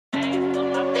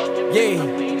Yeah.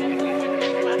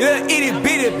 You little itty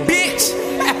bitty bitch.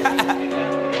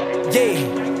 Yeah.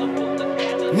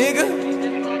 Nigga.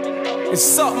 It's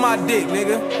suck my dick,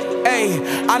 nigga.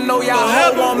 Hey, I know y'all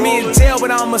hoes want me in jail,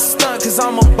 but I'm a stunt cause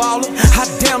I'm a baller.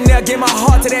 I damn near gave my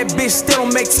heart to that bitch, still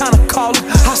don't make time to call her.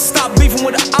 I stopped beefing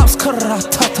with the ops,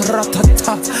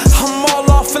 I'm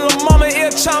all off in the mama ear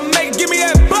trying to make, give me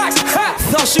that box.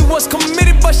 Thought she was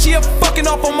committed, but she a fucking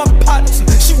off on my partners.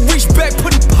 She reached back,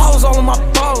 putting paws all on my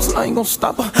balls, and I ain't gon'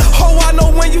 stop her. Oh, I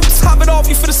know when you top it off,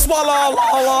 you finna swallow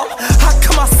all. I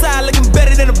come outside looking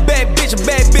better than a bad bitch. A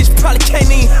bad bitch probably can't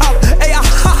even holler. Hey, I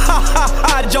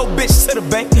hide your bitch to the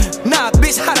bank. Nah,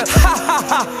 bitch,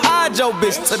 hide your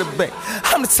bitch to the bank.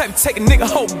 I'm the type to take a nigga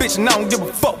whole bitch and I don't give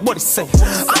a fuck what he say.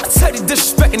 I'm the type to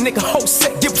disrespect a nigga whole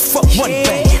set, give a fuck one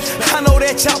bang. I know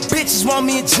that y'all bitches want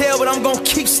me in jail, but I'm gon'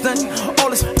 keep stunning. All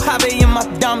this pave in my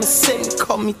diamond setting,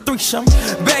 call me three something.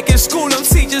 Back in school, them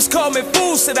teachers called me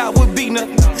fool, said I would be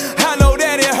nothing. I know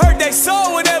that it hurt they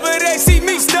soul whenever they see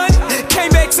me stunning.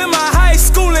 Came back to my high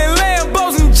school in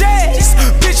Lambos and Jazz.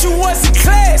 Bitch, you was in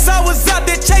class, I was out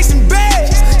there chasing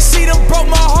bags. She done broke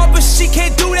my heart, but she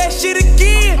can't do that shit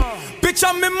again. Bitch,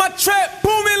 I'm in my trap,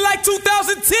 booming like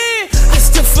 2010. I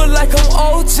still feel like I'm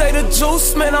OJ the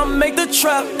Juice, man, I make the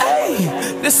trap,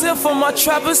 ayy. This here for my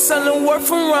trappers selling work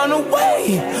from round the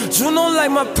way. You know like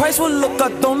my price, well look, I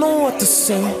don't know what to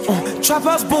say. Trap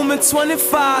house booming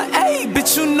 25, ayy.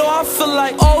 Bitch, you know I feel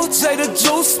like OJ the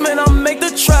Juice, man, I make the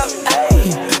trap,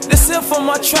 ayy. This here for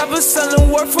my trappers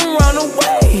selling work from round the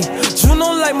way. You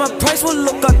know like my price, well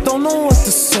look, I don't know what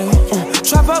to say.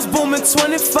 Trap house booming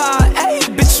 25, ayy.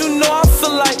 Bitch, you know I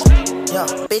feel like, yeah,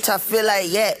 bitch, I feel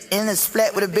like, yeah, in a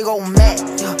splat with a big old mat,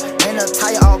 yeah, and a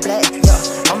tire all black, yeah,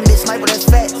 I'm a bitch sniper, that's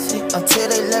facts, until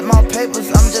they let my papers,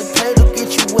 I'm just paid to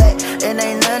get you wet, and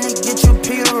ain't nothing to get you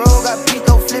Peter Roll, got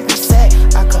Pico flipping sack,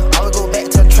 I could always go back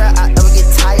to the trap, I never get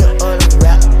tired of the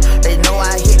rap, they know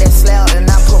I hit that slab, and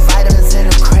I put vitamins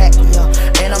in the crack,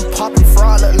 yeah, and I'm popping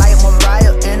fraud, look like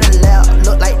Mariah in the lab,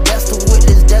 look like Dexter with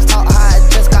this desktop high,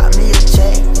 just got me a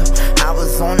check, yeah. I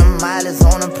was on the mileage,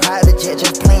 on a private jet,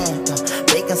 just playing.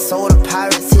 Baking soda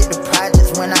pirates hit the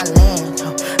projects when I land.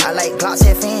 I like Glocks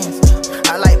and fans.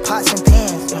 I like pots and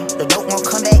pans. The dope won't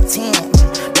come back 10.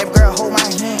 That girl hold my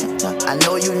hand. I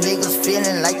know you niggas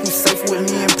feeling like you safe with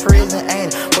me in prison,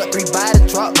 ain't it? But 3 by the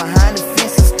drop behind the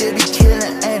fence and still be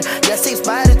killing, ain't it? Yeah, 6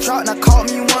 by the drop, now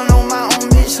caught me one on my own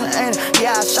mission, ain't it?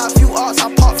 Yeah, I shot few arts, I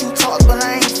pop few talks, but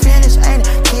I ain't finished, ain't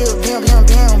it? Kill, bam, bam,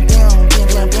 bam, bam, bam,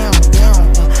 bam, bam, bam.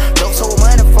 Dope so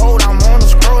money fold, I'm on the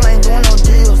scroll, ain't doing no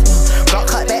deals. Block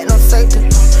cut back, no safety.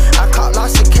 I caught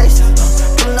lots of cases.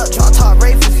 Pulling up drop top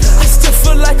rafers. I still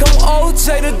feel like I'm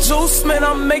OJ the Juice, man,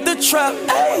 I make the trap,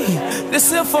 ayy.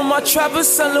 This here for my trappers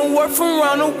selling work from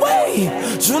round the way.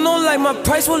 You know like my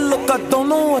price, well look, I don't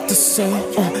know what to say.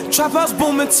 Trap house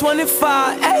booming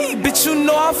 25, ayy. Bitch, you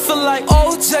know I feel like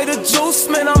OJ the Juice,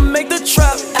 man, I make the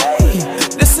trap,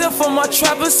 ayy. This here for my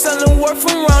trappers selling work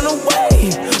from round the way.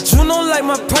 You know like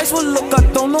my price, well look, I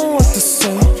don't know what to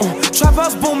say. Trap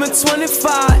house booming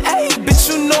 25, ayy. Bitch,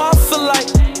 you know I feel like.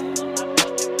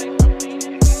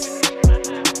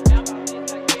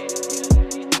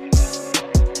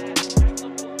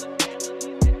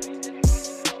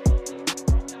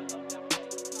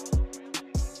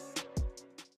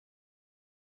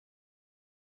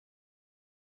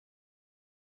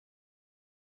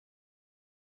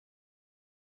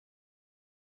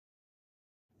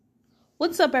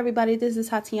 What's up, everybody? This is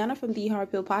Tatiana from the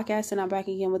Hard Pill Podcast, and I'm back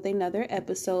again with another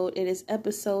episode. It is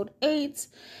episode 8,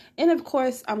 and of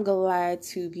course, I'm glad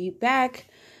to be back.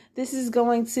 This is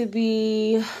going to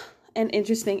be an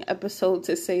interesting episode,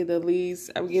 to say the least.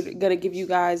 I'm gonna give you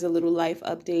guys a little life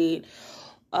update,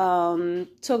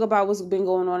 talk about what's been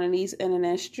going on in these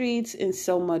internet streets, and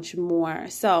so much more.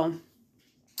 So,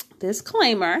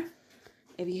 disclaimer: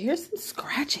 if you hear some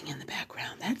scratching in the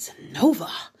background, that's Nova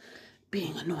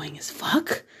being annoying as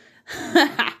fuck.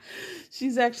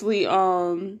 she's actually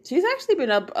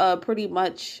been up pretty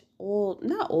much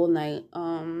not all night.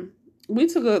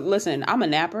 Listen, I'm a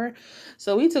napper,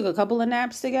 so we took a couple of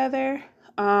naps together.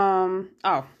 What am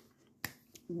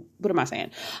I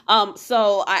saying?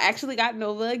 So I actually got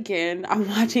Nova again. I'm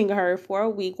watching her for a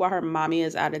week while her mommy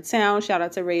is out of town. Shout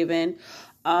out to Raven.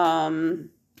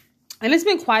 And it's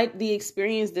been quite the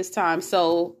experience this time.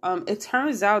 So it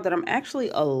turns out that I'm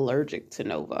actually allergic to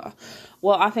Nova.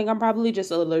 Well, I think I'm probably just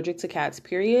allergic to cats,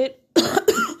 period.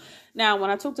 Now,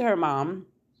 when I talked to her mom,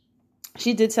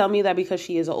 she did tell me that because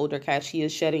she is an older cat, she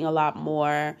is shedding a lot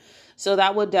more. So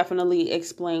that would definitely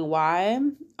explain why.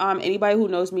 Anybody who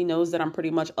knows me knows that I'm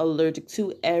pretty much allergic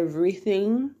to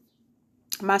everything.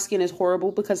 my skin is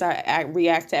horrible because I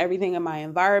react to everything in my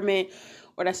environment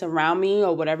or that's around me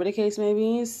or whatever the case may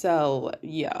be. So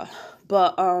yeah,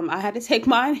 but I had to take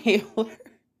my inhaler.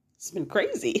 It's been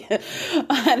crazy.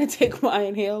 I had to take my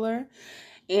inhaler,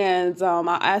 and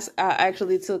I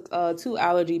actually took 2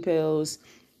 allergy pills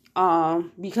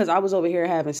because I was over here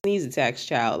having sneeze attacks,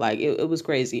 child. Like it was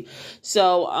crazy.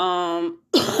 So I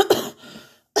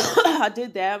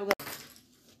did that.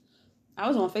 I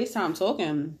was on FaceTime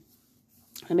talking,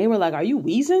 and they were like, "Are you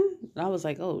wheezing?" And I was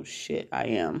like, "Oh shit, I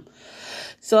am."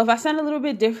 So if I sound a little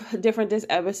bit different this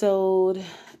episode,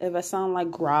 if I sound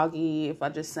like groggy, if I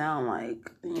just sound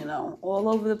like, all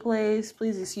over the place,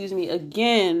 please excuse me.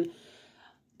 Again,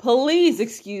 please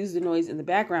excuse the noise in the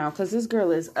background because this girl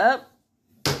is up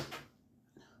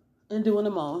and doing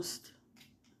the most.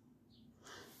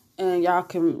 And y'all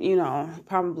can,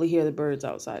 probably hear the birds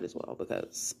outside as well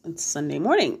because it's Sunday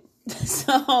morning.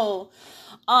 So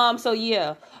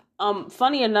yeah.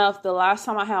 Funny enough, the last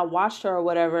time I had watched her or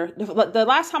whatever, the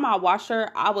last time I watched her,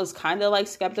 I was kind of like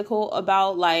skeptical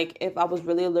about like if I was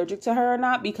really allergic to her or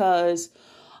not because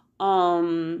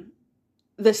the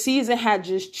season had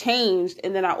just changed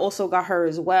and then I also got her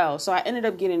as well. So I ended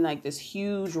up getting like this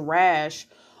huge rash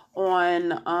on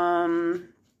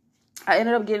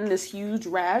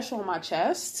my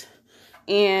chest,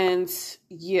 and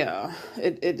yeah,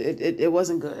 it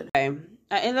wasn't good.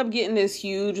 I ended up getting this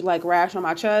huge like rash on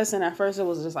my chest, and at first it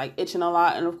was just like itching a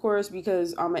lot, and of course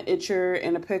because I'm an itcher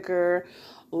and a picker,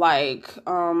 like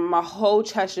my whole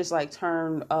chest just like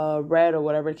turned red or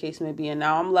whatever the case may be, and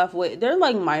now I'm left with, they're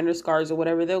like minor scars or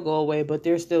whatever, they'll go away, but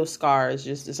they're still scars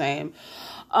just the same.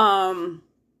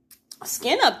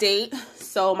 Skin update.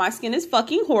 So my skin is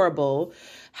fucking horrible.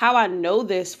 How I know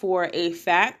this for a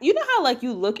fact, you know how like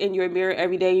you look in your mirror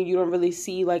every day and you don't really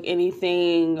see like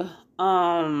anything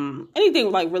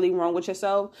like really wrong with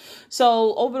yourself.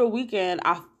 So over the weekend,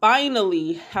 I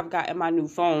finally have gotten my new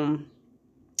phone,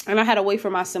 and I had to wait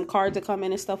for my SIM card to come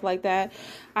in and stuff like that.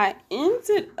 I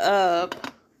ended up,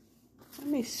 let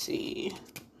me see,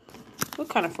 what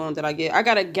kind of phone did I get? I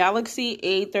got a Galaxy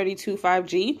A32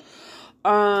 5G.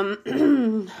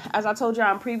 As I told you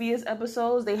on previous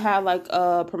episodes, they had like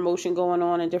a promotion going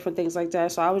on and different things like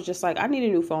that. So I was just like, I need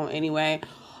a new phone anyway.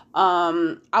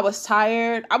 I was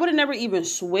tired. I would have never even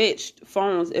switched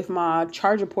phones if my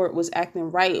charger port was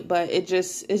acting right, but it's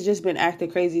just been acting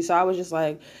crazy. So I was just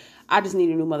like, I just need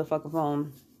a new motherfucking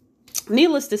phone.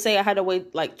 Needless to say, I had to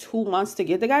wait like 2 months to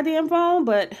get the goddamn phone,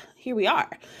 but here we are.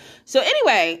 So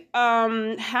anyway,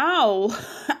 how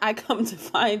I come to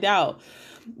find out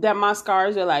that my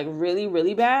scars are like really,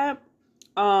 really bad,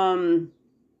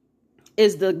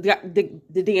 is the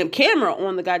damn camera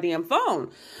on the goddamn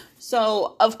phone.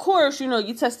 So, of course,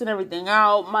 you testing everything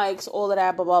out, mics, all of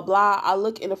that, blah, blah, blah. I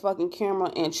look in the fucking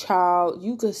camera and child,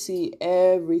 you could see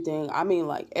everything. I mean,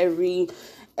 like every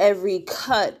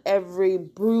cut, every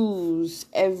bruise,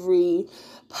 every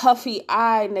puffy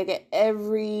eye, nigga,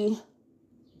 every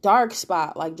dark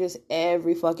spot, like just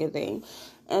every fucking thing.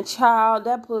 And child,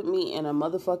 that put me in a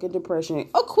motherfucking depression.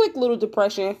 A quick little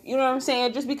depression. You know what I'm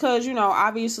saying? Just because,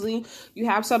 obviously you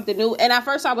have something new. And at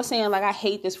first I was saying, like, I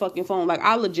hate this fucking phone. Like,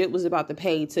 I legit was about to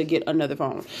pay to get another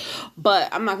phone.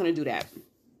 But I'm not going to do that.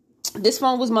 This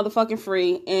phone was motherfucking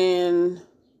free. And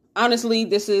honestly,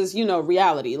 this is,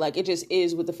 reality. Like, it just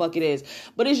is what the fuck it is.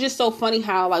 But it's just so funny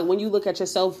how, like, when you look at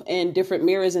yourself in different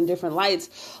mirrors and different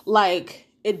lights, like,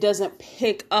 it doesn't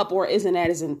pick up or isn't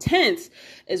as intense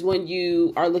as when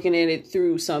you are looking at it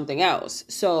through something else.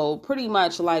 So pretty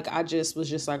much like I just was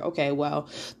just like, okay, well,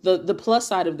 the plus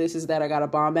side of this is that I got a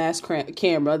bomb ass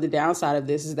camera. The downside of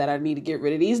this is that I need to get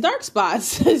rid of these dark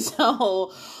spots.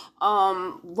 So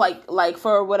like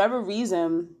for whatever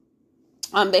reason,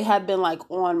 they have been like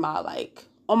on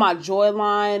my joy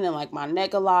line and like my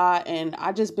neck a lot, and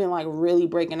I just been like really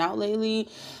breaking out lately.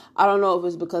 I don't know if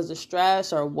it's because of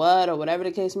stress or what or whatever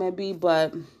the case may be,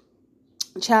 but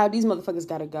child, these motherfuckers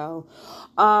gotta go.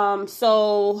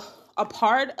 So a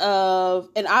part of,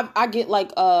 and I get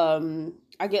like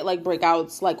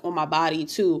breakouts like on my body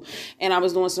too. And I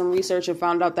was doing some research and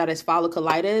found out that it's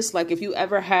folliculitis. Like if you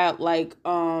ever had like,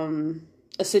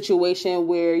 a situation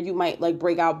where you might like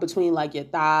break out between like your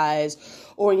thighs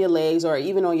or in your legs or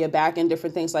even on your back and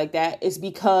different things like that, it's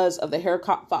because of the hair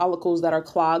follicles that are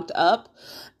clogged up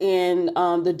and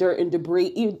the dirt and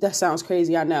debris. That sounds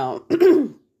crazy, I know.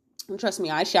 Trust me,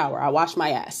 I shower, I wash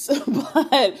my ass.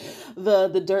 But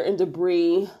the dirt and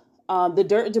debris, and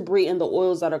the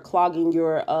oils that are clogging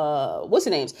your what's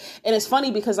the names. And it's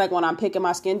funny because like when I'm picking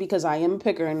my skin, because I am a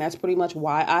picker and that's pretty much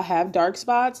why I have dark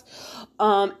spots,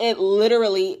 it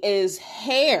literally is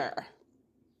hair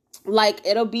like,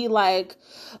 it'll be like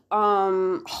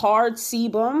hard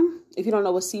sebum. If you don't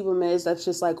know what sebum is, that's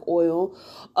just like oil.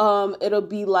 It'll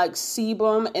be like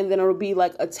sebum, and then it'll be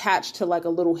like attached to like a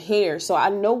little hair. So I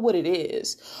know what it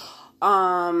is.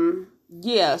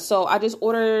 Yeah, so I just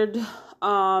ordered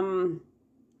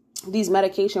these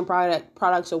medication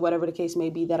products or whatever the case may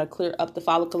be that'll clear up the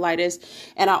folliculitis.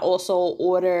 And I also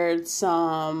ordered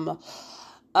some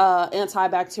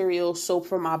antibacterial soap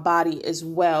for my body as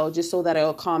well, just so that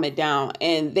it'll calm it down.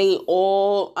 And they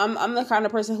all, I'm the kind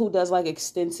of person who does like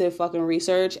extensive fucking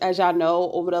research. As y'all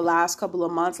know, over the last couple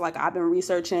of months, like I've been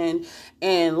researching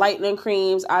and lightening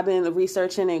creams. I've been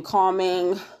researching and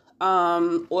calming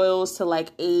oils to like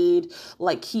aid,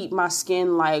 like keep my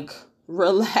skin like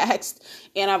relaxed.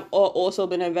 And I've also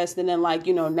been investing in like,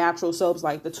 you know, natural soaps,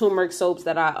 like the turmeric soaps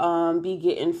that I be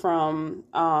getting from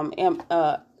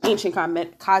Ancient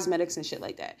Cosmetics and shit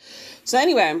like that. So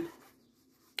anyway,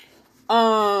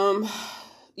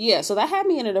 yeah, so that had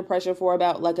me in a depression for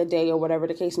about like a day or whatever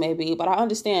the case may be. But I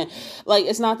understand, like,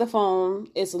 it's not the phone,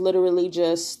 it's literally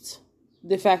just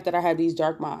the fact that I have these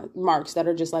dark marks that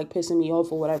are just like pissing me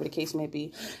off or whatever the case may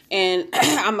be. And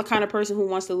I'm the kind of person who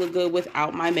wants to look good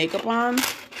without my makeup on.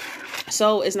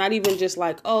 So it's not even just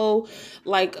like, oh,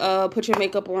 like, put your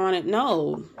makeup on it.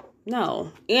 No.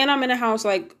 And I'm in a house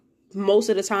like most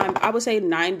of the time, I would say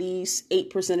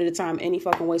 98% of the time, any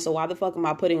fucking way. So why the fuck am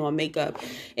I putting on makeup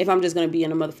if I'm just going to be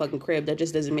in a motherfucking crib? That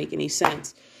just doesn't make any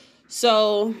sense.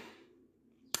 So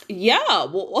yeah,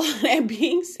 well, all that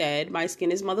being said, my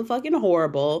skin is motherfucking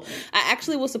horrible. I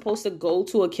actually was supposed to go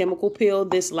to a chemical peel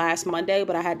this last Monday,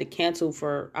 but I had to cancel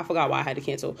I forgot why I had to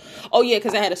cancel. Oh yeah,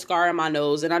 because I had a scar in my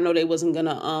nose, and I know they wasn't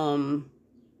gonna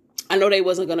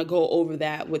go over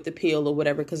that with the peel or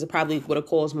whatever, because it probably would have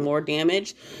caused more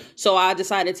damage. So I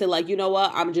decided to, like, you know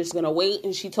what, I'm just gonna wait.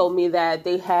 And she told me that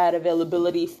they had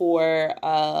availability for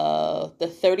the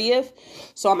 30th.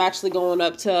 So I'm actually going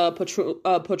up to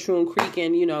Patroon Creek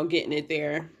and, you know, getting it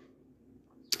there.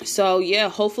 So yeah,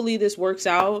 hopefully this works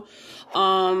out.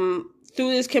 Through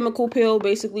this chemical peel,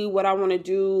 basically what I want to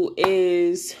do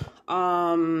is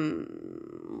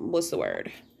what's the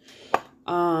word?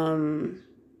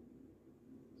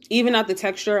 Even out the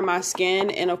texture of my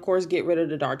skin, and of course get rid of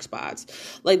the dark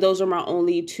spots. Like, those are my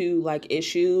only two like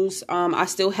issues. I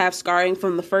still have scarring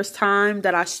from the first time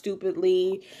that I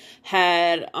stupidly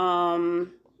had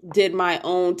did my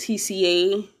own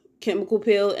TCA chemical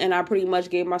peel, and I pretty much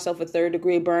gave myself a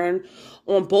 3rd-degree burn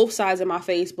on both sides of my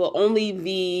face, but only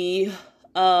the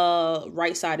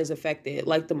right side is affected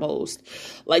like the most.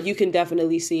 Like, you can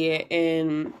definitely see it.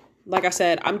 And like I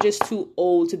said, I'm just too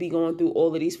old to be going through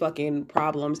all of these fucking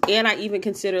problems. And I even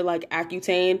consider like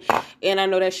Accutane. And I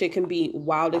know that shit can be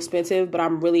wild expensive, but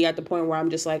I'm really at the point where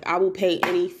I'm just like, I will pay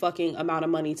any fucking amount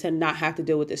of money to not have to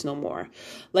deal with this no more.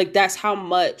 Like, that's how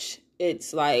much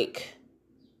it's like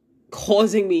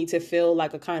causing me to feel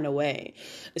like a kind of way.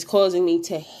 It's causing me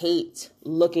to hate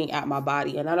looking at my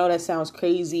body. And I know that sounds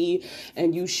crazy,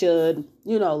 and you should,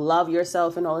 you know, love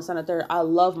yourself and all this and the third. I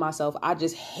love myself. I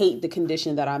just hate the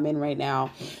condition that I'm in right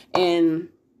now. And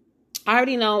I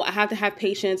already know I have to have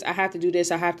patience. I have to do this.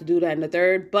 I have to do that and the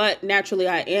third. But naturally,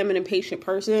 I am an impatient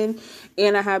person.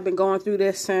 And I have been going through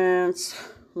this since,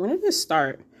 when did this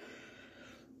start?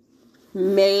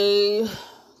 May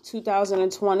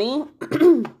 2020.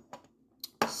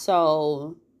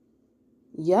 So,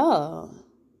 yeah,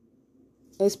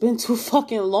 it's been too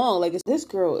fucking long. Like, this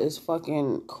girl is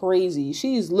fucking crazy.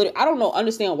 She's literally, I don't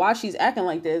understand why she's acting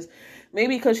like this.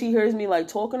 Maybe because she hears me, like,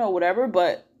 talking or whatever,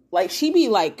 but, like, she be,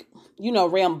 like, you know,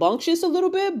 rambunctious a little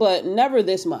bit, but never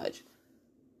this much.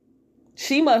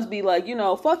 She must be like, you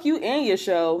know, fuck you and your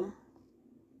show.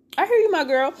 I hear you, my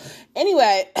girl.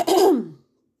 Anyway,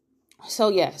 so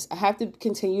yes, I have to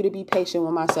continue to be patient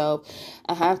with myself.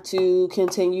 I have to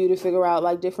continue to figure out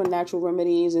like different natural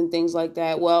remedies and things like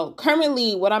that. Well,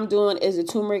 currently what I'm doing is a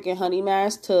turmeric and honey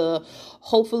mask to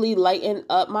hopefully lighten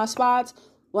up my spots.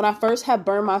 When I first had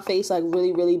burned my face like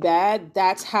really, really bad,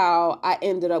 that's how I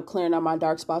ended up clearing up my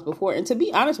dark spots before. And to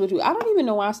be honest with you, I don't even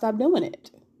know why I stopped doing it.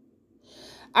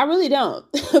 I really don't.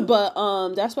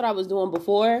 But that's what I was doing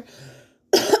before.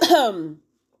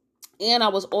 And I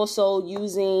was also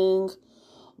using,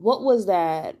 what was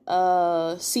that?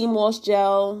 Sea moss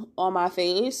gel on my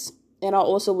face. And I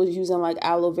also was using like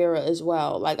aloe vera as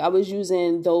well. Like, I was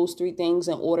using those 3 things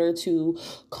in order to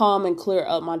calm and clear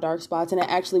up my dark spots. And it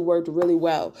actually worked really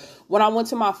well. When I went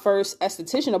to my first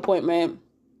esthetician appointment,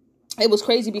 it was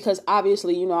crazy because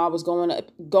obviously, you know, I was going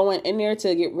in there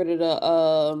to get rid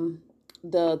of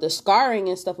the scarring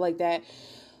and stuff like that.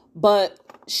 But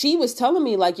she was telling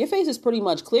me, like, your face is pretty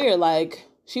much clear. Like,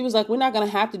 She was like, we're not going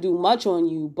to have to do much on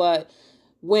you. But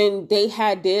when they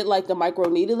did like the micro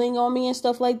needling on me and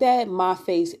stuff like that, my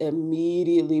face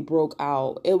immediately broke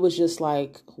out. It was just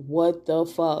like, what the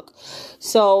fuck?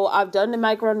 So I've done the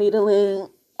micro needling.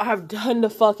 I've done the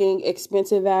fucking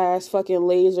expensive ass fucking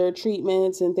laser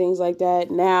treatments and things like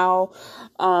that. Now,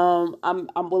 I'm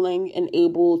willing and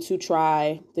able to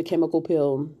try the chemical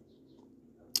peel.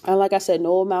 And like I said,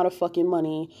 no amount of fucking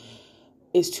money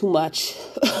is too much.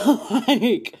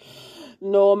 Like,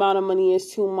 no amount of money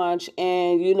is too much.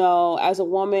 And, you know, as a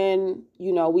woman,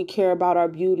 you know, we care about our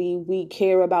beauty. We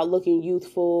care about looking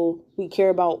youthful. We care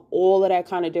about all of that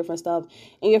kind of different stuff.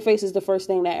 And your face is the first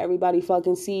thing that everybody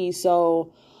fucking sees.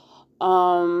 So,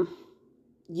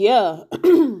 yeah.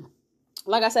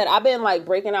 Like I said, I've been like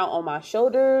breaking out on my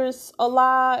shoulders a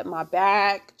lot. My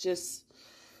back, just,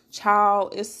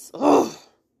 child, it's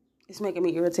making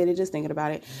me irritated just thinking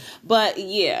about it. But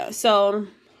yeah, so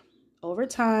over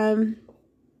time,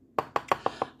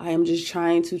 I am just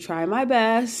trying my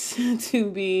best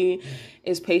to be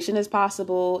as patient as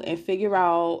possible and figure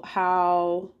out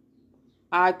how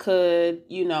I could,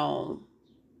 you know,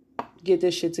 get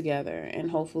this shit together, and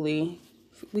hopefully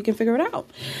we can figure it out.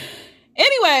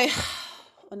 Anyway,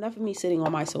 enough of me sitting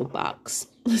on my soapbox.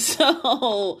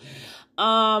 So,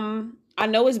 I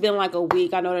know it's been like a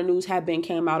week. I know the news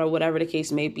came out or whatever the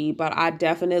case may be, but I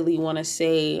definitely want to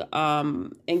say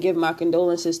and give my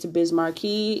condolences to Biz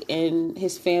Markie and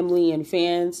his family and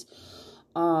fans.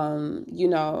 You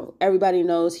know, everybody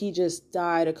knows he just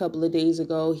died a couple of days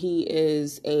ago. He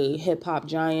is a hip hop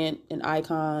giant, an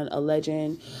icon, a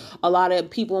legend. A lot of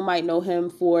people might know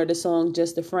him for the song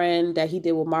Just a Friend that he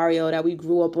did with Mario that we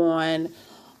grew up on.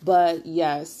 But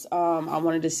yes, I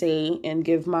wanted to say and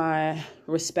give my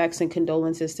respects and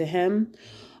condolences to him.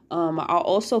 I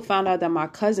also found out that my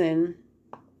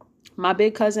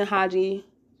big cousin Hadji,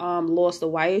 lost a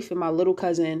wife, and my little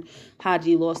cousin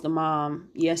Hadji lost a mom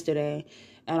yesterday.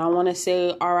 And I want to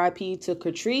say R.I.P. to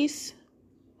Catriece.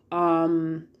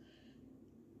 I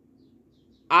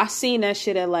seen that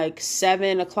shit at like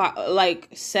 7 o'clock, like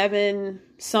 7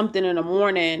 something in the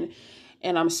morning,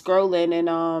 and I'm scrolling and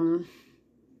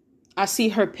I see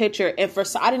her picture, and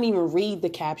I didn't even read the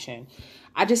caption.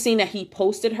 I just seen that he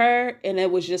posted her, and it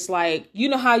was just like, you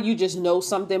know how you just know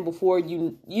something before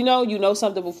you know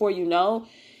something before you know.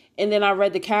 And then I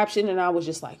read the caption, and I was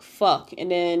just like, fuck. And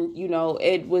then, you know,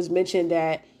 it was mentioned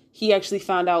that he actually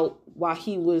found out while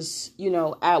he was, you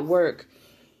know, at work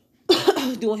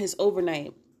doing his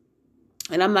overnight.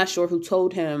 And I'm not sure who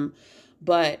told him,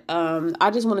 but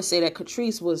I just want to say that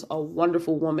Catriece was a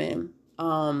wonderful woman.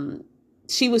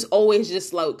 She was always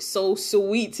just like so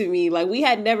sweet to me. Like, we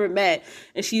had never met,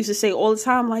 and she used to say all the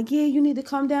time, like, yeah, you need to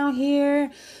come down here.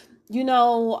 You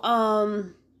know,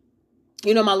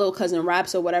 my little cousin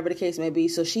raps or whatever the case may be.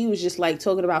 So she was just like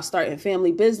talking about starting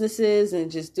family businesses and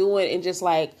just doing, and just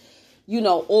like, you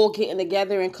know, all getting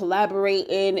together and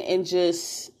collaborating, and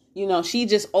just, you know, she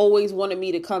just always wanted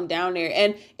me to come down there.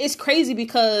 And it's crazy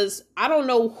because I don't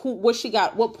know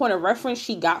what point of reference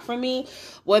she got from me,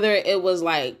 whether it was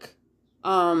like,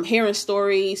 hearing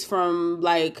stories from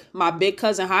like my big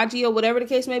cousin Hadji or whatever the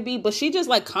case may be, but she just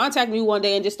like contacted me one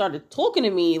day and just started talking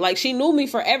to me. Like, she knew me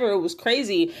forever. It was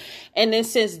crazy. And then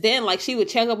since then, like, she would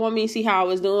check up on me, see how I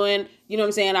was doing, you know what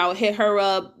I'm saying? I would hit her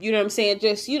up, you know what I'm saying?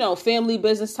 Just, you know, family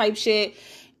business type shit.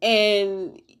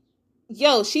 And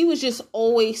yo, she was just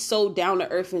always so down to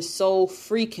earth and so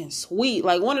freaking sweet.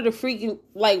 Like, one of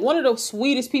the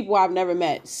sweetest people I've never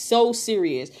met. So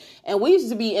serious. And we used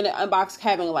to be in the inbox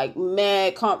having like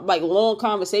long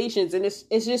conversations. And it's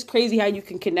just crazy how you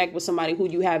can connect with somebody who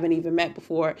you haven't even met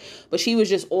before. But she was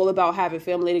just all about having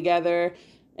family together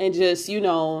and just, you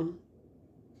know,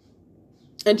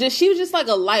 and just, she was just like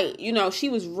a light, you know. She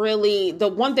was really, the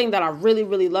one thing that I really,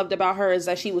 really loved about her is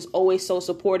that she was always so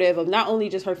supportive of not only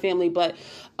just her family, but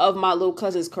of my little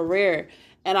cousin's career.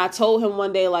 And I told him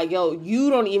one day, like, yo,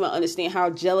 you don't even understand how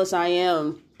jealous I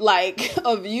am, like,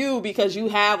 of you, because you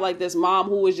have like this mom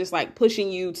who is just like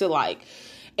pushing you to like,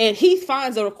 and he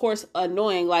finds it, of course,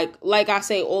 annoying. Like I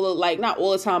say not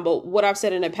all the time, but what I've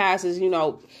said in the past is, you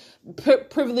know,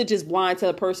 privilege is blind to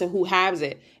the person who has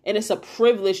it. And it's a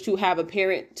privilege to have a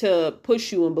parent to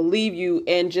push you and believe you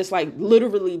and just like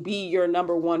literally be your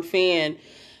number one fan.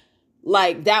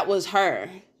 Like, that was her.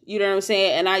 You know what I'm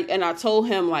saying? And I told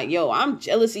him, like, yo, I'm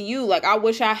jealous of you. Like, I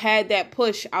wish I had that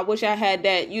push. I wish I had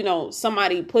that, you know,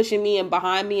 somebody pushing me and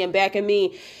behind me and backing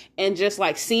me and just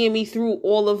like seeing me through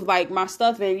all of like my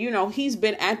stuff. And, you know, he's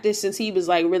been at this since he was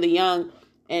like really young.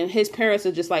 And his parents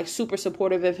are just like super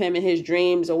supportive of him and his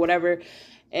dreams or whatever.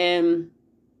 And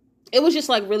it was just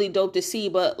like really dope to see.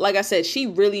 But like I said, she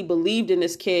really believed in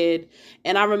this kid.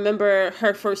 And I remember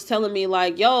her first telling me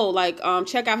like, yo, like,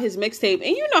 check out his mixtape.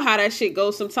 And you know how that shit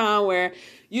goes sometime where,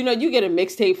 you know, you get a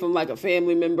mixtape from like a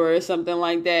family member or something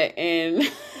like that. And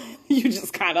you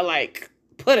just kind of like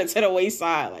put it to the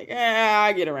wayside. Like,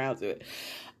 I get around to it.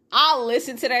 I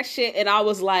listened to that shit and I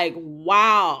was like,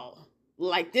 wow,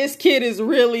 like this kid is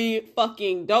really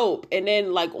fucking dope. And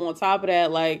then like on top of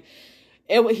that, like,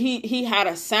 he had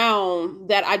a sound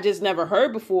that I just never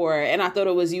heard before. And I thought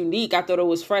it was unique. I thought it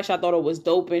was fresh. I thought it was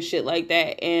dope and shit like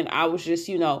that. And I was just,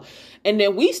 you know, and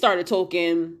then we started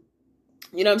talking,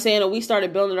 you know what I'm saying? And we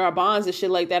started building our bonds and shit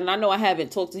like that. And I know I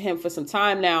haven't talked to him for some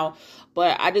time now,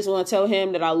 but I just want to tell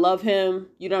him that I love him.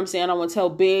 You know what I'm saying? I want to tell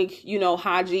Big, you know,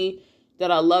 Hadji, that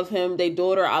I love him. They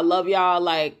daughter, I love y'all.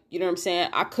 Like, you know what I'm saying?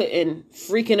 I couldn't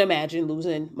freaking imagine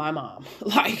losing my mom.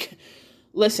 Like,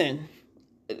 listen,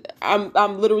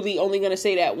 I'm literally only going to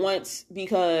say that once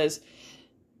because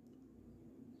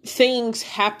things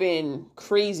happen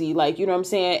crazy. Like, you know what I'm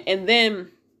saying? And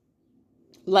then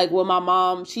like with my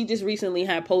mom, she just recently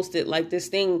had posted like this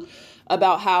thing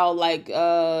about how like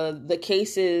the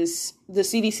cases, the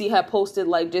CDC had posted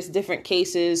like just different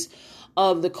cases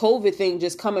of the COVID thing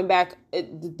just coming back.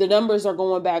 The numbers are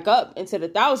going back up into the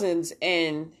thousands.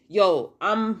 And yo,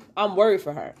 I'm worried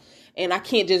for her. And I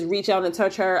can't just reach out and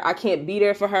touch her. I can't be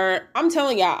there for her. I'm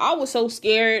telling y'all, I was so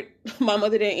scared. My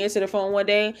mother didn't answer the phone one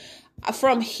day.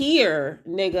 From here,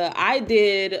 nigga, I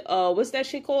did, what's that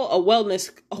shit called? A wellness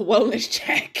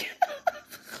check.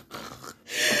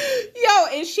 Yo,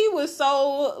 and she was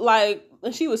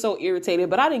so irritated,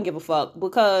 but I didn't give a fuck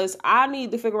because I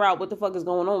need to figure out what the fuck is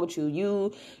going on with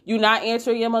you. You not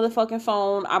answering your motherfucking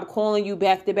phone. I'm calling you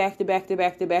back to back.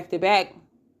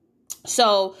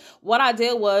 So what I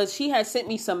did was she had sent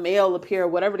me some mail up here,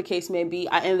 whatever the case may be.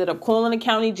 I ended up calling the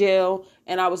county jail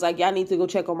and I was like, y'all need to go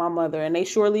check on my mother. And they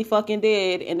surely fucking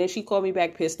did. And then she called me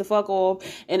back, pissed the fuck off.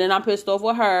 And then I'm pissed off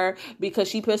with her because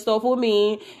she pissed off with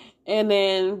me. And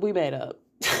then we made up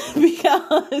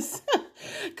because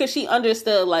she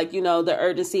understood, like, you know, the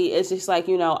urgency. It's just like,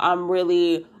 you know, I'm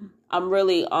really,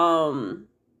 you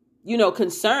know,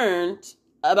 concerned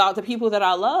about the people that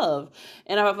I love.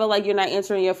 And if I feel like you're not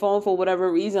answering your phone for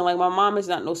whatever reason, like my mom is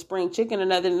not no spring chicken or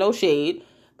nothing, no shade,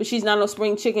 but she's not no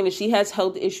spring chicken and she has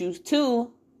health issues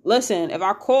too. Listen, if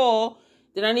I call,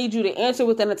 then I need you to answer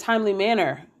within a timely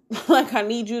manner. Like I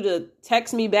need you to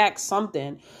text me back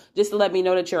something just to let me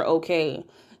know that you're okay.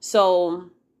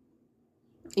 So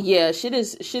yeah, shit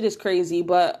is crazy,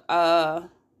 but R.I.P.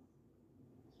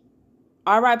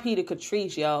 to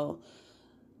Catriece, yo.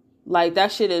 Like,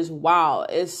 that shit is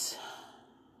wild. It's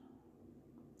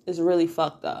really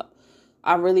fucked up.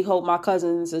 I really hope my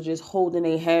cousins are just holding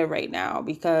their head right now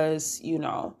because, you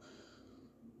know,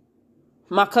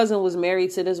 my cousin was married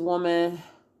to this woman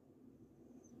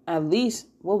at least,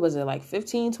 what was it, like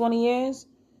 15, 20 years?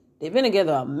 They've been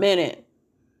together a minute.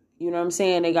 You know what I'm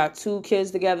saying? They got 2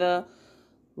 kids together.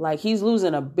 Like, he's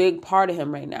losing a big part of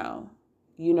him right now,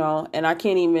 you know, and I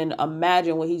can't even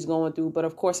imagine what he's going through. But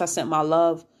of course, I sent my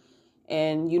love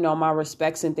and, you know, my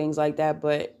respects and things like that.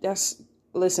 But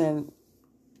listen,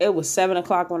 it was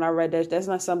 7:00 when I read that. That's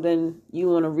not something you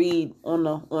want to read on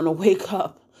the wake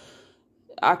up.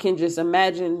 I can just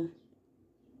imagine,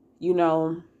 you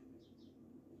know,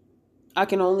 I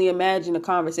can only imagine the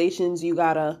conversations you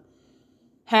gotta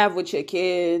have with your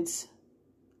kids.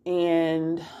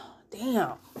 And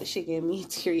damn, this shit gave me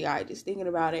teary-eyed just thinking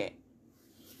about it.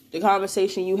 The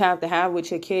conversation you have to have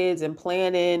with your kids and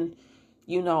planning,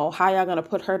 you know, how y'all gonna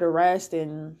put her to rest.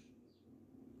 And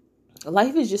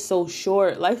life is just so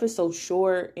short. Life is so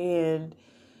short and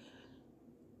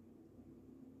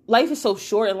life is so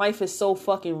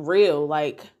fucking real.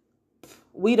 Like,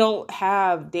 we don't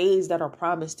have days that are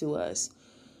promised to us.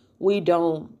 We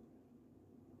don't.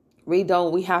 We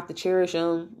have to cherish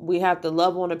them. We have to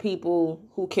love on the people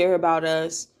who care about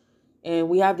us. And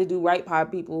we have to do right by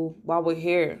people while we're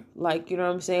here. Like, you know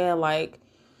what I'm saying? Like,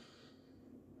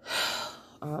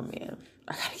 oh man,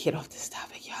 I gotta get off this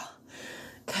topic, y'all.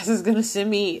 Because it's going to send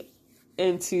me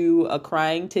into a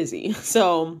crying tizzy.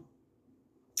 So,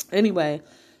 anyway,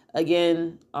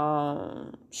 again,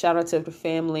 shout out to the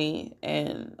family.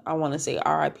 And I want to say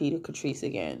R.I.P. to Catriece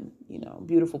again. You know,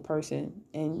 beautiful person.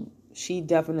 And she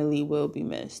definitely will be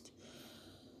missed.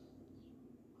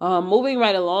 Moving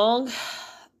right along.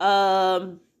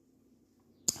 Like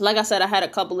I said, I had a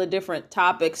couple of different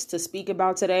topics to speak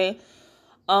about today.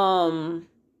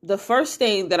 The first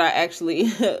thing that I actually,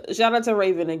 shout out to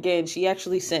Raven again. She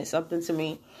actually sent something to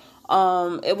me.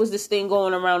 It was this thing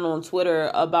going around on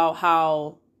Twitter about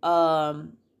how,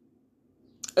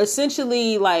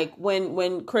 essentially, like,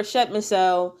 when Chrisette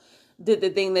Michelle did the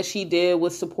thing that she did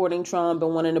with supporting Trump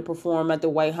and wanting to perform at the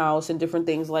White House and different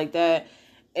things like that,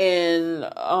 and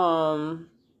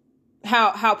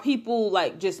how people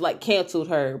like just like canceled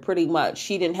her pretty much.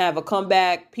 She didn't have a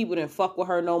comeback. People didn't fuck with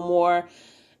her no more.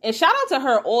 And shout out to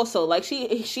her also. Like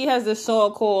she has this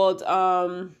song called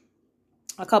A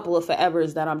Couple of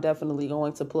Forevers that I'm definitely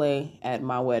going to play at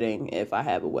my wedding if I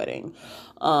have a wedding.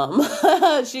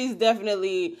 She's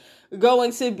definitely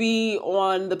going to be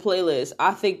on the playlist.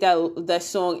 I think that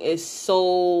song is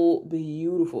so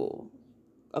beautiful.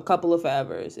 A Couple of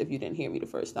Forevers, if you didn't hear me the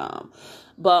first time.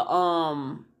 But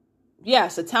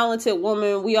yes, a talented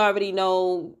woman. We already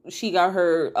know she got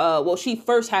her, she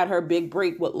first had her big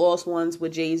break with Lost Ones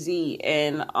with Jay-Z.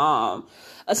 And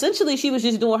essentially she was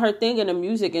just doing her thing in the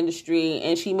music industry,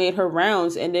 and she made her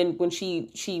rounds. And then when she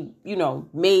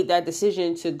made that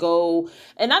decision to go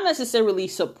and not necessarily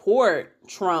support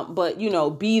Trump, but,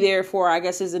 be there for, I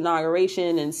guess, his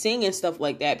inauguration and sing and stuff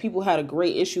like that, people had a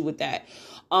great issue with that.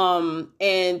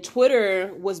 And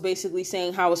Twitter was basically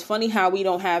saying how it's funny how we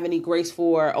don't have any grace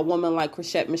for a woman like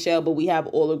Chrisette Michelle, but we have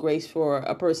all the grace for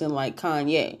a person like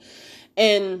Kanye.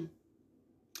 And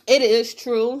it is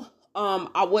true.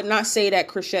 I would not say that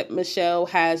Chrisette Michelle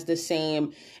has the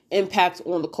same impact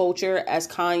on the culture as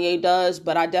Kanye does,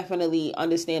 but I definitely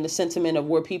understand the sentiment of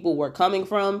where people were coming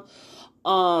from.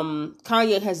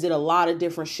 Kanye has did a lot of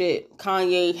different shit.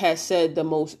 Kanye has said the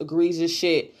most egregious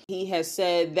shit. He has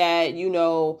said that,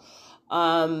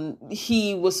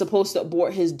 he was supposed to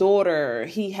abort his daughter.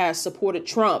 He has supported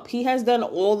Trump. He has done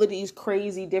all of these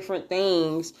crazy different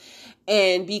things.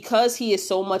 And because he is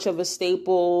so much of a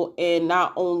staple in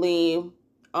not only,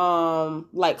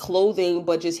 like clothing,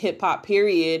 but just hip hop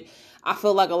period, I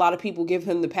feel like a lot of people give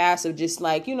him the pass of just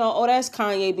like, oh, that's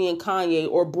Kanye being Kanye,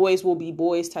 or boys will be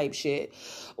boys type shit.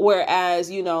 Whereas,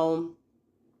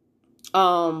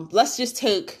 let's just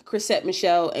take Chrisette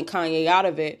Michelle and Kanye out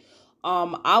of it.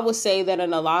 I would say that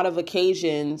in a lot of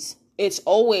occasions, it's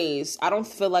always, I don't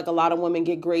feel like a lot of women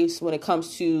get grace when it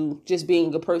comes to just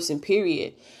being a person,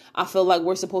 period. I feel like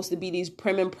we're supposed to be these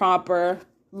prim and proper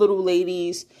little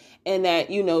ladies, and that,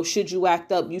 should you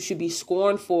act up, you should be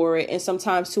scorned for it, and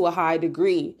sometimes to a high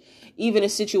degree. Even in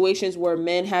situations where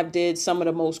men have did some of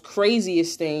the most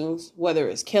craziest things, whether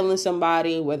it's killing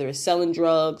somebody, whether it's selling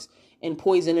drugs and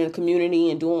poisoning the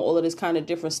community and doing all of this kind of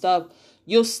different stuff,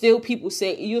 you'll still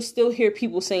hear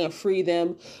people saying free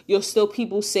them. You'll still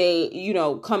people say,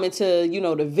 come into,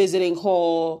 the visiting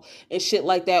hall and shit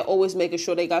like that, always making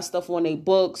sure they got stuff on their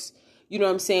books. You know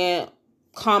what I'm saying?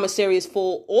 Commissary is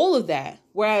full, all of that.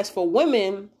 Whereas for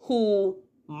women who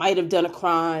might have done a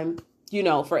crime,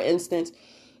 for instance,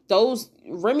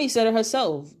 Remy said it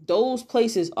herself, those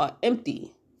places are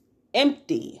empty.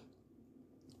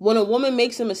 When a woman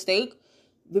makes a mistake,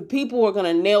 the people are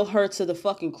going to nail her to the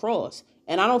fucking cross.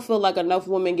 And I don't feel like enough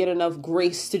women get enough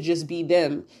grace to just be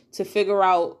them, to figure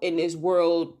out in this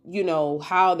world,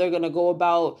 how they're going to go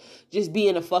about just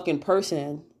being a fucking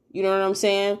person. You know what I'm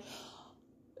saying?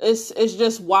 It's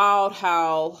just wild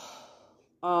how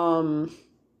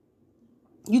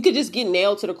you could just get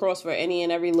nailed to the cross for any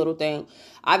and every little thing.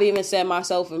 I've even said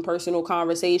myself in personal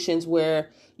conversations where,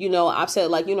 I've said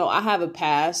like, I have a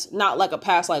past, not like a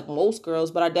past like most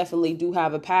girls, but I definitely do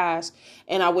have a past.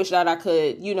 And I wish that I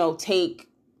could,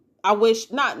 I wish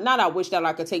that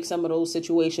I could take some of those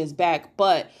situations back,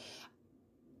 but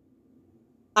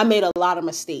I made a lot of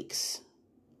mistakes.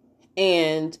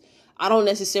 And I don't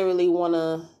necessarily want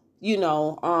to,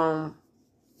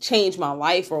 change my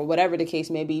life or whatever the case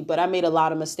may be, but I made a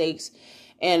lot of mistakes,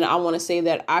 and I want to say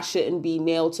that I shouldn't be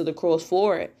nailed to the cross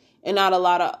for it. And not a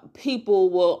lot of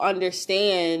people will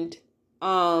understand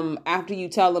after you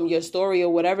tell them your story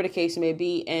or whatever the case may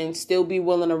be, and still be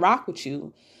willing to rock with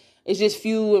you. It's just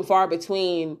few and far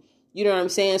between. You know what I'm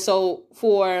saying? So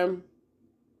for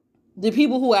the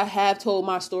people who I have told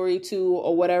my story to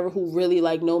or whatever, who really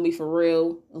like know me for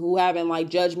real, who haven't like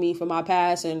judged me for my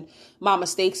past and my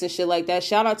mistakes and shit like that,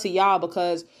 shout out to y'all,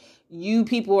 because you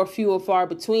people are few and far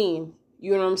between.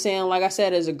 You know what I'm saying? Like I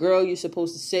said, as a girl, you're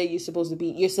supposed to sit, you're supposed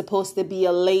to be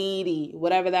a lady,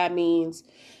 whatever that means.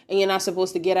 And you're not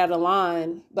supposed to get out of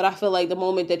line. But I feel like the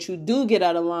moment that you do get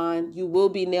out of line, you will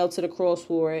be nailed to the cross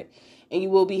for it. And you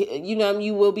will be,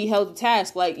 you will be held to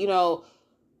task. Like,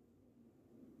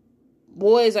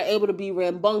 boys are able to be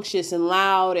rambunctious and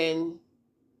loud and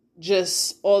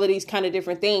just all of these kind of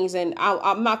different things. And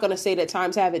I'm not going to say that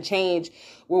times haven't changed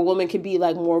where women can be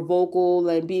like more vocal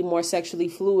and be more sexually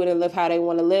fluid and live how they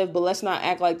want to live. But let's not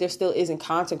act like there still isn't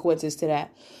consequences to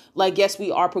that. Like, yes, we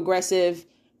are progressive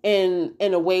in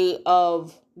a way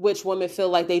of which women feel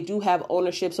like they do have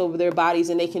ownerships over their bodies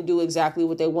and they can do exactly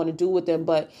what they want to do with them.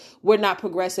 But we're not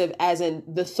progressive as in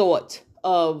the thought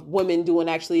of women doing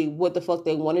actually what the fuck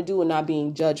they want to do and not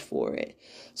being judged for it.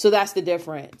 So that's the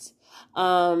difference.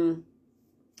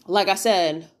 Like I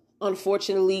said,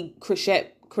 unfortunately,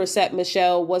 Chrisette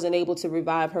Michelle wasn't able to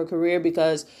revive her career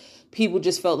because people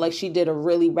just felt like she did a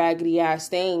really raggedy ass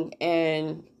thing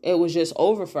and it was just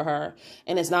over for her.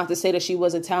 And it's not to say that she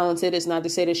wasn't talented. It's not to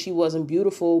say that she wasn't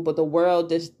beautiful, but the world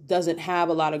just doesn't have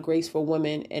a lot of grace for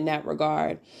women in that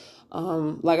regard.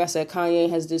 Like I said, Kanye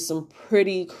has did some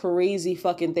pretty crazy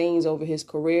fucking things over his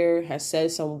career, has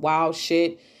said some wild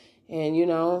shit. And, you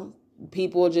know,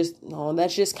 people just, oh,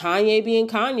 that's just Kanye being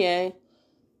Kanye.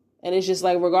 And it's just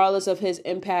like, regardless of his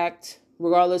impact,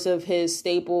 regardless of his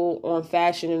staple on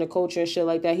fashion and the culture and shit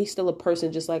like that, he's still a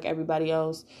person just like everybody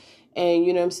else. And,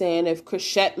 you know what I'm saying? If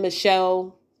Chrisette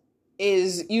Michelle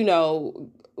is, you know,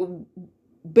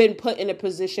 been put in a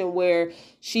position where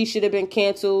she should have been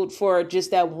canceled for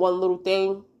just that one little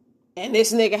thing, and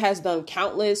this nigga has done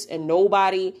countless and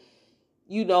nobody,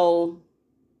 you know,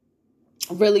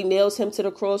 really nails him to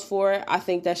the cross for it, I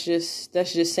think that's just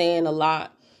saying a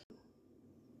lot.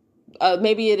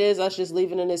 Maybe it is us just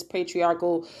living in this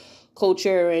patriarchal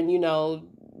culture and, you know,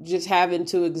 just having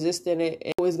to exist in it.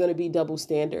 It's always going to be double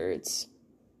standards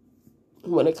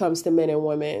when it comes to men and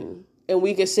women. And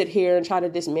we could sit here and try to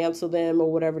dismantle them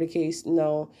or whatever the case.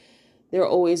 No, they're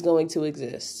always going to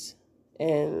exist.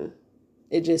 And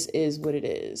it just is what it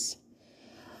is.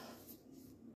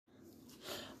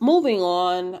 Moving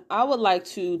on, I would like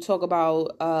to talk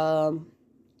about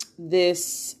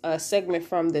this segment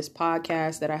from this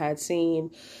podcast that I had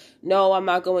seen. No, I'm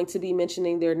not going to be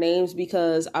mentioning their names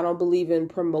because I don't believe in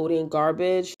promoting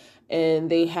garbage. And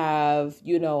they have,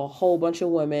 you know, a whole bunch of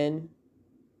women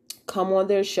come on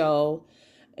their show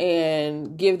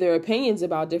and give their opinions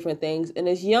about different things. And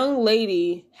this young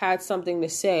lady had something to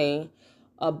say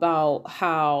about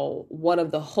how one of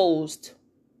the hosts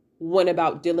went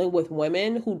about dealing with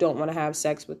women who don't want to have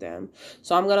sex with them.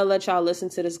 So I'm going to let y'all listen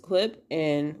to this clip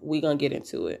and we're going to get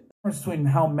into it. Between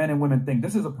how men and women think.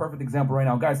 This is a perfect example right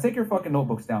now. Guys, take your fucking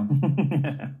notebooks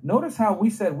down. Notice how we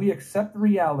said we accept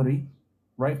reality,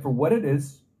 right, for what it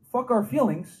is. Fuck our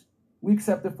feelings. We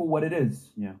accept it for what it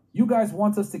is. Yeah. You guys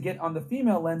want us to get on the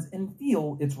female lens and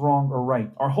feel it's wrong or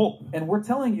right. Our hope. And we're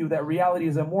telling you that reality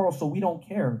is immoral, so we don't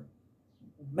care.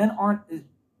 Men aren't...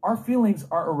 Our feelings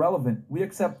are irrelevant. We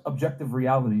accept objective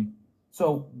reality.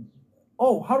 So,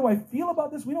 oh, how do I feel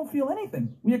about this? We don't feel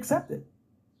anything. We accept it.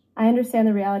 I understand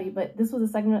the reality, but this was a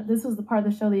segment. This was the part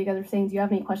of the show that you guys were saying, do you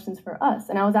have any questions for us?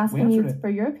 And I was asking you for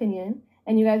your opinion,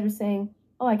 and you guys were saying,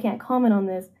 oh, I can't comment on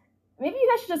this. Maybe you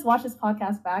guys should just watch this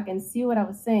podcast back and see what I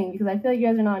was saying, because I feel like you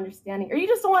guys are not understanding, or you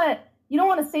just you don't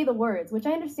want to say the words, which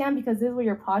I understand because this is what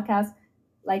your podcast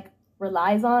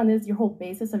relies on. This is your whole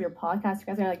basis of your podcast.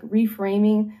 You guys are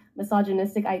reframing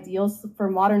misogynistic ideals for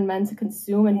modern men to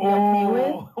consume and be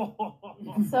okay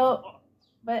with. So,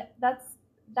 but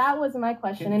that was my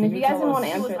question. And if you guys didn't want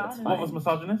to answer it, that's fine. What was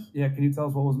misogynist? Yeah, can you tell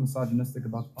us what was misogynistic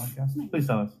about the podcast? Please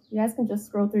tell us. You guys can just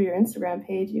scroll through your Instagram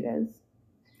page, you guys.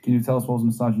 Can you tell us what was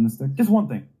misogynistic? Just one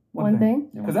thing. One thing?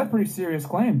 Because that's a pretty serious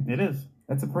claim. It is.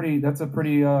 That's a pretty you guys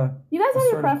have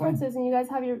your preferences claim. And you guys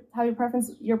have your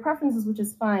preferences, which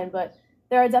is fine, but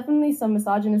there are definitely some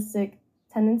misogynistic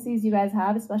tendencies you guys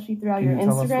have, especially throughout your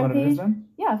Instagram page.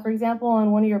 Yeah, for example,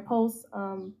 on one of your posts,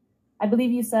 I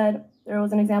believe you said there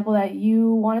was an example that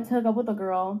you wanted to hook up with a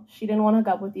girl. She didn't want to hook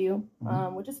up with you,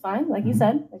 which is fine. Like you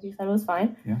said it was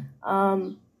fine. Yeah.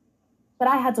 But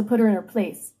I had to put her in her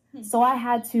place. So I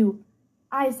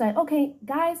said, okay,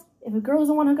 guys, if a girl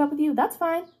doesn't want to hook up with you, that's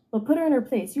fine, but put her in her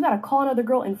place. You got to call another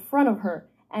girl in front of her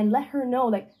and let her know.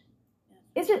 Like,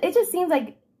 it just seems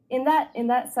like in that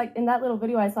little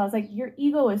video I saw, it's like your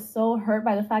ego is so hurt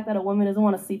by the fact that a woman doesn't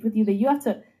want to sleep with you that you have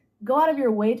to go out of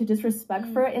your way to disrespect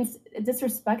her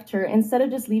instead of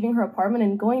just leaving her apartment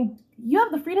and going. You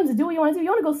have the freedom to do what you want to do. You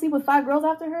want to go sleep with 5 girls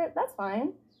after her? That's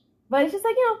fine. But it's just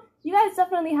like, you guys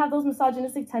definitely have those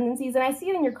misogynistic tendencies, and I see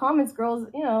it in your comments, girls,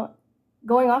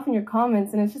 going off in your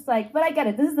comments, and it's just like, but I get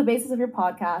it. This is the basis of your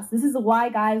podcast. This is why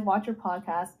guys watch your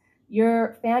podcast.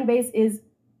 Your fan base is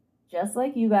just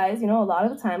like you guys, a lot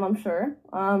of the time, I'm sure.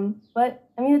 But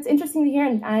I mean, it's interesting to hear,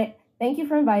 and I thank you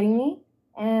for inviting me.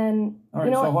 And all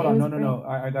right, so hold on, no.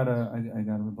 I gotta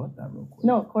rebut that real quick.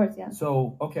 No, of course, yeah.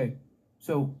 So okay,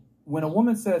 so when a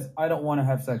woman says I don't want to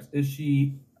have sex,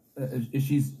 she's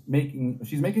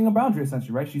making a boundary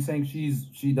essentially, right? She's saying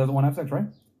she doesn't want to have sex, right?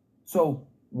 So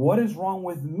what is wrong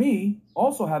with me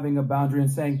also having a boundary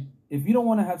and saying if you don't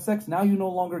want to have sex, now you no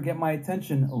longer get my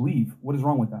attention, leave? What is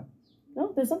wrong with that?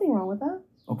 No, there's nothing wrong with that.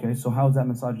 Okay, so how is that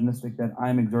misogynistic that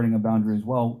I'm exerting a boundary as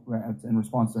well in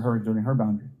response to her exerting her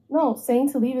boundary? No,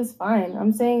 saying to leave is fine.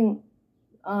 I'm saying,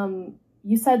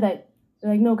 you said that,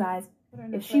 like, no, guys,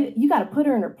 you got to put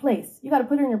her in her place. You got to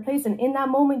put her in her place, and in that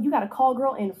moment, you got to call a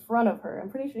girl in front of her. I'm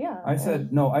pretty sure, yeah. I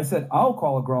said I'll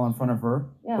call a girl in front of her,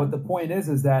 but the point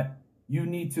is that you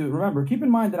need to, remember, keep in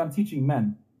mind that I'm teaching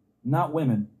men, not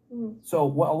women. Mm-hmm. So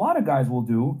what a lot of guys will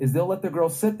do is they'll let the girl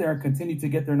sit there and continue to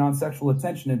get their non-sexual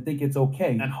attention and think it's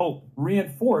okay. And hope.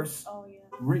 Reinforce. Oh,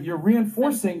 yeah. You're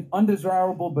reinforcing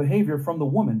undesirable behavior from the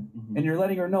woman, and you're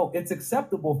letting her know it's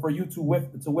acceptable for you to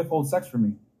withhold sex from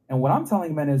me. And what I'm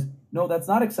telling men is, no, that's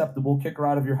not acceptable. Kick her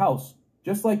out of your house.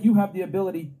 Just like you have the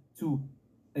ability to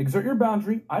exert your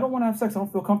boundary. I don't want to have sex. I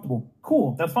don't feel comfortable.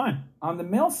 Cool. That's fine. On the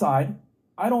male side,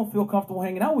 I don't feel comfortable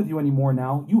hanging out with you anymore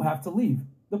now. You have to leave.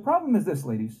 The problem is this,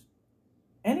 ladies.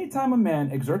 Anytime a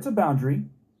man exerts a boundary,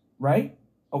 right,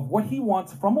 of what he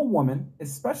wants from a woman,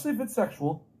 especially if it's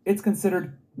sexual, it's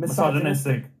considered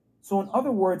misogynistic. So in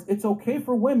other words, it's okay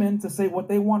for women to say what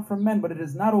they want from men, but it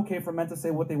is not okay for men to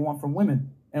say what they want from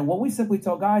women. And what we simply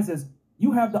tell guys is,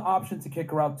 you have the option to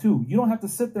kick her out too. You don't have to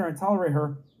sit there and tolerate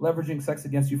her leveraging sex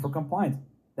against you for compliance.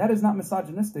 That is not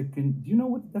misogynistic. Do you know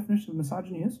what the definition of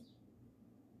misogyny is?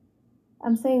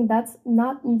 I'm saying that's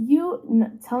not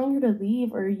you telling her to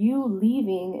leave or you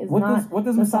leaving is what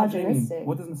does misogynistic mean?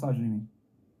 What does misogyny mean?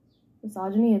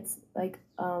 Misogyny, it's like,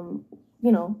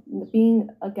 being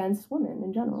against women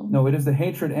in general. No, it is the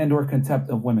hatred and or contempt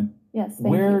of women. Yes.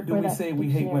 Where do we say we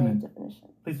hate women? Definition.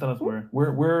 Please tell us where.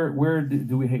 Where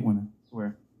do we hate women?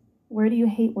 Where? Where do you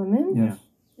hate women? Yes.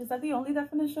 Is that the only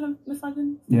definition of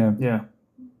misogyny? Yeah. Yeah.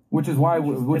 Which is why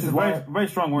very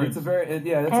strong words. It's a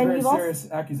very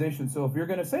serious accusation. So if you're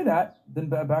going to say that, then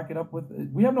back it up with.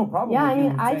 We have no problem. Yeah,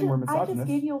 with I saying we're I just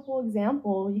gave you a whole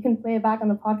example. You can play it back on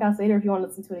the podcast later if you want to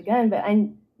listen to it again. But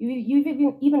you've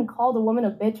even called a woman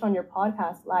a bitch on your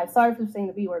podcast live. Sorry for saying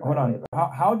the B word. Hold on.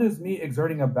 How does me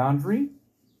exerting a boundary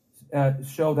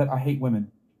show that I hate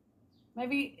women?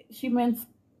 Maybe she meant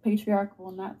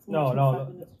patriarchal, not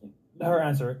no. Let her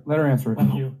answer it. Let her answer it.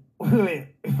 Thank you. Wait.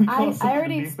 I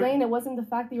already explained it wasn't the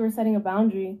fact that you were setting a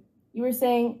boundary. You were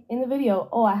saying in the video,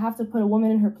 I have to put a woman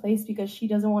in her place because she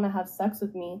doesn't want to have sex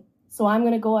with me. So I'm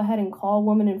going to go ahead and call a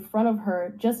woman in front of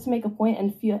her just to make a point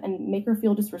and make her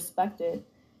feel disrespected.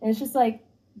 And it's just like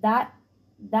that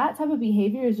type of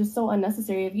behavior is just so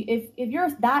unnecessary. If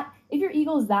your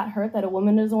ego is that hurt that a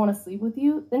woman doesn't want to sleep with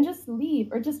you, then just leave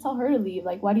or just tell her to leave.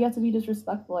 Like, why do you have to be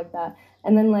disrespectful like that?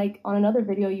 And then, like, on another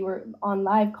video, you were on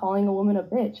live calling a woman a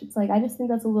bitch. It's like, I just think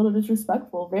that's a little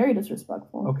disrespectful, very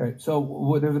disrespectful. Okay,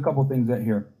 so there's a couple things that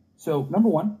here. So number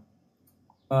one,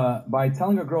 by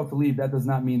telling a girl to leave, that does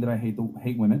not mean that I hate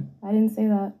women. I didn't say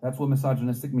that. That's what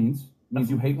misogynistic means. Means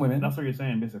you hate women. That's what you're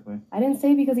saying, basically. I didn't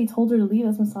say because he told her to leave,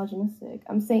 that's misogynistic.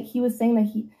 I'm saying he was saying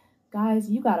that guys,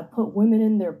 you gotta put women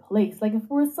in their place. Like, if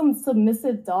we're some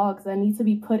submissive dogs that need to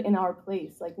be put in our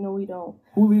place, like, no, we don't.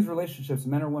 Who leads relationships,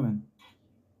 men or women?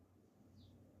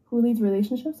 Who leads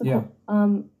relationships? Yeah.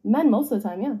 Men most of the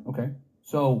time, yeah. Okay.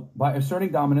 So by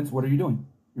asserting dominance, what are you doing?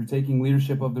 You're taking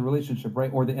leadership of the relationship,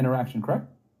 right? Or the interaction, correct?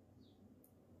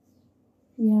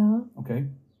 Yeah. Okay.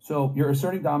 So you're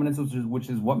asserting dominance, which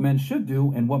is what men should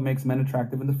do and what makes men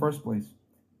attractive in the first place.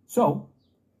 So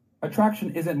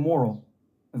attraction isn't moral,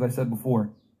 as I said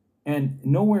before. And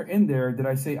nowhere in there did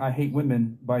I say I hate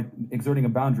women by exerting a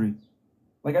boundary.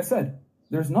 Like I said,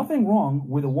 there's nothing wrong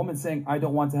with a woman saying I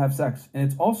don't want to have sex. And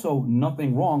it's also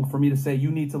nothing wrong for me to say you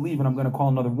need to leave and I'm going to call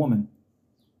another woman.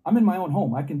 I'm in my own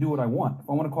home. I can do what I want. If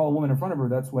I want to call a woman in front of her,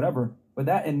 that's whatever. But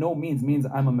that in no means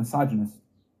I'm a misogynist.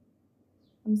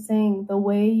 I'm saying the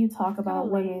way you talk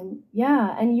about women,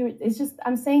 yeah, and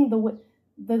I'm saying the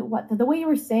way you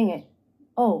were saying it.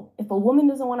 If a woman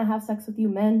doesn't want to have sex with you,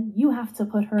 men, you have to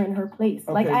put her in her place.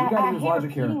 Okay, like you I use hate logic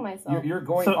repeating here. myself. You're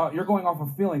going off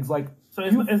of feelings. Like, so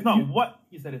it's not what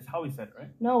he said; it's how he said it, right?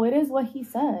 No, it is what he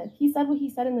said. He said what he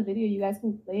said in the video. You guys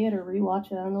can play it or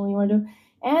rewatch it. I don't know what you want to do.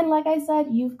 And like I said,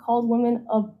 you've called women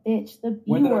a bitch. The B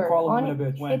when did word. I call a woman a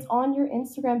bitch? It's on your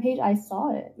Instagram page. I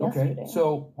saw it yesterday. Okay,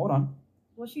 so hold on.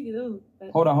 What she do?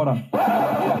 Hold on.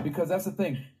 Yeah, because that's the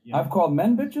thing. Yeah. I've called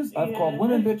men bitches. I've called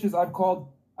women bitches.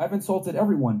 I've insulted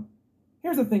everyone.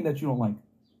 Here's the thing that you don't like.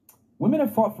 Women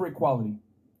have fought for equality.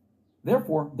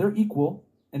 Therefore, they're equal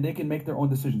and they can make their own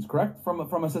decisions, correct?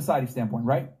 From a society standpoint,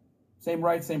 right? Same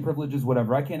rights, same privileges,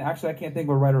 whatever. I can't think of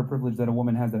a right or a privilege that a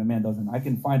woman has that a man doesn't. I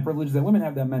can find privileges that women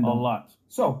have that men don't. A lot.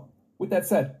 So, with that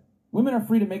said, women are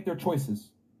free to make their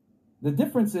choices. The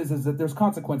difference is that there's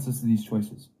consequences to these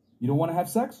choices. You don't want to have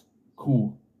sex?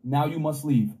 Cool. Now you must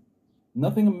leave.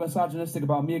 Nothing misogynistic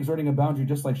about me exerting a boundary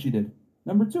just like she did.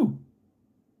 Number two,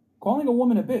 calling a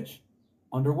woman a bitch,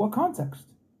 under what context?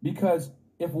 Because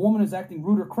if a woman is acting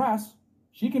rude or crass,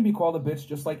 she can be called a bitch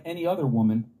just like any other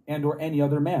woman and or any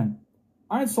other man.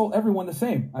 I insult everyone the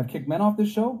same. I've kicked men off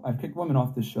this show. I've kicked women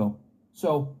off this show.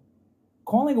 So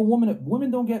calling a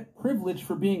women don't get privilege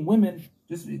for being women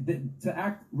just to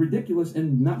act ridiculous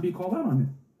and not be called out on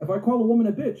it. If I call a woman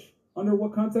a bitch, under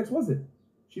what context was it?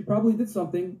 She probably did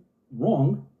something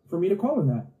wrong for me to call her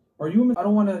that. Are you? I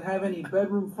don't want to have any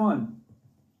bedroom fun.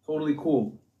 Totally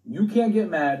cool. You can't get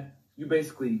mad. You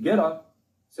basically get up,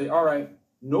 say, all right,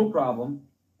 no problem,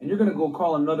 and you're going to go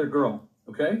call another girl,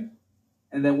 okay?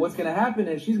 And then what's going to happen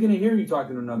is she's going to hear you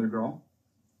talking to another girl.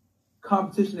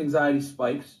 Competition anxiety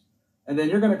spikes. And then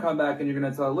you're going to come back and you're going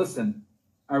to tell her, listen,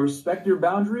 I respect your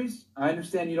boundaries. I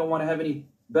understand you don't want to have any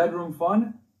bedroom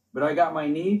fun, but I got my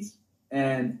needs,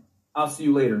 and I'll see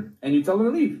you later. And you tell her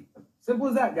to leave. Simple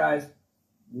as that, guys.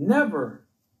 Never,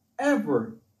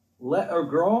 ever let a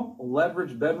girl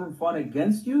leverage bedroom fun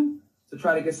against you to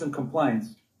try to get some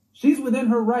compliance. She's within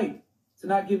her right to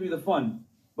not give you the fun,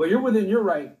 but you're within your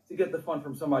right to get the fun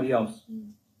from somebody else.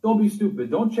 Don't be stupid.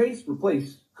 Don't chase,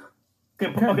 replace.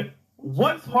 Okay.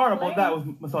 What part about that was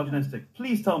misogynistic?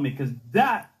 Please tell me, because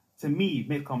that, to me,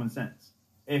 makes common sense.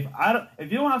 If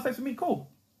you don't have sex with me, cool.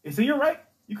 It's in your right.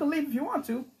 You can leave if you want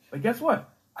to. But guess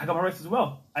what? I got my rights as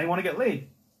well. I want to get laid.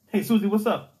 Hey, Susie, what's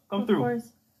up? Come through. Of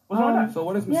course. What's wrong with that? So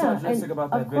what is misogynistic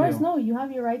about that video? Of course, no. You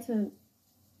have your right to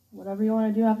whatever you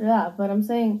want to do after that. But I'm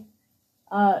saying,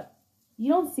 you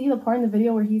don't see the part in the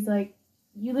video where he's like,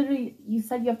 you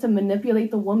said you have to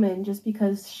manipulate the woman just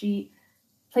because she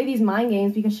play these mind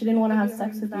games because she didn't want to have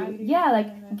sex with you. Yeah,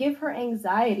 like give her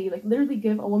anxiety, like literally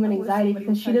give a woman anxiety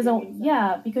because she doesn't.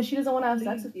 Yeah, because she doesn't want to have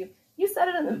sex with you. You said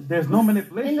it in the. There's no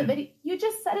manipulation in the video. You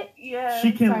just said it. Yeah.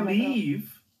 She can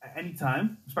leave at any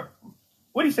time.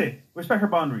 What do you say? Respect her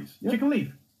boundaries. Yep. She can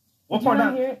leave.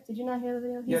 Did you not hear the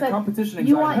video? He yeah, said, competition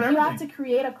anxiety. You have to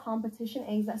create a competition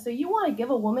anxiety. So you want to give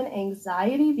a woman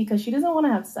anxiety because she doesn't want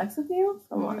to have sex with you?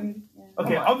 Come on. Yeah.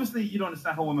 Okay, obviously you don't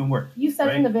understand how women work. You said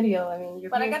it in the video. I mean,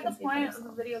 but I got the point of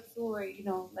the video too, where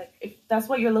like if that's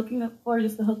what you're looking for,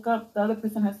 just to hook up, the other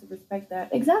person has to respect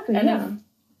that. Exactly.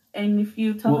 And if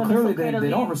you tell them clearly they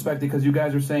don't respect it because you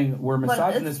guys are saying we're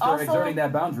misogynist for exerting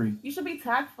that boundary. You should be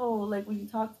tactful, like when you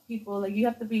talk to people. Like you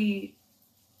have to be.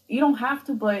 You don't have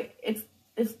to, but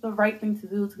it's the right thing to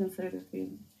do to consider their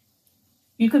feelings.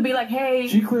 You could be like, hey.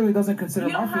 She clearly doesn't consider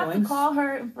my feelings. You don't have to call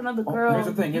her in front of the girl. Here's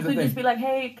the thing. You could just be like,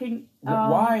 hey,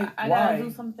 I gotta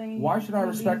do something. Why should I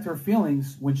respect her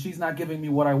feelings when she's not giving me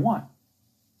what I want?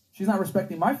 She's not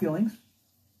respecting my feelings.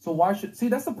 So why should... See,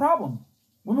 that's the problem.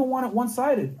 Women want it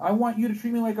one-sided. I want you to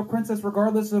treat me like a princess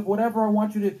regardless of whatever. I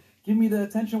want you to give me the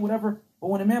attention, whatever. But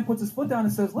when a man puts his foot down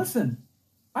and says, listen,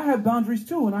 I have boundaries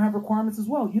too, and I have requirements as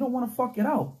well. You don't want to fuck it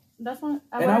out. That's what...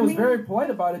 I was very polite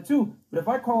about it too. But if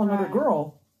I call another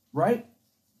girl, right?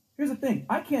 Here's the thing.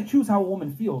 I can't choose how a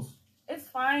woman feels. It's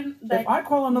fine. If I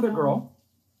call another girl,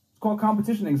 it's called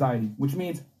competition anxiety, which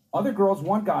means other girls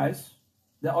want guys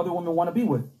that other women want to be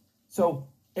with. So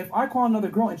if I call another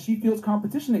girl and she feels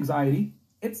competition anxiety,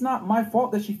 it's not my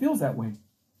fault that she feels that way.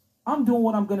 I'm doing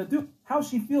what I'm going to do. How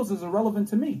she feels is irrelevant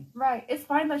to me. Right. It's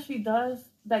fine that she does,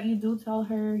 that you do tell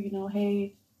her,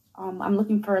 hey, I'm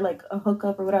looking for like a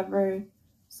hookup or whatever.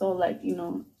 So like,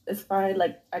 it's fine.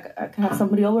 Like I can have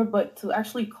somebody over, but to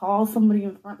actually call somebody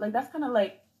in front, like that's kind of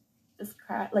like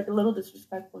like a little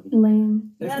disrespectful.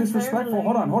 Lame. It's disrespectful.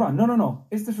 Lame. Hold on. No.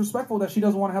 It's disrespectful that she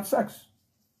doesn't want to have sex.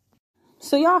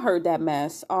 So y'all heard that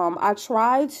mess. I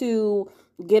tried to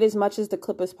get as much as the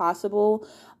clip as possible,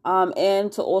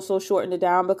 and to also shorten it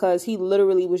down because he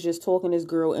literally was just talking this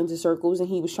girl into circles and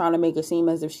he was trying to make it seem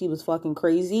as if she was fucking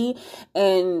crazy.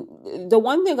 And the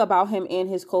one thing about him and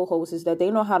his co-host is that they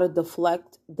know how to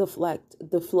deflect.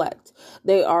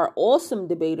 They are awesome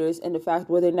debaters in the fact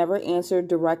where they never answer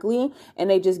directly and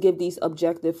they just give these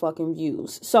objective fucking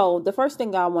views. So the first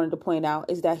thing I wanted to point out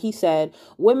is that he said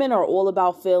women are all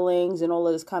about feelings and all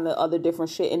of this kind of other different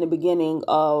shit in the beginning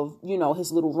of,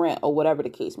 his little rant or whatever the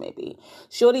case may be.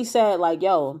 Shorty said like,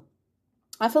 yo,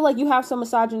 I feel like you have some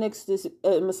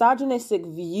misogynistic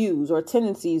views or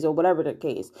tendencies or whatever the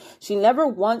case. She never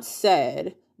once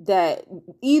said that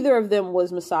either of them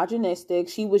was misogynistic.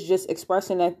 She was just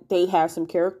expressing that they have some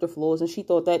character flaws and she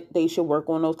thought that they should work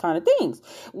on those kind of things,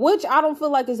 which I don't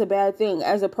feel like is a bad thing.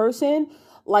 As a person,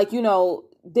 like,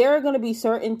 there are going to be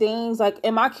certain things like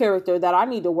in my character that I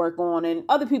need to work on and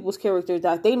other people's characters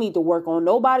that they need to work on.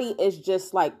 Nobody is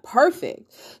just like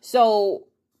perfect. So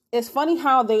it's funny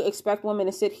how they expect women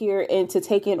to sit here and to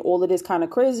take in all of this kind of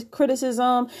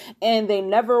criticism, and they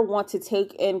never want to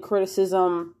take in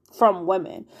criticism from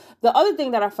women. The other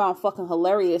thing that I found fucking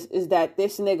hilarious is that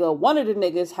one of the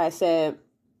niggas has said,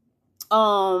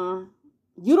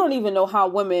 you don't even know how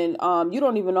women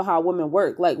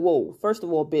work. Like, whoa, first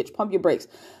of all, bitch, pump your brakes.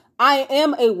 I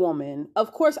am a woman.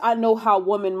 Of course I know how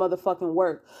women motherfucking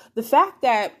work. The fact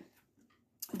that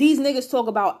these niggas talk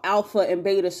about alpha and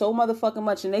beta so motherfucking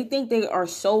much and they think they are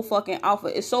so fucking alpha.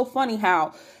 It's so funny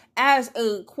how as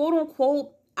a quote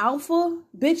unquote alpha,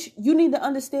 bitch, you need to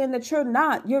understand that you're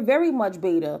not. You're very much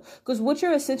beta. Because what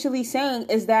you're essentially saying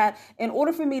is that in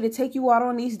order for me to take you out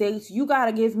on these dates, you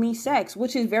gotta give me sex,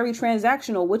 which is very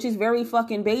transactional, which is very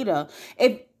fucking beta.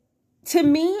 To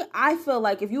me, I feel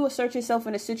like if you assert yourself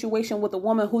in a situation with a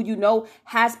woman who you know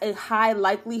has a high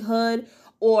likelihood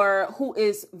or who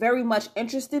is very much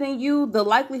interested in you, the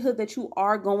likelihood that you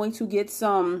are going to get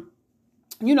some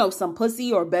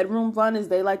pussy or bedroom fun, as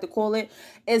they like to call it,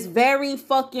 is very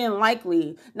fucking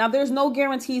likely. Now, there's no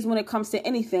guarantees when it comes to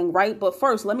anything, right? But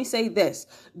first, let me say this.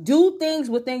 Do things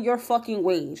within your fucking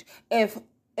wage.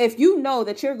 If you know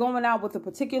that you're going out with a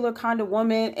particular kind of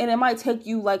woman and it might take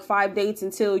you like 5 dates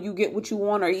until you get what you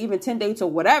want, or even 10 dates or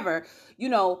whatever,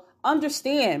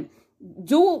 understand.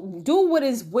 Do what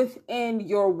is within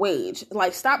your wage.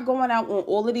 Like, stop going out on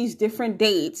all of these different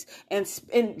dates and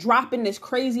dropping this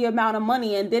crazy amount of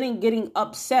money and then getting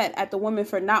upset at the woman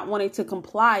for not wanting to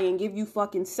comply and give you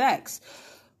fucking sex.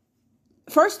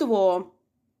 First of all,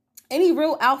 any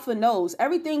real alpha knows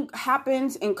everything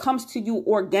happens and comes to you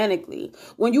organically.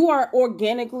 When you are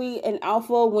organically an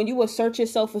alpha, when you assert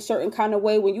yourself a certain kind of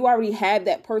way, when you already have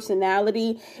that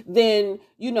personality, then,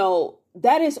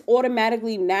 that is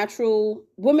automatically natural.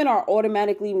 Women are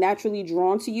automatically naturally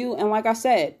drawn to you. And like I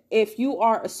said, if you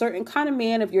are a certain kind of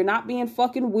man, if you're not being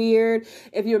fucking weird,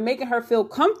 if you're making her feel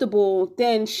comfortable,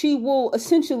 then she will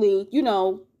essentially,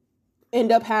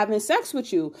 end up having sex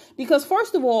with you. Because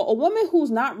first of all, a woman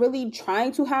who's not really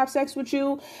trying to have sex with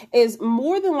you is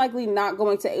more than likely not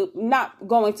going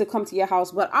to come to your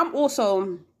house. But I'm going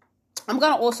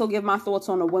to also give my thoughts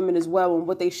on the women as well and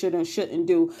what they should and shouldn't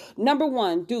do. Number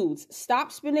one, dudes,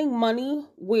 stop spending money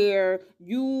where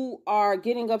you are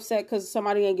getting upset because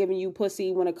somebody ain't giving you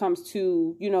pussy when it comes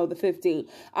to, the 15.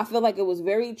 I feel like it was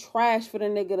very trash for the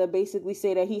nigga to basically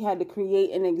say that he had to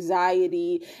create an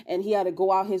anxiety and he had to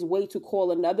go out his way to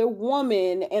call another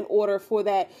woman in order for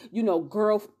that,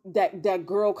 that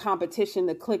girl competition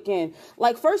to click in.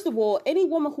 Like, first of all, any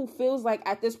woman who feels like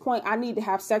at this point I need to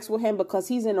have sex with him because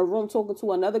he's in a room talking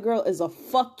to another girl is a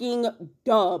fucking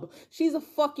dub. She's a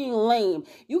fucking lame.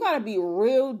 You gotta be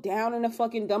real down in the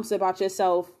fucking dumps about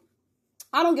yourself.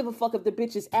 I don't give a fuck if the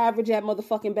bitch is average at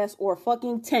motherfucking best or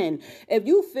fucking 10. If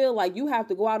you feel like you have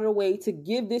to go out of the way to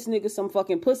give this nigga some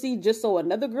fucking pussy just so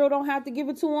another girl don't have to give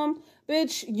it to him,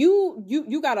 bitch,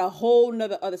 you got a whole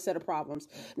nother other set of problems.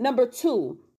 Number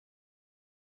two,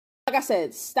 like I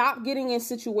said, stop getting in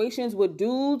situations with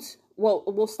dudes.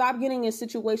 We'll stop getting in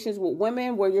situations with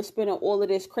women where you're spending all of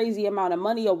this crazy amount of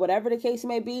money or whatever the case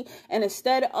may be. And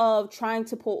instead of trying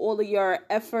to put all of your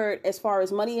effort as far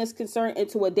as money is concerned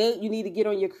into a date, you need to get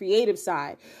on your creative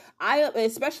side.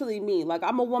 Especially me, like,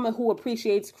 I'm a woman who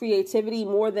appreciates creativity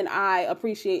more than I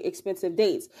appreciate expensive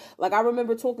dates. Like, I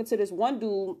remember talking to this one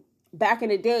dude back in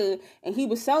the day, and he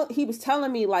was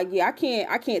telling me, like, yeah,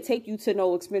 I can't take you to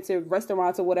no expensive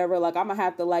restaurants or whatever. Like, I'm gonna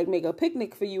have to like make a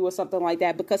picnic for you or something like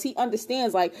that, because he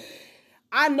understands, like,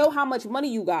 I know how much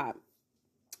money you got.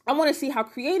 I want to see how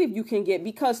creative you can get,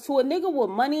 because to a nigga with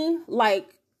money,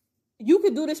 like, you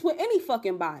could do this with any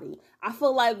fucking body. I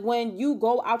feel like when you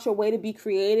go out your way to be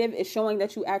creative, it's showing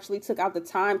that you actually took out the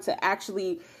time to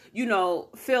actually,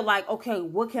 feel like, okay,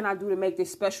 what can I do to make this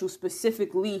special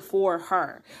specifically for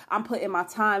her? I'm putting my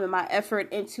time and my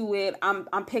effort into it.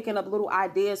 I'm picking up little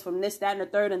ideas from this, that, and the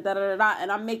third, and da-da-da-da,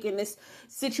 and I'm making this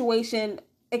situation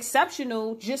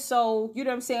exceptional just so, you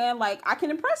know what I'm saying, like, I can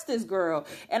impress this girl.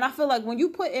 And I feel like when you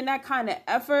put in that kind of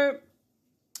effort,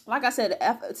 like I said,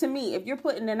 to me, if you're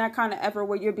putting in that kind of effort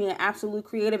where you're being absolute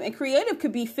creative, and creative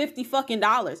could be $50 fucking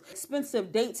dollars.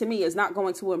 Expensive date to me is not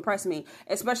going to impress me,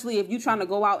 especially if you're trying to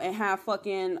go out and have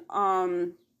fucking,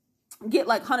 get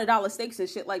like $100 steaks and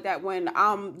shit like that when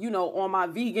I'm, on my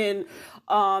vegan,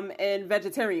 and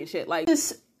vegetarian shit. Like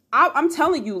this, I'm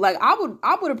telling you, like, I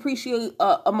would appreciate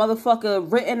a motherfucker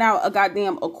renting out a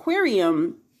goddamn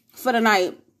aquarium for the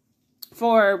night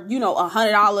for,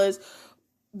 $100.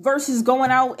 Versus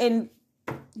going out and,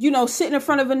 sitting in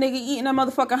front of a nigga eating a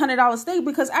motherfucking $100 steak,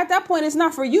 because at that point, it's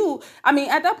not for you. I mean,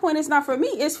 at that point, it's not for me.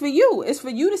 It's for you. It's for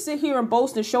you to sit here and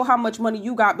boast and show how much money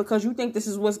you got because you think this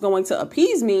is what's going to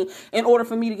appease me in order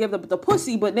for me to give the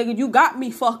pussy. But nigga, you got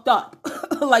me fucked up.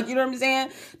 Like, you know what I'm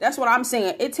saying? That's what I'm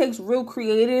saying. It takes real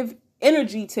creative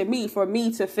energy to me for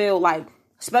me to feel like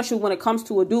special when it comes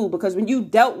to a dude, because when you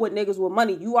dealt with niggas with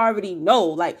money, you already know,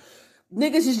 like,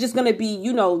 niggas is just gonna be,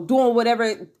 you know, doing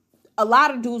whatever. A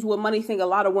lot of dudes with money think a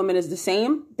lot of women is the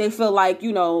same. They feel like,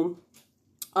 you know,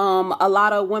 a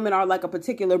lot of women are like a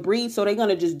particular breed, so they're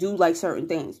gonna just do like certain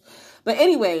things. But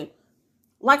anyway,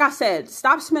 like I said,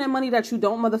 stop spending money that you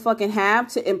don't motherfucking have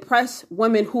to impress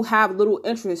women who have little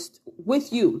interest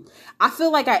with you. I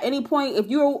feel like at any point, if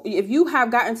you have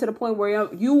gotten to the point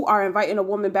where you are inviting a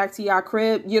woman back to your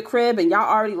crib, and y'all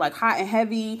already like hot and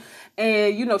heavy,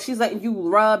 and you know she's letting you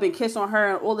rub and kiss on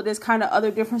her and all of this kind of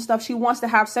other different stuff. She wants to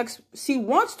have sex. She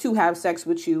wants to have sex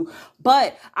with you,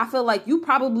 but I feel like you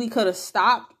probably could have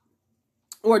stopped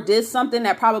or did something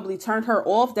that probably turned her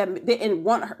off, that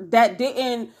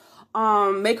didn't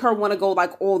make her want to go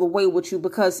like all the way with you,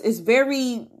 because it's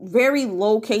very, very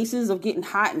low cases of getting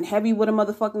hot and heavy with a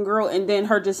motherfucking girl and then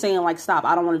her just saying like, stop,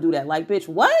 I don't want to do that. Like, bitch,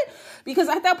 what? Because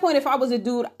at that point, if I was a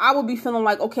dude, I would be feeling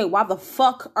like, okay, why the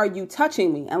fuck are you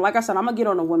touching me? And like I said, I'm gonna get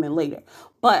on the women later,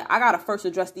 but I gotta first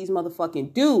address these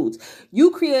motherfucking dudes.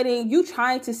 You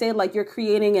trying to say like you're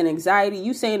creating an anxiety,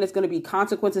 you saying there's gonna be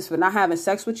consequences for not having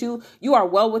sex with you. You are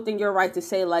well within your right to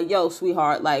say like, yo,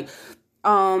 sweetheart, like,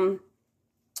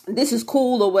 this is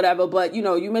cool or whatever, but you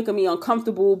know, you making me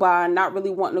uncomfortable by not really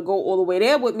wanting to go all the way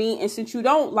there with me. And since you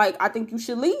don't, like, I think you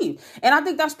should leave. And I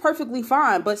think that's perfectly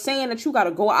fine. But saying that you got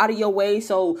to go out of your way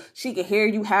so she can hear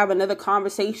you have another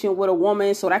conversation with a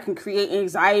woman, so that can create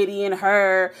anxiety in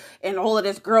her and all of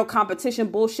this girl competition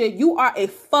bullshit, you are a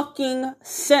fucking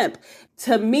simp.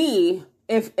 To me,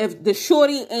 if the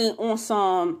shorty ain't on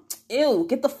some, ew,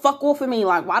 get the fuck off of me,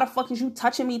 like, why the fuck is you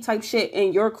touching me type shit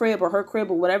in your crib or her crib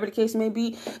or whatever the case may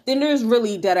be, then there's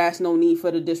really dead ass no need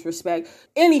for the disrespect.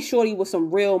 Any shorty with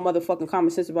some real motherfucking common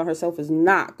sense about herself is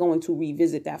not going to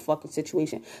revisit that fucking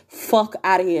situation. Fuck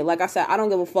out of here. Like I said, I don't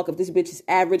give a fuck if this bitch is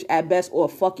average at best or a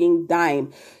fucking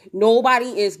dime.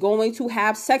 Nobody is going to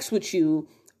have sex with you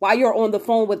while you're on the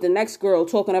phone with the next girl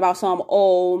talking about some,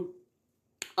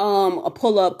 a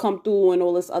pull up, come through, and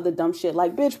all this other dumb shit.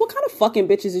 Like, bitch, what kind of fucking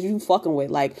bitches is you fucking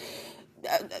with? Like,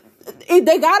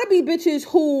 they gotta be bitches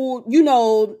who, you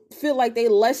know, feel like they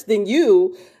less than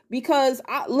you, because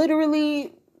I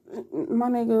literally, my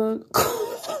nigga,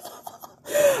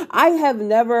 I have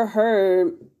never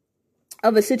heard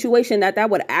of a situation that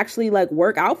would actually like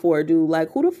work out for a dude.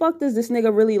 Like, who the fuck does this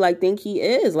nigga really like think he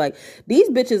is? Like, these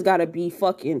bitches gotta be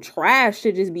fucking trash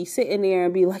to just be sitting there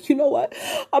and be like, you know what,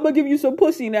 I'm gonna give you some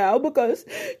pussy now because,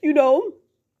 you know,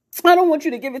 I don't want you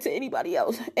to give it to anybody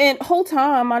else. And whole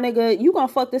time, my nigga, you gonna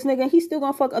fuck this nigga and he's still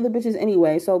gonna fuck other bitches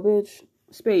anyway. So bitch,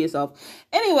 spare yourself.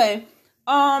 Anyway,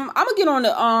 I'm gonna get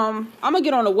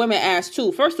on the women ass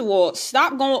too. First of all,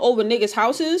 stop going over niggas'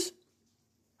 houses.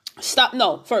 Let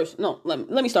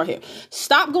me start here.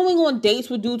 Stop going on dates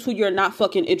with dudes who you're not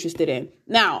fucking interested in.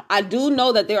 Now, I do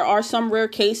know that there are some rare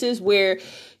cases where,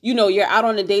 you know, you're out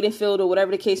on the dating field or whatever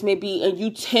the case may be, and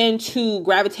you tend to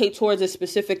gravitate towards a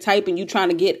specific type and you trying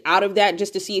to get out of that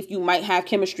just to see if you might have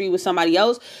chemistry with somebody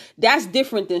else. That's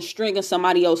different than stringing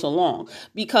somebody else along,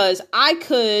 because I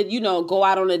could, you know, go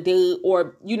out on a date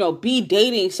or, you know, be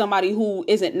dating somebody who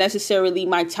isn't necessarily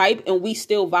my type and we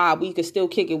still vibe. We could still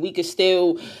kick it. We could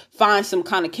still find some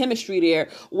kind of chemistry there.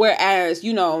 Whereas,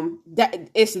 you know, that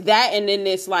it's that, and then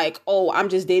it's like, oh, I'm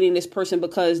just dating this person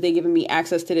because they giving me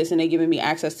access to this and they giving me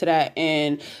access to that,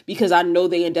 and because I know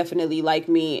they indefinitely like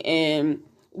me, and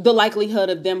the likelihood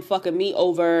of them fucking me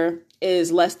over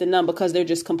is less than none because they're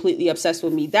just completely obsessed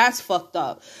with me. That's fucked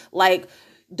up. Like,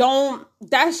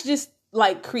 that's just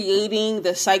like creating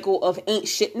the cycle of ain't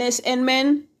shitness in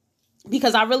men.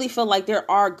 Because I really feel like there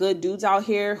are good dudes out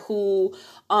here who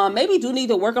maybe do need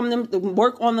to work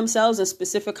on themselves in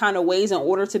specific kind of ways in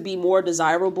order to be more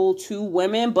desirable to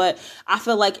women. But I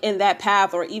feel like in that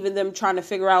path, or even them trying to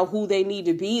figure out who they need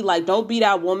to be, like, don't be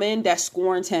that woman that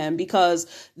scorns him, because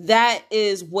that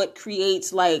is what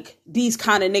creates like these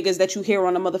kind of niggas that you hear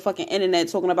on the motherfucking internet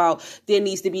talking about there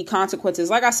needs to be consequences.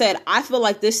 Like I said, I feel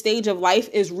like this stage of life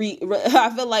is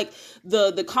I feel like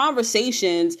the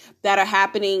conversations that are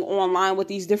happening online with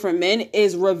these different men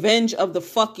is revenge of the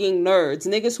fucking nerds.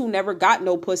 Niggas who never got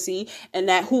no pussy and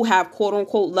that who have quote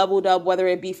unquote leveled up, whether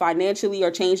it be financially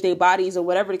or changed their bodies or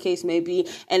whatever the case may be,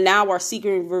 and now are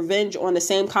seeking revenge on the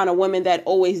same kind of women that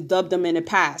always dubbed them in the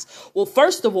past. Well,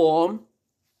 first of all,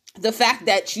 the fact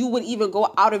that you would even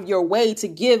go out of your way to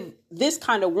give this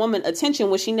kind of woman attention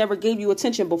when she never gave you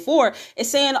attention before is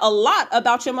saying a lot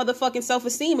about your motherfucking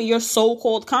self-esteem and your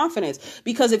so-called confidence.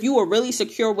 Because if you were really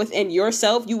secure within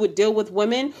yourself, you would deal with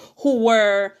women who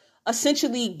were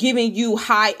essentially giving you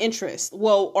high interest,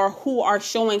 or who are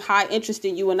showing high interest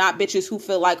in you, and not bitches who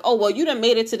feel like, oh, well, you done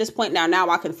made it to this point now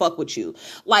I can fuck with you.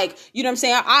 Like, you know what I'm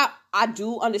saying? I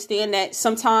do understand that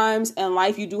sometimes in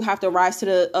life you do have to rise to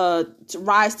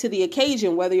the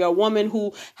occasion, whether you're a woman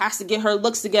who has to get her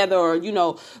looks together, or, you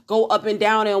know, go up and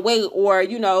down in weight, or,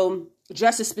 you know,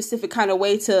 dress a specific kind of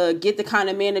way to get the kind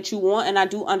of man that you want. And I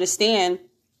do understand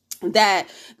that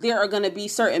there are going to be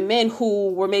certain men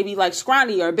who were maybe like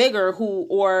scrawny or bigger,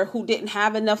 who didn't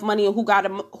have enough money, and who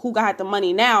got the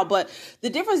money now. But the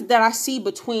difference that I see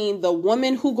between the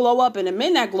women who glow up and the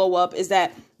men that glow up is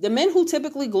that the men who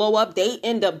typically glow up, they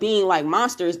end up being like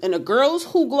monsters, and the girls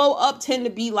who glow up tend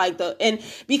to be like and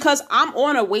because I'm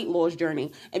on a weight loss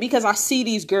journey, and because I see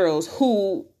these girls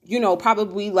who, you know,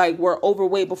 probably like were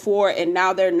overweight before, and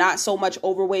now they're not so much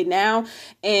overweight now,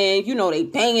 and, you know, they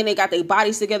banging, they got their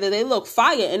bodies together, they look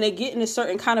fire, and they getting a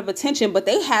certain kind of attention, but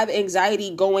they have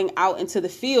anxiety going out into the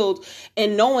field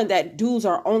and knowing that dudes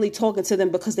are only talking to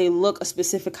them because they look a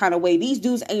specific kind of way. These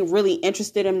dudes ain't really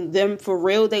interested in them for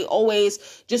real. They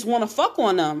always just want to fuck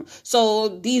on them. So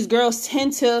these girls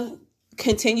tend to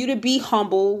continue to be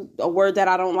humble, a word that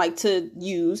I don't like to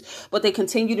use, but they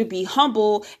continue to be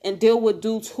humble and deal with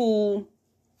dudes who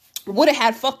would have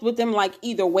had fucked with them like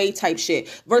either way type shit,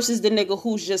 versus the nigga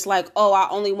who's just like, oh, I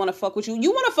only want to fuck with you.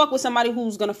 You want to fuck with somebody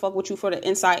who's going to fuck with you for the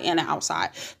inside and the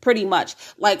outside, pretty much.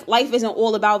 Like, life isn't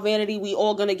all about vanity. We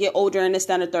all going to get older and this,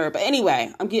 that, and the third. But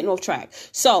anyway, I'm getting off track.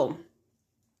 So,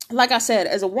 like I said,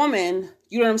 as a woman,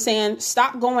 you know what I'm saying?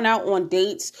 Stop going out on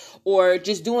dates or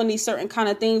just doing these certain kind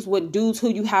of things with dudes who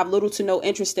you have little to no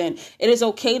interest in. It is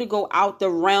okay to go out the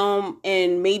realm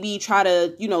and maybe try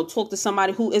to, you know, talk to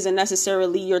somebody who isn't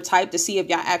necessarily your type to see if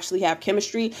y'all actually have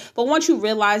chemistry. But once you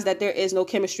realize that there is no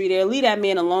chemistry there, leave that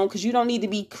man alone, because you don't need to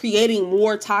be creating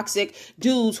more toxic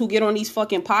dudes who get on these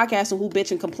fucking podcasts and who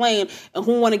bitch and complain and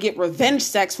who want to get revenge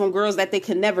sex from girls that they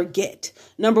can never get.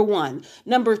 Number one.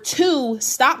 Number two,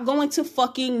 stop going to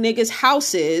fucking niggas' houses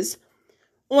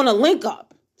on a link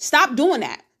up. Stop doing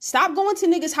that. Stop going to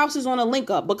niggas' houses on a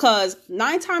link up, because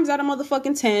 9 times out of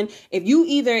motherfucking 10, if you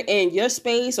either in your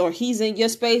space or he's in your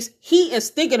space, he is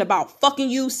thinking about fucking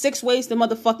you 6 ways to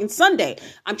motherfucking Sunday.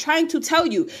 I'm trying to tell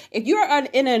you, if you're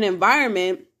in an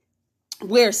environment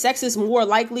where sex is more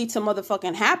likely to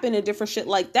motherfucking happen and different shit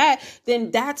like that, then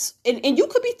that's, and you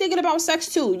could be thinking about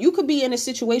sex too. You could be in a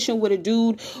situation with a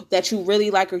dude that you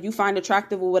really like or you find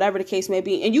attractive or whatever the case may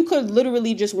be, and you could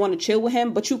literally just want to chill with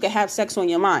him, but you could have sex on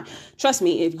your mind. Trust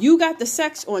me, if you got the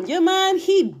sex on your mind,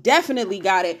 he definitely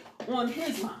got it on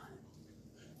his mind.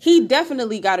 He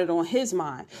definitely got it on his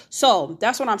mind. So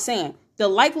that's what I'm saying. The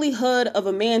likelihood of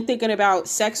a man thinking about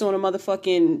sex on a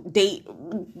motherfucking date,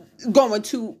 going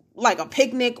to like a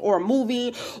picnic or a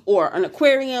movie or an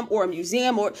aquarium or a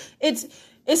museum, or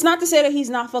it's not to say that he's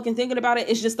not fucking thinking about it.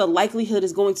 It's just the likelihood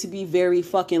is going to be very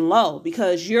fucking low,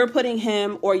 because you're putting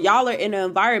him, or y'all are in an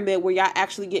environment where y'all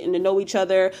actually getting to know each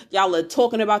other. Y'all are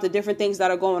talking about the different things that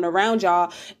are going around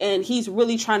y'all, and he's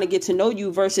really trying to get to know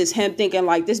you, versus him thinking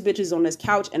like, this bitch is on this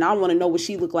couch and I want to know what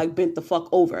she look like bent the fuck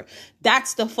over.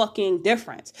 That's the fucking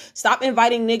difference. Stop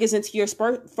inviting niggas into your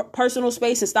personal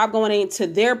space, and stop going into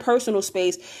their personal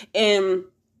space and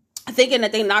thinking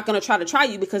that they're not going to try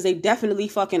you, because they definitely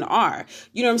fucking are.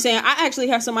 You know what I'm saying? I actually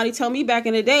had somebody tell me back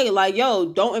in the day, like,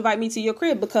 yo, don't invite me to your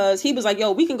crib, because he was like,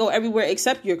 yo, we can go everywhere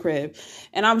except your crib.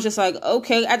 And I was just like,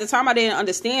 okay. At the time I didn't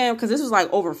understand, because this was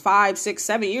like over 5, 6,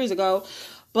 7 years ago.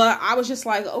 But I was just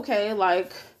like, okay,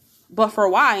 like, but for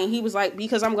why? And he was like,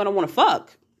 because I'm going to want to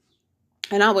fuck.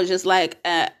 And I was just like,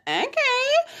 okay.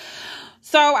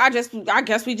 So I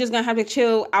guess we just gonna have to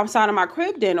chill outside of my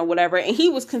crib then or whatever. And he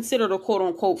was considered a quote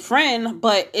unquote friend,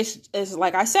 but it's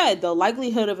like I said, the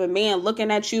likelihood of a man looking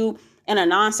at you in a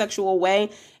non-sexual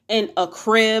way in a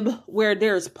crib where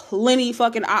there's plenty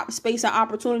fucking space and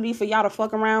opportunity for y'all to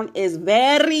fuck around is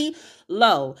very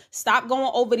low. Stop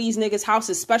going over these niggas'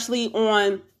 houses, especially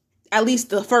on at least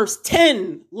the first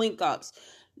 10 link ups.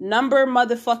 Number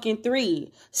motherfucking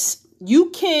 3,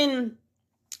 you can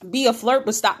be a flirt,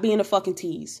 but stop being a fucking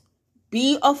tease.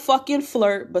 Be a fucking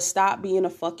flirt, but stop being a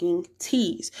fucking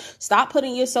tease. Stop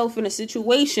putting yourself in a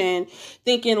situation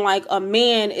thinking like a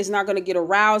man is not going to get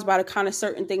aroused by the kind of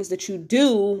certain things that you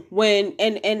do when,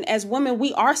 and as women,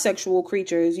 we are sexual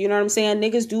creatures. You know what I'm saying?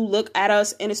 Niggas do look at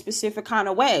us in a specific kind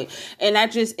of way. And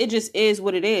it just is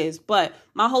what it is. But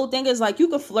my whole thing is like, you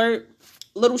could flirt,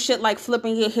 little shit like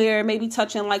flipping your hair, maybe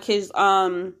touching like his,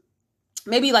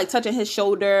 maybe like touching his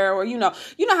shoulder, or you know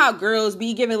how girls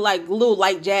be giving like little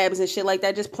light jabs and shit like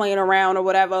that, just playing around or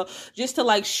whatever, just to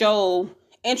like show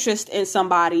interest in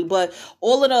somebody, but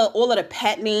all of the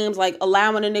pet names, like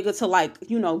allowing a nigga to like,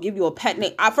 you know, give you a pet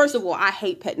name. First of all, I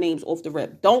hate pet names off the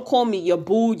rip. Don't call me your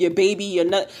boo, your baby, your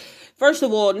nut. First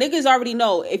of all, niggas already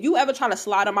know, if you ever try to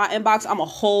slide in my inbox, I'm a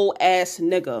whole ass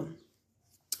nigga.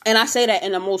 And I say that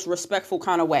in the most respectful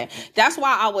kind of way. That's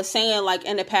why I was saying, like,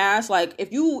 in the past, like,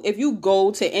 if you go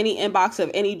to any inbox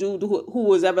of any dude who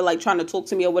was ever, like, trying to talk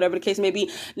to me or whatever the case may be,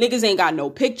 niggas ain't got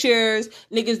no pictures.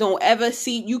 Niggas don't ever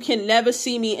see, you can never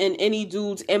see me in any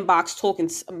dude's inbox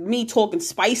talking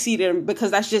spicy to them, because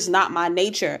that's just not my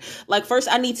nature. Like, first,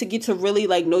 I need to get to really,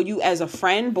 like, know you as a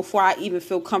friend before I even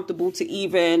feel comfortable to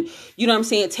even, you know what I'm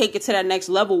saying, take it to that next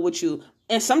level with you.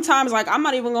 And sometimes, like, I'm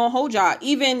not even gonna hold y'all.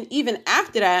 Even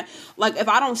after that, like, if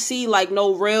I don't see, like, if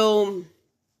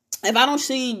I don't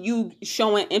see you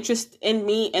showing interest in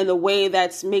me in the way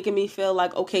that's making me feel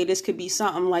like, okay, this could be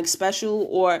something, like, special,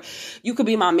 or you could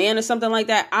be my man or something like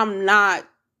that, I'm not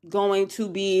going to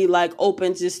be, like,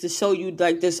 open just to show you,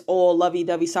 like, this all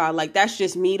lovey-dovey side. Like, that's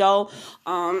just me, though.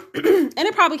 And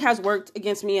it probably has worked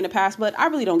against me in the past, but I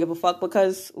really don't give a fuck,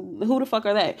 because who the fuck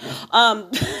are they?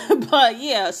 But,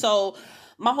 yeah, so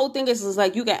my whole thing is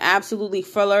like, you can absolutely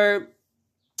flirt,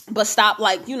 but stop,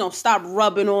 like, you know, stop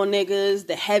rubbing on niggas,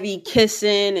 the heavy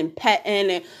kissing and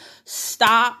petting, and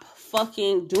stop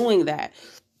fucking doing that.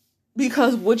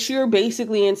 Because what you're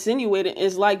basically insinuating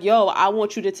is like, yo, I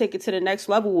want you to take it to the next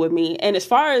level with me. And as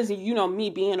far as, you know,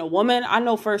 me being a woman, I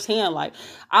know firsthand, like,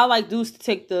 I like dudes to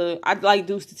take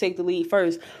the lead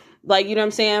first. Like, you know what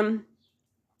I'm saying?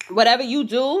 Whatever you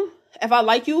do, if I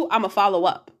like you, I'm going to follow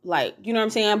up. Like, you know what I'm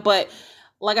saying? But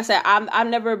like I said, I've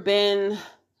never been,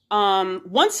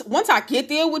 once I get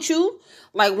there with you,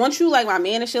 like, once you like my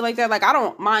man and shit like that, like, I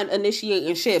don't mind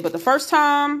initiating shit. But the first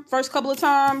couple of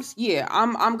times, yeah,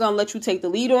 I'm gonna let you take the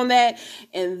lead on that.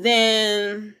 And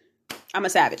then I'm a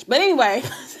savage. But anyway,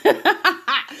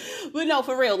 but no,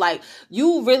 for real, like,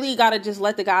 you really gotta just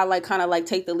let the guy, like, kind of, like,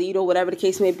 take the lead or whatever the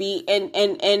case may be.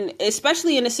 And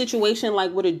especially in a situation,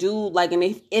 like, with a dude, like, and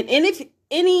if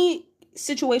any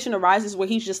situation arises where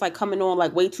he's just, like, coming on,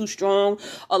 like, way too strong,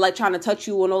 or, like, trying to touch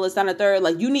you and all this down the third,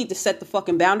 like, you need to set the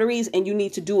fucking boundaries, and you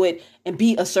need to do it and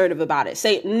be assertive about it.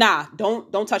 Say, nah,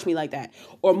 don't touch me like that,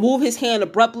 or move his hand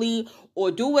abruptly,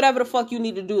 or do whatever the fuck you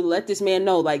need to do to let this man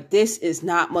know, like, this is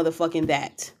not motherfucking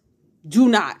that. Do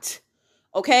not.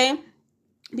 Okay?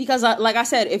 Because, like I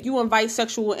said, if you invite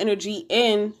sexual energy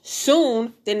in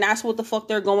soon, then that's what the fuck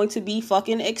they're going to be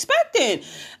fucking expecting.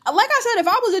 Like I said, if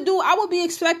I was a dude, I would be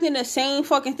expecting the same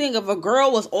fucking thing. If a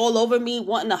girl was all over me,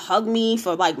 wanting to hug me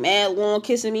for, like, mad long,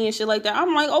 kissing me and shit like that,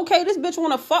 I'm like, okay, this bitch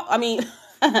want to fuck. I mean,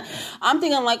 I'm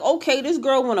thinking, like, okay, this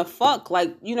girl want to fuck.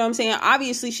 Like, you know what I'm saying?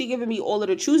 Obviously, she giving me all of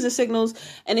the choosing signals,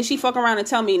 and then she fuck around and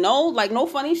tell me no, like, no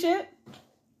funny shit.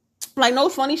 Like, no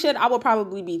funny shit, I would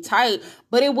probably be tight,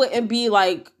 but it wouldn't be,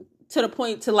 like, to the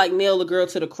point to, like, nail a girl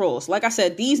to the cross. Like I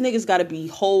said, these niggas gotta be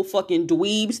whole fucking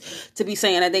dweebs to be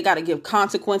saying that they gotta give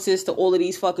consequences to all of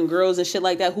these fucking girls and shit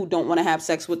like that who don't want to have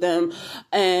sex with them.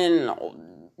 And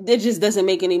it just doesn't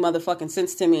make any motherfucking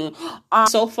sense to me.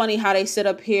 So funny how they sit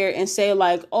up here and say,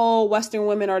 like, oh, Western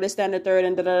women are this, that, and the third,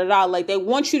 and da-da-da-da. Like, they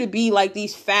want you to be, like,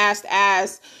 these fast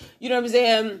ass, you know what I'm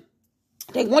saying?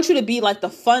 They want you to be, like, the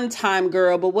fun time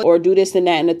girl, or do this and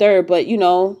that and the third. But, you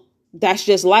know, that's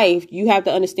just life. You have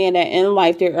to understand that in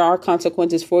life, there are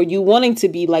consequences for you wanting to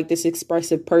be, like, this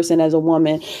expressive person as a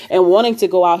woman, and wanting to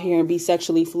go out here and be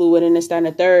sexually fluid and this, that, and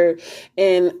the third.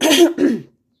 And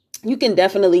you can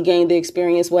definitely gain the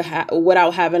experience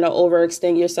without having to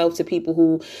overextend yourself to people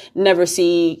who never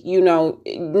see you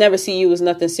as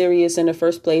nothing serious in the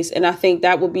first place. And I think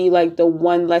that would be, like, the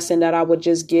one lesson that I would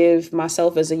just give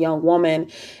myself as a young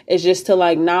woman, is just to,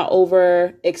 like, not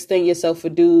overextend yourself for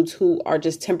dudes who are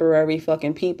just temporary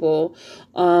fucking people.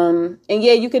 And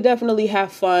yeah, you could definitely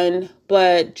have fun,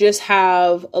 but just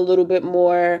have a little bit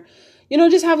more,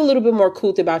 just have a little bit more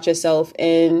couth about yourself,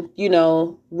 and,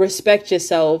 respect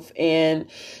yourself, and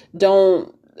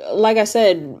don't, like I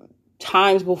said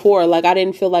times before, like, I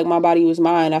didn't feel like my body was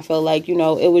mine. I felt like,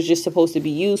 it was just supposed to be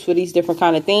used for these different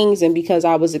kind of things. And because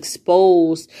I was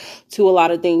exposed to a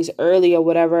lot of things early or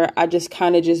whatever, I just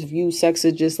kind of just view sex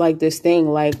as just like this thing,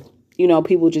 like,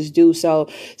 people just do. So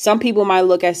some people might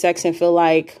look at sex and feel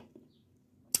like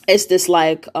it's this,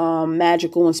 like,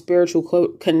 magical and spiritual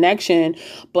connection,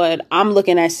 but I'm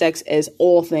looking at sex as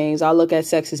all things. I look at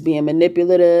sex as being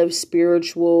manipulative,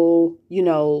 spiritual,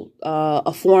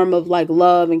 a form of, like,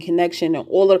 love and connection, and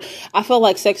I feel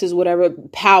like sex is whatever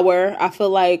power. I feel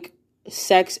like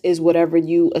sex is whatever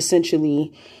you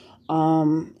essentially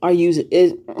are using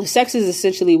it. Sex is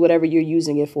essentially whatever you're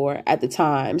using it for at the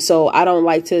time. So I don't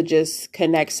like to just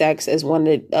connect sex as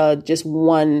just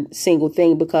one single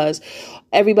thing, because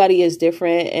everybody is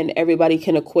different and everybody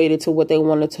can equate it to what they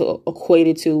wanted to equate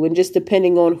it to. And just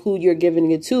depending on who you're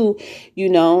giving it to,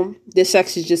 the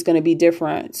sex is just going to be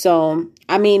different. So,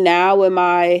 I mean, now in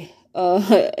my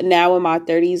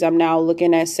 30s, I'm now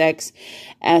looking at sex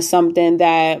as something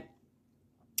that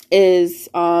is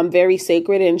very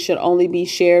sacred and should only be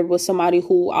shared with somebody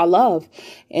who I love.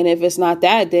 And if it's not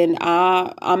that, then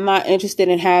I'm not interested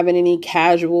in having any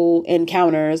casual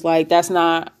encounters. Like, that's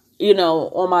not,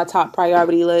 on my top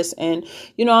priority list. And,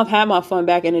 I've had my fun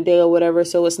back in the day or whatever.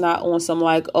 So it's not on some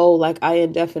like, oh, like I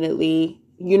indefinitely,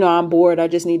 I'm bored. I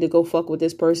just need to go fuck with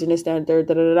this person. This, that, and third,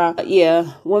 da, da, da, da.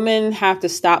 Yeah. Women have to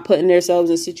stop putting themselves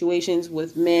in situations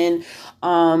with men,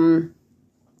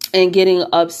 and getting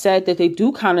upset that they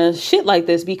do kind of shit like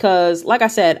this, because like I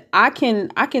said, I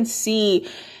can see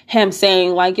him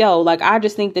saying like, yo, like, I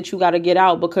just think that you got to get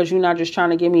out because you're not just trying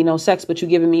to give me no sex, but you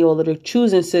giving me all of the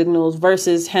choosing signals,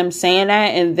 versus him saying that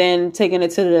and then taking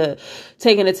it to the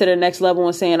next level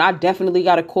and saying, I definitely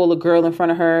got to call a girl in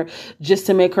front of her just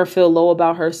to make her feel low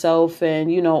about herself.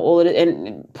 And, all of it,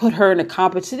 and put her in a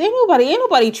competition. Ain't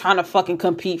nobody trying to fucking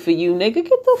compete for you, nigga. Get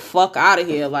the fuck out of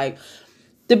here. Like,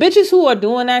 the bitches who are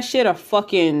doing that shit are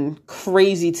fucking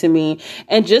crazy to me.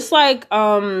 And just like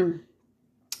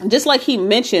he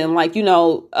mentioned, like,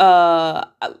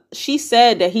 she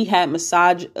said that he had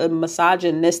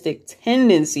misogynistic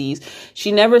tendencies.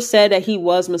 She never said that he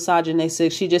was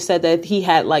misogynistic. She just said that he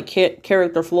had like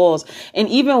character flaws. And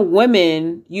even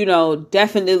women,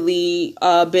 definitely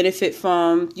benefit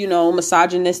from,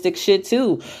 misogynistic shit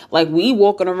too. Like, we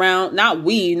walking around, not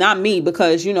me,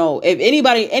 because, if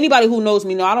anybody who knows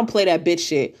me know I don't play that bitch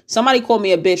shit. Somebody called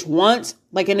me a bitch once,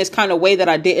 like in this kind of way that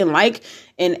I didn't like.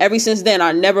 And ever since then,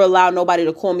 I never allowed nobody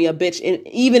to call me a bitch, and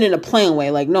even in a plain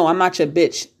way. Like, no, I'm not your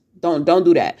bitch. Don't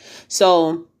do that.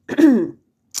 So,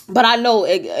 but I know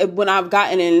when I've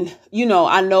gotten in,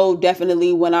 I know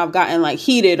definitely when I've gotten like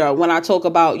heated, or when I talk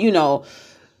about,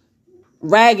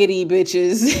 raggedy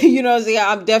bitches,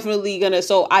 I'm definitely gonna,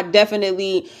 so I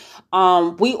definitely,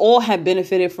 we all have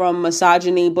benefited from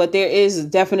misogyny, but there is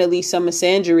definitely some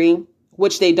misandry,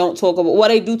 which they don't talk about. Well,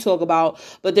 they do talk about,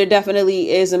 but there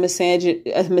definitely is a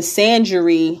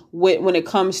misandry when it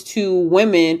comes to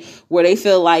women, where they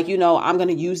feel like, I'm going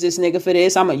to use this nigga for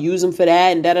this, I'm going to use him for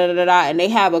that, and da da da da. And they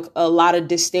have a lot of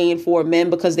disdain for men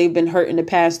because they've been hurt in the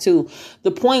past too.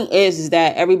 The point is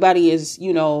that everybody is,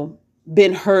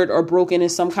 been hurt or broken in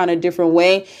some kind of different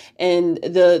way. And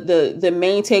the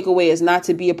main takeaway is not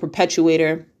to be a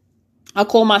perpetuator. I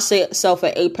call myself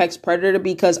an apex predator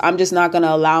because I'm just not going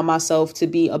to allow myself to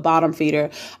be a bottom feeder.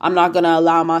 I'm not going to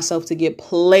allow myself to get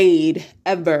played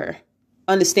ever.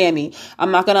 Understand me.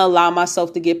 I'm not going to allow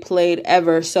myself to get played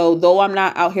ever. So though I'm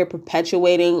not out here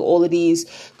perpetuating all of these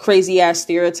crazy ass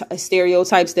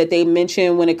stereotypes that they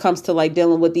mention when it comes to like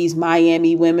dealing with these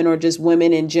Miami women, or just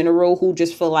women in general who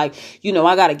just feel like,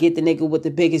 I got to get the nigga with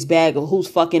the biggest bag, or who's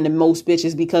fucking the most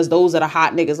bitches because those are the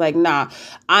hot niggas. Like, nah,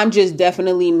 I'm just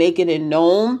definitely making it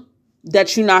known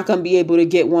that you're not going to be able to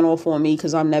get one off on me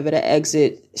because I'm never the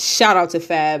exit. Shout out to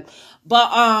Fab.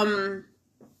 But,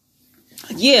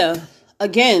 yeah.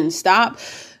 Again, stop.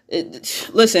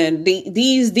 Listen,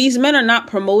 these men are not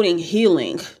promoting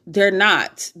healing. They're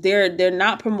not. They're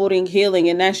not promoting healing,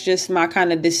 and that's just my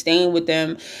kind of disdain with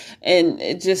them. And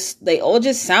they all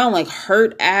just sound like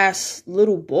hurt ass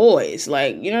little boys.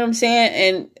 Like, you know what I'm saying?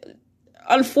 And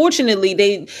unfortunately,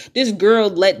 this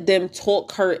girl let them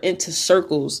talk her into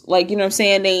circles. Like, you know what I'm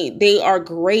saying? They are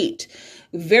great.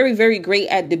 Very, very great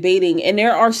at debating. And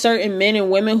there are certain men and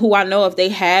women who I know if they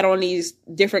had on these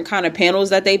different kind of panels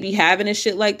that they be having and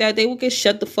shit like that, they would get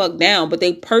shut the fuck down. But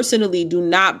they personally do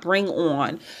not bring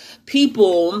on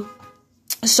people,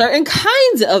 certain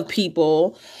kinds of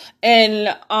people,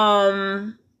 and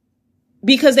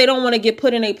because they don't want to get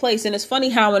put in a place. And it's funny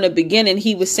how in the beginning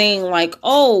he was saying like,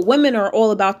 oh, women are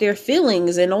all about their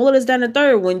feelings and all of this, that, and the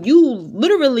third, when you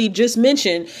literally just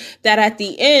mentioned that at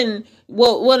the end.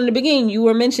 Well, in the beginning, you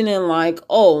were mentioning like,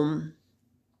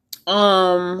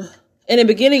 in the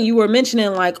beginning, you were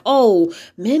mentioning like, oh,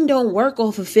 men don't work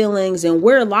off of feelings and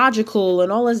we're logical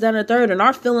and all this, that, and the third, and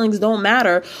our feelings don't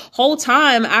matter. Whole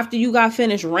time after you got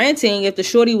finished ranting, if the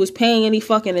shorty was paying any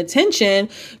fucking attention,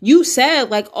 you said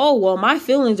like, oh, well, my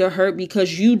feelings are hurt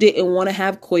because you didn't want to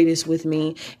have coitus with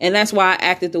me. And that's why I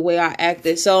acted the way I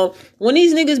acted. So when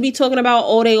these niggas be talking about,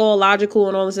 oh, they all logical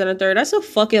and all this, that, and the third, that's a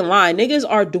fucking lie. Niggas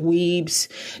are dweebs.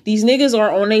 These niggas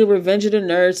are on a Revenge of the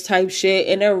Nerds type shit,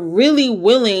 and they're really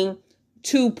willing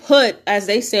to put, as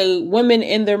they say, women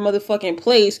in their motherfucking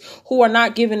place who are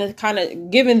not giving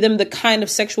them the kind of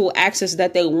sexual access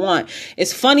that they want.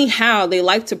 It's funny how they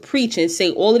like to preach and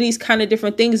say all of these kind of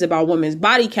different things about women's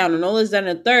body count and all this, that,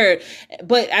 and the third.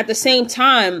 But at the same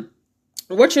time,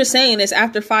 what you're saying is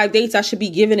after 5 dates, I should be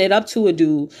giving it up to a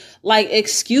dude. Like,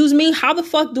 excuse me? How the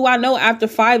fuck do I know after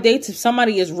 5 dates if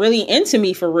somebody is really into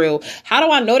me for real? How do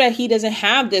I know that he doesn't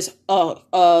have this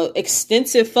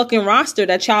extensive fucking roster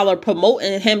that y'all are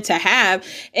promoting him to have?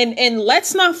 And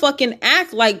let's not fucking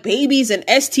act like babies and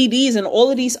STDs and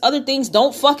all of these other things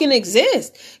don't fucking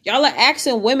exist. Y'all are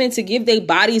asking women to give their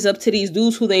bodies up to these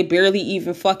dudes who they barely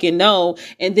even fucking know,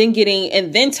 and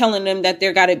then telling them that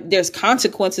there's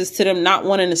consequences to them not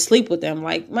wanting to sleep with them.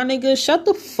 Like, my nigga, shut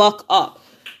the fuck up.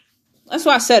 That's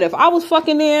why I said if I was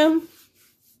fucking them,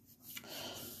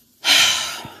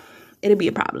 it'd be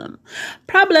a problem.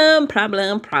 Problem.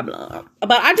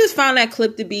 But I just found that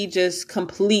clip to be just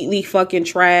completely fucking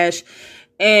trash.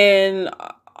 And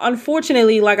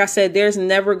unfortunately, like I said, there's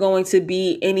never going to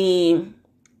be any...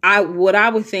 what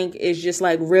I would think is just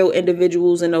like real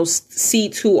individuals in those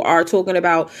seats who are talking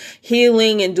about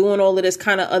healing and doing all of this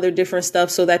kind of other different stuff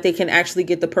so that they can actually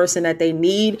get the person that they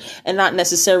need and not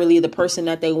necessarily the person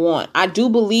that they want. I do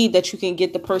believe that you can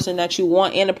get the person that you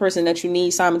want and the person that you need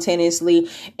simultaneously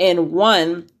in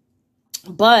one.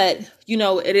 But, you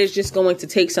know, it is just going to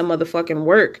take some motherfucking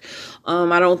work.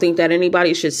 I don't think that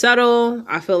anybody should settle.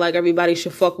 I feel like everybody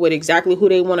should fuck with exactly who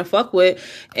they want to fuck with.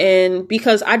 And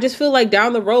because I just feel like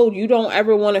down the road, you don't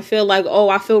ever want to feel like, oh,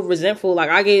 I feel resentful. Like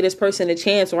I gave this person a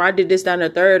chance, or I did this, down the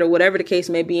third, or whatever the case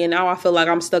may be. And now I feel like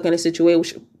I'm stuck in a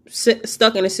situation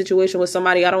with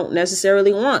somebody I don't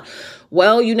necessarily want.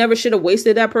 Well, you never should have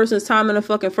wasted that person's time in the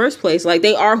fucking first place. Like,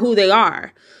 they are who they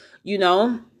are, you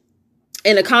know?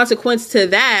 And the consequence to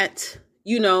that,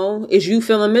 you know, is you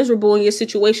feeling miserable in your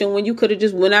situation when you could have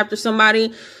just went after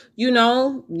somebody, you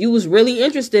know, you was really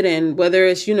interested in, whether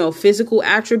it's, you know, physical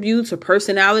attributes or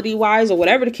personality wise or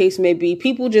whatever the case may be.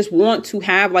 People just want to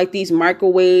have like these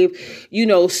microwave, you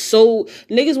know,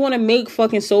 niggas want to make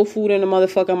fucking soul food in a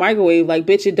motherfucking microwave. Like,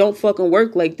 bitch, it don't fucking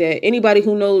work like that. Anybody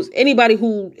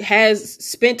who has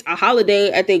spent a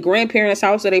holiday at their grandparents'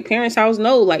 house or their parents' house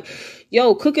know, like,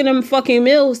 yo, cooking them fucking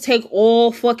meals take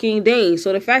all fucking day.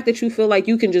 So the fact that you feel like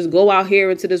you can just go out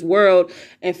here into this world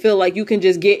and feel like you can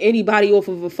just get anybody off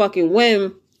of a fucking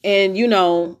whim and, you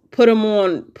know, put them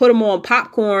on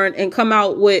popcorn and come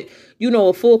out with, you know,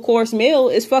 a full course meal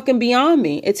is fucking beyond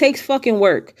me. It takes fucking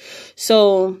work.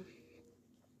 So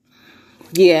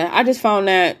yeah, I just found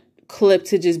that clip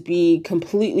to just be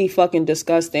completely fucking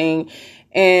disgusting.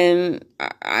 And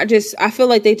I feel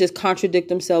like they just contradict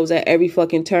themselves at every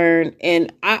fucking turn. And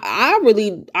I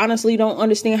really honestly don't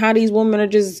understand how these women are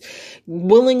just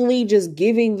willingly just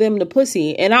giving them the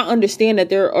pussy. And I understand that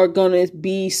there are going to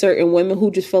be certain women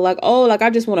who just feel like, oh, like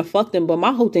I just want to fuck them. But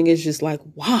my whole thing is just like,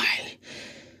 why?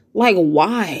 Like,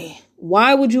 why?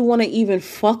 Why would you want to even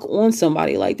fuck on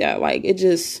somebody like that? Like, it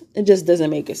just doesn't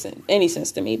make any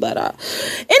sense to me. But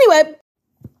anyway,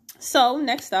 so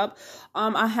next up,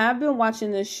 I have been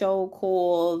watching this show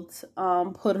called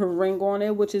Put Her Ring on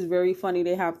It, which is very funny.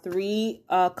 They have 3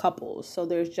 couples. So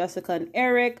there's Jessica and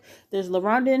Eric, there's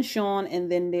LaRonda and Sean,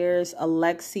 and then there's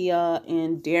Alexia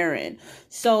and Darren.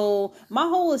 So my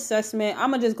whole assessment, I'm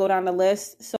going to just go down the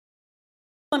list. So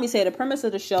let me say the premise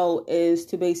of the show is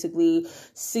to basically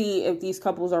see if these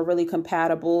couples are really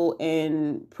compatible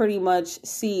and pretty much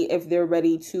see if they're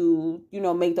ready to, you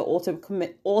know, make the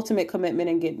ultimate commitment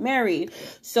and get married.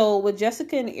 So with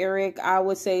Jessica and Eric, I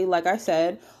would say, like I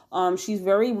said, she's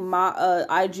very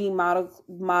IG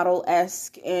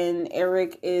model-esque, and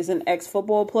Eric is an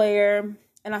ex-football player.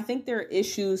 And I think their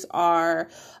issues are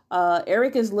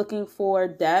Eric is looking for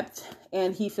depth,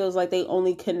 and he feels like they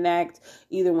only connect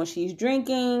either when she's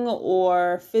drinking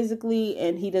or physically,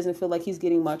 and he doesn't feel like he's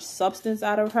getting much substance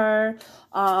out of her.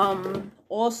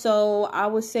 Also, I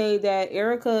would say that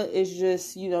Erica is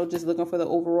just, you know, just looking for the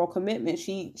overall commitment.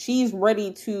 She's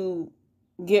ready to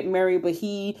get married, but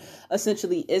he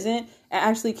essentially isn't. It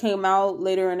actually came out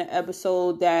later in the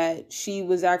episode that she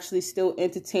was actually still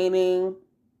entertaining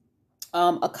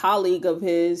a colleague of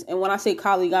his. And when I say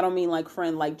colleague, I don't mean like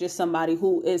friend, like just somebody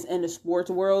who is in the sports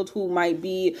world who might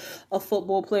be a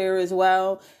football player as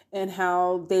well, and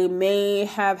how they may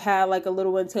have had like a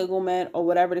little entanglement or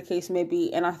whatever the case may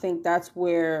be. And I think that's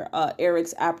where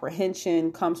Eric's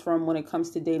apprehension comes from when it comes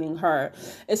to dating her.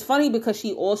 It's funny because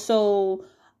she also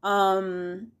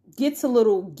gets a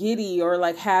little giddy or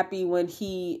like happy when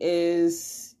he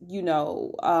is, you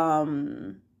know,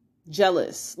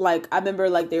 jealous. Like, I remember,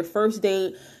 like, their first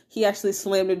date, he actually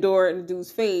slammed the door in the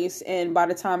dude's face, and by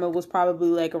the time it was probably,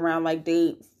 like, around, like,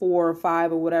 date 4 or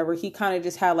 5 or whatever, he kind of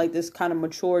just had, like, this kind of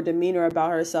mature demeanor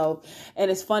about herself.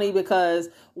 And it's funny because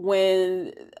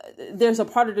when there's a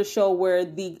part of the show where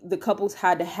the couples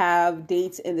had to have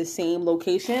dates in the same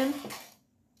location,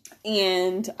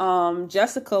 and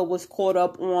Jessica was caught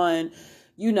up on,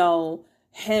 you know,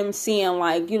 him seeing,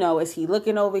 like, you know, is he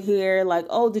looking over here? Like,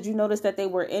 oh, did you notice that they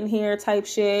were in here type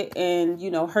shit? And,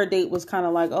 you know, her date was kind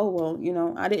of like, oh, well, you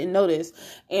know, I didn't notice.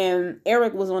 And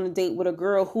Eric was on a date with a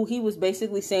girl who he was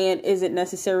basically saying isn't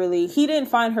necessarily, he didn't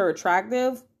find her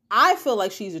attractive. I feel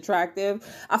like she's attractive.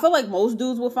 I feel like most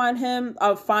dudes will find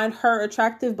her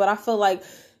attractive, but I feel like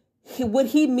what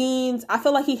he means, I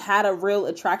feel like he had a real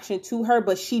attraction to her,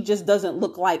 but she just doesn't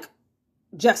look like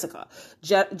Jessica.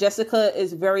 Jessica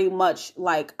is very much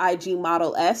like IG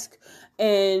model-esque,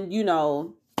 and, you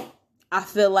know, I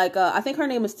feel like I think her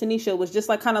name is Tanisha, was just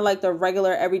like kind of like the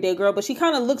regular everyday girl, but she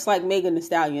kind of looks like Megan Thee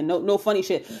Stallion. No funny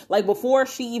shit. Like, before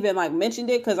she even like mentioned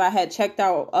it, because I had checked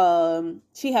out,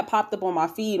 she had popped up on my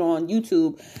feed on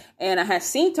YouTube, and I had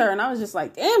seen her, and I was just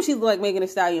like, damn, she looked like Megan Thee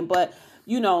Stallion. But,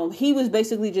 you know, he was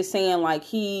basically just saying, like,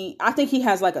 I think he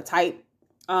has like a type.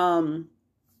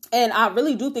 And I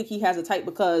really do think he has a type,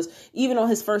 because even on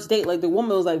his first date, like, the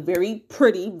woman was like very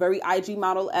pretty, very IG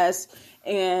model-esque.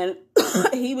 And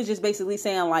he was just basically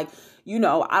saying, like, you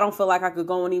know, I don't feel like I could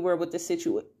go anywhere with this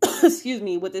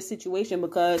with this situation,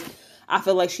 because I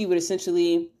feel like she would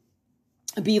essentially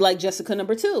be like Jessica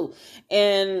number 2.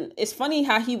 And it's funny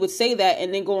how he would say that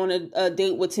and then go on a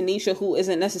date with Tanisha, who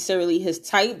isn't necessarily his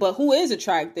type, but who is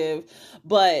attractive.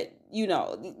 But, you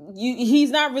know,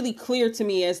 he's not really clear to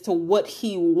me as to what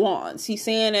he wants. He's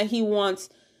saying that he wants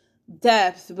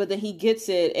depth, but then he gets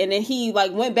it, and then he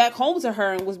like went back home to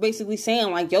her and was basically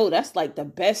saying, like, yo, that's like the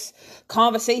best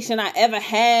conversation I ever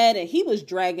had, and he was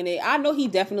dragging it. I know he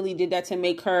definitely did that to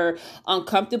make her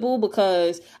uncomfortable,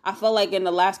 because I felt like in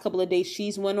the last couple of days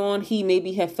she's went on, he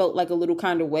maybe had felt like a little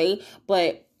kind of way,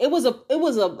 but it was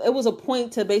a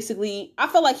point to basically, I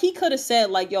felt like he could have said,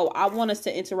 like, yo, I want us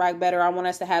to interact better, I want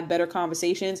us to have better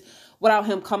conversations, without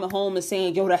him coming home and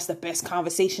saying, yo, that's the best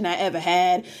conversation I ever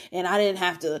had, and I didn't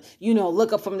have to, you know,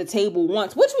 look up from the table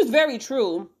once, which was very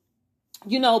true,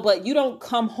 you know, but you don't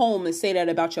come home and say that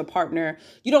about your partner.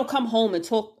 You don't come home and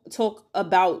talk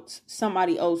about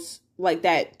somebody else like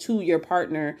that to your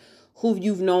partner, who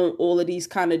you've known all of these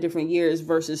kind of different years,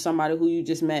 versus somebody who you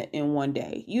just met in one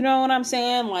day. You know what I'm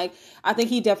saying? Like, I think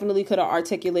he definitely could have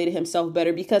articulated himself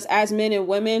better, because as men and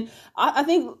women, I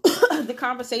think the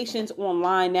conversations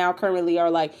online now currently are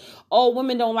like, oh,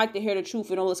 women don't like to hear the truth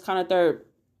and all this kind of third.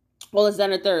 Well, it's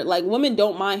done a third. Like, women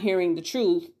don't mind hearing the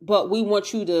truth, but we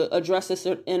want you to address this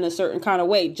in a certain kind of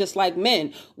way. Just like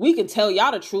men, we can tell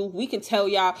y'all the truth. We can tell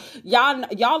y'all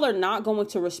are not going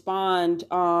to respond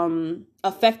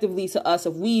effectively to us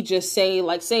if we just say,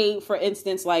 like, say for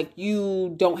instance, like,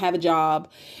 you don't have a job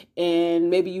and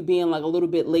maybe you being like a little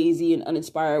bit lazy and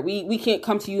uninspired. We can't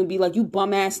come to you and be like, you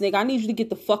bum ass nigga, I need you to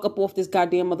get the fuck up off this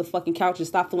goddamn motherfucking couch and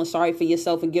stop feeling sorry for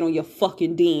yourself and get on your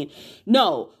fucking dean.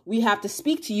 No, we have to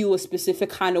speak to you a specific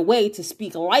kind of way to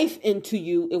speak life into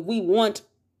you if we want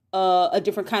a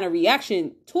different kind of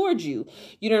reaction towards you.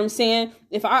 You know what I'm saying?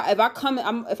 If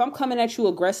I'm coming at you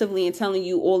aggressively and telling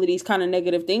you all of these kind of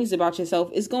negative things about yourself,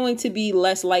 it's going to be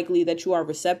less likely that you are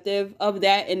receptive of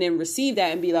that and then receive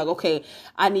that and be like, okay,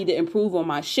 I need to improve on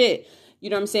my shit. You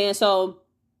know what I'm saying? So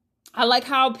I like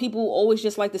how people always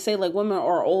just like to say, like, women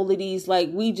are all of these,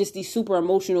 like, we just these super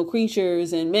emotional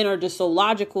creatures and men are just so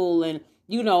logical and,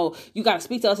 you know, you got to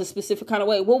speak to us a specific kind of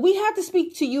way. Well, we have to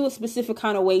speak to you a specific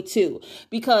kind of way too.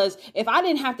 Because if I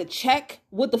didn't have to check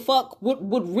what the fuck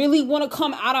would really want to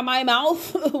come out of my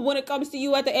mouth when it comes to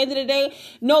you at the end of the day,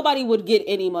 nobody would get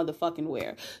any motherfucking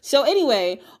where. So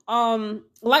anyway,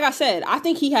 like I said, I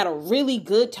think he had a really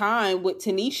good time with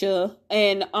Tanisha,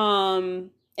 and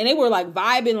they were like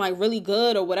vibing like really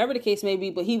good or whatever the case may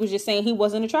be, but he was just saying he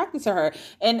wasn't attracted to her.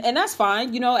 And that's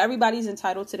fine. You know, everybody's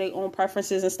entitled to their own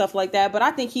preferences and stuff like that. But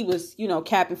I think he was, you know,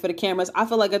 capping for the cameras. I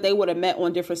feel like if they would have met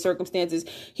on different circumstances,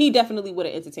 he definitely would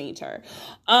have entertained her.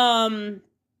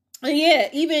 And yeah,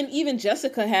 even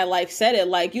Jessica had like said it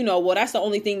like, you know, well, that's the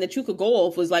only thing that you could go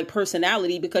off was like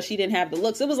personality because she didn't have the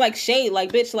looks. It was like shade,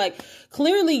 like, bitch, like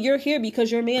clearly you're here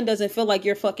because your man doesn't feel like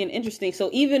you're fucking interesting.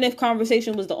 So even if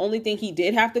conversation was the only thing he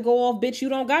did have to go off, bitch, you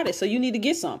don't got it. So you need to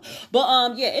get some.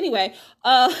 But yeah, anyway,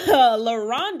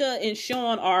 LaRonda and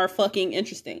Sean are fucking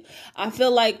interesting. I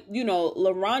feel like, you know,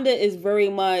 LaRonda is very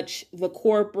much the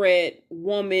corporate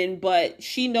woman, but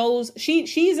she knows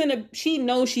she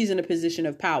knows she's in a position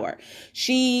of power.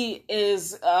 She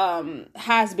is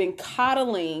has been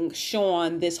coddling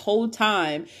Sean this whole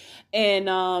time,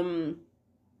 and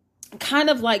kind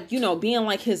of like, you know, being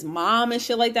like his mom and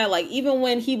shit like that. Like, even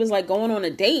when he was like going on a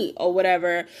date or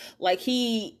whatever, like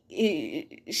he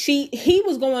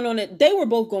was going on it. They were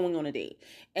both going on a date,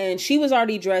 and she was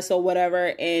already dressed or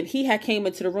whatever. And he had came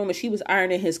into the room and she was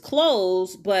ironing his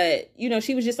clothes, but you know,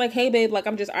 she was just like, "Hey babe, like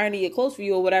I'm just ironing your clothes for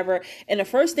you or whatever." And the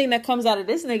first thing that comes out of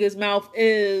this nigga's mouth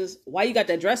is, "Why you got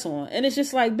that dress on?" And it's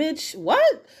just like, bitch,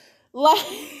 what? Like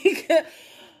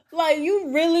you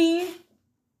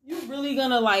really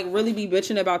gonna like really be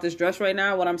bitching about this dress right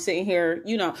now when I'm sitting here,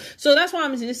 you know? So that's why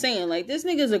I'm just saying, like, this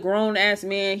nigga's a grown ass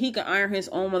man. He can iron his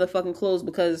own motherfucking clothes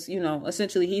because, you know,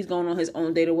 essentially he's going on his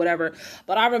own date or whatever.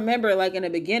 But I remember, like, in the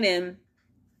beginning,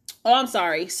 I'm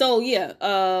sorry. So yeah,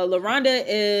 LaRonda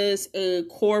is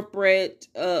corporate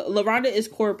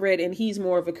and he's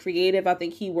more of a creative. I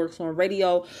think he works on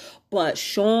radio, but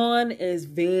Sean is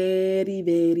very,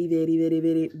 very, very, very,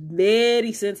 very,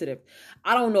 very sensitive.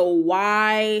 I don't know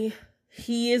why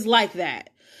he is like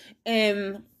that.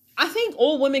 And I think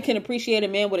all women can appreciate a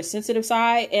man with a sensitive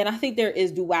side. And I think there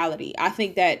is duality. I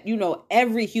think that, you know,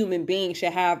 every human being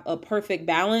should have a perfect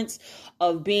balance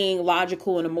of being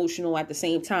logical and emotional at the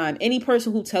same time. Any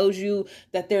person who tells you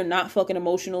that they're not fucking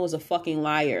emotional is a fucking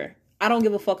liar. I don't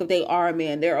give a fuck if they are a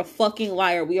man. They're a fucking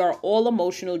liar. We are all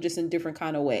emotional, just in different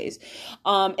kind of ways.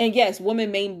 And yes,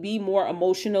 women may be more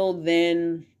emotional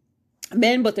than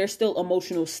men, but they're still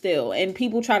emotional still. And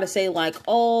people try to say like,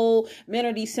 oh, men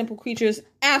are these simple creatures.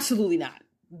 Absolutely not.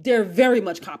 They're very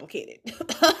much complicated.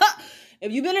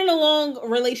 If you've been in a long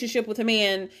relationship with a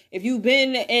man, if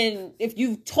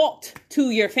you've talked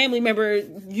to your family member,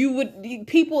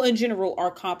 people in general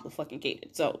are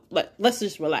complicated. So let's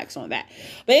just relax on that.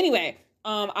 But anyway,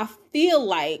 I feel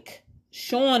like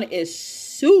Sean is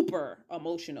super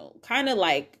emotional, kind of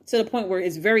like to the point where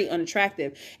it's very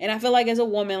unattractive. And I feel like as a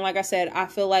woman, like I said, I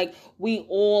feel like we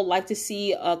all like to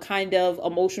see a kind of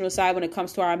emotional side when it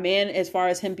comes to our man, as far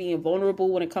as him being vulnerable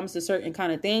when it comes to certain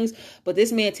kind of things. But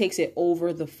this man takes it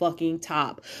over the fucking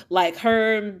top. Like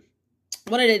one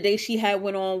of the days she had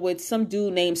went on with some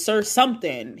dude named Sir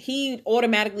Something. He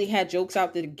automatically had jokes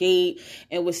out the gate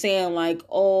and was saying like,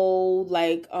 oh,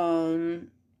 like,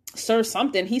 Sir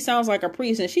Something, he sounds like a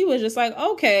priest. And she was just like,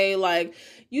 okay, like,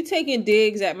 you taking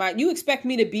digs at you expect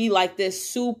me to be like this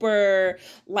super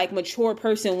like mature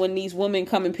person when these women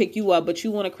come and pick you up, but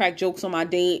you want to crack jokes on my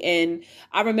date. And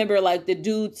I remember like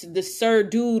the Sir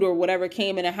dude or whatever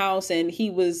came in the house, and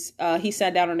he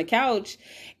sat down on the couch,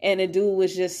 and the dude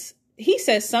was just, he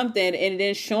said something, and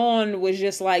then Sean was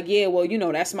just like, yeah, well, you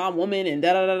know, that's my woman, and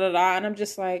da-da-da-da-da. And I'm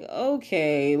just like,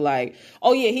 okay, like,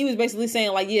 oh yeah, he was basically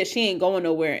saying like, yeah, she ain't going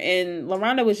nowhere. And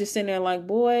LaRonda was just sitting there like,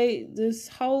 boy, this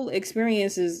whole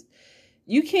experience is,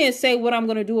 you can't say what I'm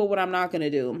going to do or what I'm not going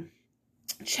to do.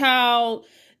 Child,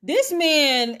 this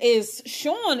man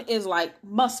Sean is like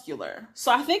muscular.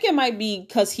 So I think it might be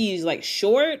because he's like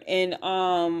short, and,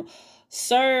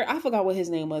 Sir, I forgot what his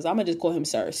name was. I'm going to just call him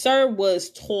Sir. Sir was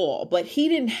tall, but he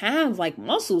didn't have like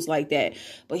muscles like that.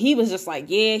 But he was just like,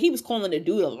 yeah, he was calling the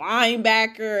dude a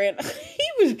linebacker, and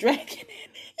he was dragging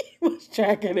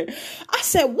it. I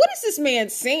said, what is this man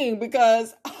saying?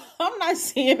 Because I'm not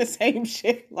seeing the same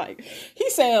shit. Like,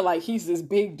 he's saying like he's this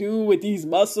big dude with these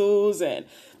muscles, and,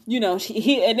 you know,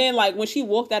 and then like when she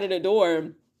walked out of the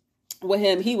door with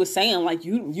him, he was saying like,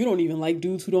 you don't even like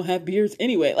dudes who don't have beards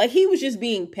anyway. Like, he was just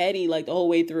being petty like the whole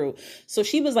way through. So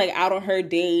she was like out on her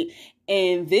date,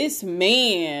 and this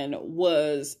man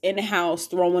was in the house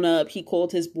throwing up. He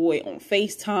called his boy on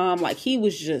FaceTime. Like, he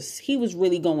was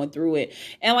really going through it.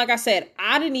 And like I said,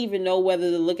 I didn't even know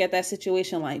whether to look at that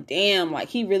situation like, damn, like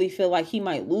he really feel like he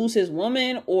might lose his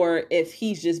woman, or if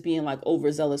he's just being like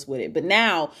overzealous with it. But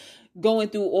now, going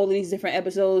through all of these different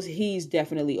episodes, he's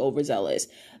definitely overzealous.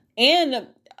 And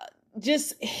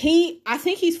I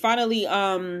think he's finally,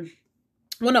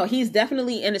 he's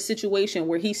definitely in a situation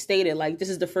where he stated like, this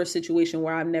is the first situation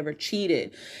where I've never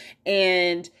cheated.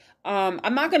 And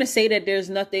I'm not going to say that there's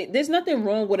nothing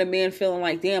wrong with a man feeling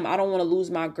like, damn, I don't want to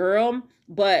lose my girl.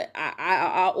 But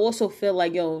I also feel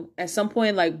like, yo, at some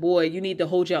point, like, boy, you need to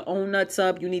hold your own nuts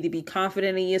up. You need to be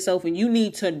confident in yourself, and you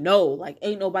need to know, like,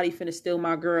 ain't nobody finna steal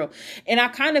my girl. And I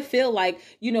kind of feel like,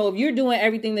 you know, if you're doing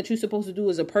everything that you're supposed to do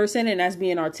as a person, and that's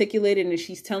being articulated, and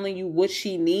she's telling you what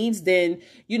she needs, then,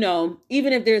 you know,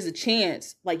 even if there's a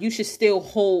chance, like, you should still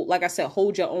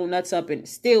hold your own nuts up and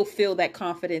still feel that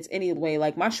confidence anyway.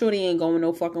 Like, my shorty ain't going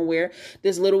no fucking where.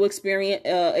 This little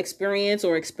experience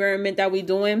or experiment that we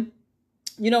doing,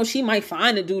 she might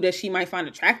find a dude that she might find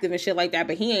attractive and shit like that,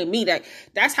 but he ain't me.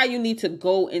 That's how you need to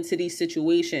go into these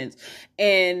situations.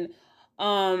 And,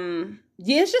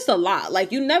 it's just a lot.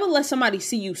 Like, you never let somebody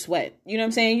see you sweat. You know what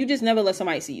I'm saying? You just never let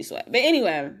somebody see you sweat. But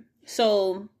anyway,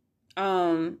 so,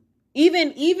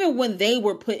 even when they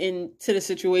were put into the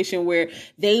situation where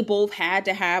they both had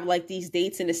to have like these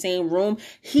dates in the same room,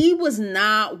 he was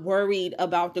not worried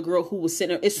about the girl who was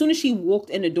sitting there. As soon as she walked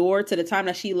in the door to the time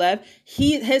that she left,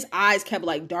 his eyes kept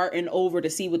like darting over to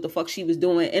see what the fuck she was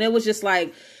doing. And it was just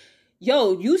like,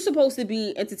 yo, you supposed to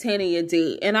be entertaining your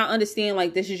date. And I understand,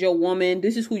 like, this is your woman.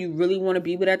 This is who you really want to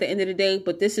be with at the end of the day.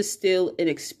 But this is still an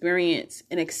experience,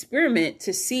 an experiment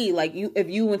to see, like, if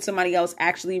you and somebody else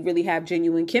actually really have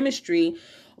genuine chemistry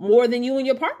more than you and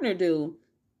your partner do.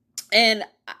 And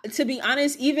to be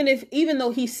honest, even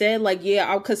though he said, like,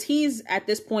 yeah, because he's at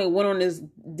this point went on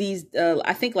these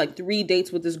I think, like, 3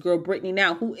 dates with this girl, Brittany,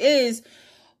 now, who is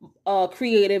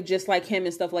creative just like him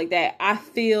and stuff like that. I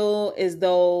feel as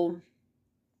though,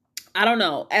 I don't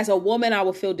know, as a woman, I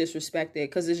would feel disrespected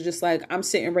because it's just like, I'm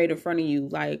sitting right in front of you.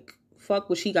 Like, fuck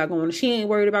what she got going on. She ain't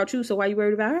worried about you, so why you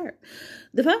worried about her?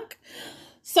 The fuck?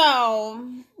 So,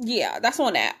 yeah, that's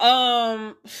on that.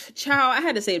 Child, I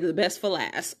had to save the best for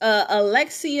last.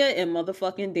 Alexia and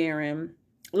motherfucking Darren.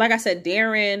 Like I said,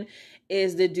 Darren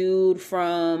is the dude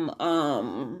from,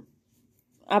 I'm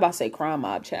about to say Crime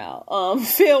Mob, child.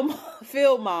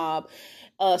 Field Mob.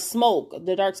 Smoke,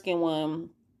 the dark-skinned one.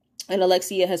 And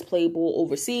Alexia has played ball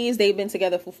overseas. They've been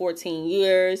together for 14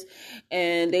 years.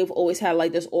 And they've always had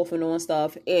like this off and on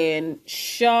stuff. And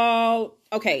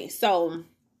okay, so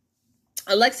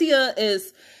Alexia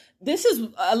and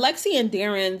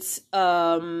Darren's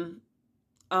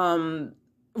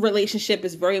relationship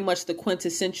is very much the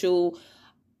quintessential,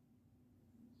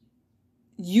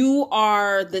 you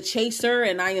are the chaser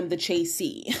and I am the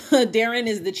chasee. Darren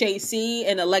is the chasee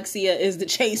and Alexia is the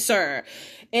chaser.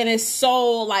 And it's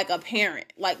so, like, apparent.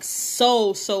 Like,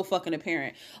 so fucking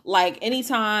apparent. Like,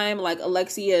 anytime, like,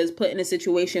 Alexia is put in a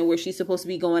situation where she's supposed to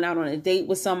be going out on a date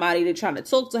with somebody, they're trying to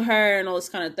talk to her and all this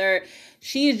kind of third,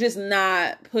 she's just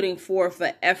not putting forth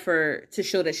an effort to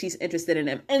show that she's interested in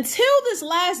him. Until this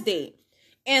last date.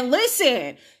 And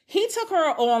listen, he took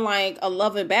her on like a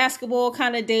love and basketball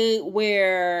kind of date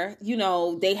where,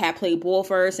 they had played ball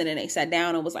first and then they sat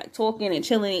down and was like talking and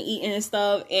chilling and eating and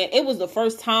stuff. And it was the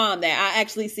first time that I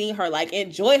actually seen her like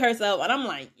enjoy herself. And I'm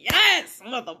like, yes,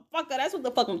 motherfucker, that's what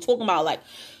the fuck I'm talking about. Like,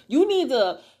 you need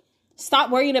to stop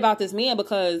worrying about this man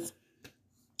because,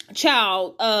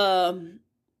 child,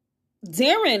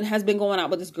 Darren has been going out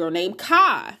with this girl named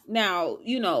Kai. Now,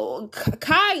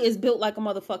 Kai is built like a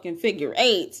motherfucking figure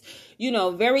 8,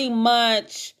 very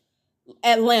much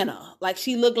Atlanta. Like,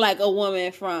 she looked like a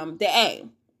woman from the A.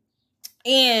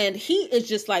 And he is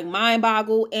just like mind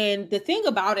boggled. And the thing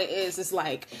about it is, it's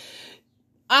like,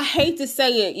 I hate to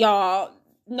say it, y'all.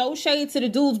 No shade to the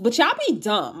dudes, but y'all be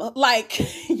dumb. Like,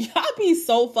 y'all be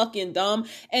so fucking dumb.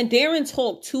 And Darren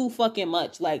talked too fucking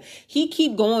much. Like, he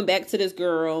keep going back to this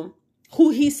girl who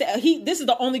he said this is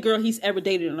the only girl he's ever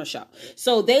dated on a show.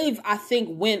 So they've, I think,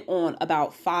 went on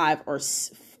about 5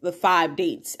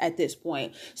 dates at this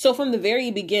point. So from the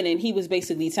very beginning, he was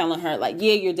basically telling her, like,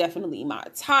 yeah, you're definitely my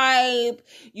type.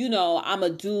 I'm a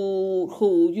dude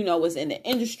who, is in the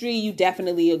industry. You would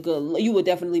definitely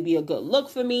be a good look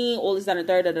for me. All this, that, and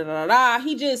third, da, da, da, da.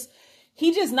 He just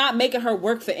not making her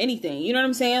work for anything. You know what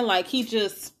I'm saying? Like, he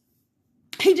just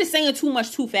saying too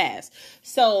much too fast.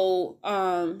 So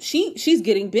she's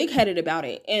getting big-headed about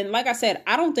it. And like I said,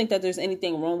 I don't think that there's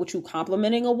anything wrong with you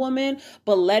complimenting a woman,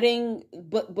 but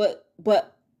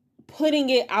putting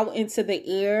it out into the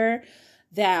air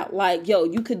that, like, yo,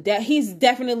 you could he's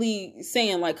definitely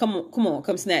saying, like, come on,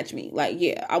 come snatch me. Like,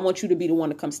 yeah, I want you to be the one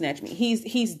to come snatch me.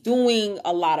 He's doing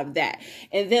a lot of that.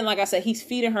 And then, like I said, he's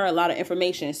feeding her a lot of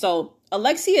information. So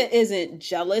Alexia isn't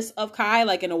jealous of Kai,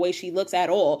 like, in the way she looks at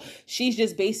all. She's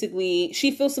just basically,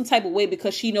 she feels some type of way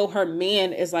because she know her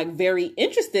man is, like, very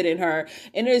interested in her.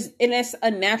 And that's a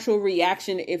natural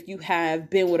reaction if you have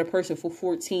been with a person for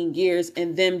 14 years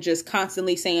and them just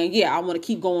constantly saying, yeah, I want to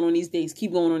keep going on these dates.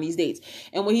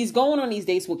 And when he's going on these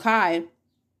dates with Kai,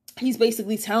 he's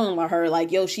basically telling her,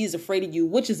 like, yo, she's afraid of you,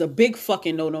 which is a big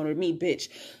fucking no-no to me, bitch.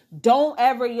 Don't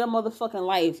ever in your motherfucking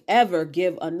life ever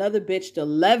give another bitch the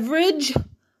leverage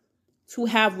to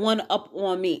have one up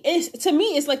on me. To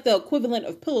me, it's like the equivalent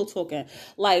of pillow talking.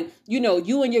 Like,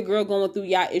 you and your girl going through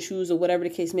y'all issues or whatever the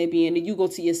case may be, and then you go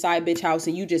to your side bitch house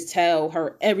and you just tell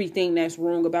her everything that's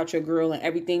wrong about your girl and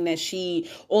everything that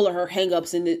all of her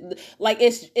hang-ups and like,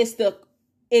 it's the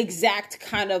exact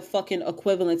kind of fucking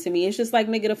equivalent to me. It's just like,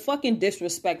 nigga, the fucking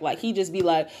disrespect. Like, he just be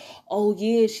like, oh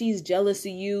yeah, she's jealous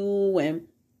of you, and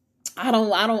I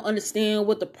don't understand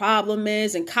what the problem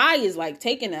is. And Kai is like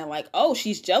taking that like, oh,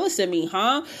 she's jealous of me,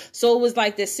 huh? So it was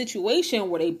like this situation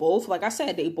where they both, like I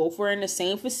said, they both were in the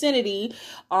same vicinity,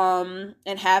 and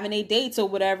having a dates or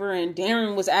whatever. And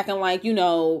Darren was acting like, you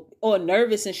know, or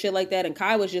nervous and shit like that. And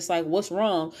Kai was just like, what's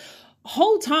wrong?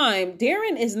 Whole time,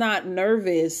 Darren is not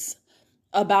nervous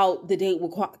about the date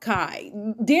with Kai.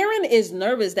 Darren is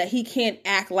nervous that he can't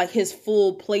act like his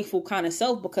full playful kind of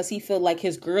self because he feel like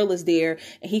his girl is there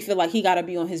and he feel like he got to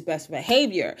be on his best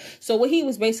behavior. So what he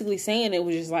was basically saying, it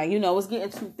was just like, you know, it's getting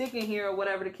too thick in here or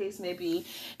whatever the case may be,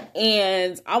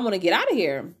 and I want to get out of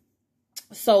here.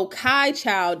 So Kai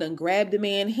child done grabbed the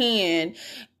man's hand,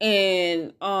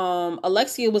 and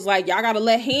Alexia was like, y'all gotta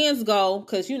let hands go,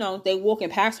 because, you know, they walking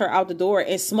past her out the door,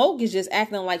 and Smoke is just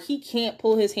acting like he can't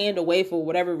pull his hand away for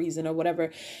whatever reason or whatever.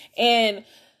 And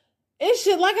it's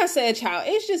just, like I said, child,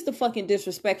 it's just the fucking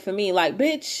disrespect for me. Like,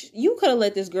 bitch, you could have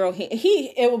let this girl,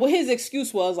 his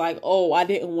excuse was like, oh, I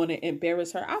didn't want to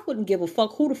embarrass her. I wouldn't give a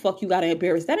fuck who the fuck you gotta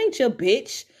embarrass. That ain't your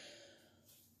bitch.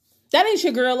 That ain't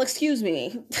your girl, excuse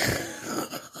me.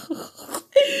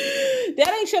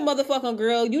 That ain't your motherfucking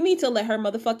girl. You need to let her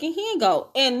motherfucking hand go.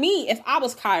 And me, if I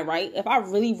was Kai, right? If I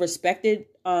really respected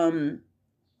the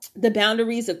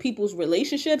boundaries of people's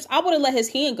relationships, I would have let his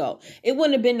hand go. It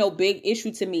wouldn't have been no big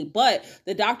issue to me. But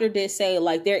the doctor did say,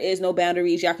 like, there is no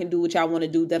boundaries. Y'all can do what y'all want to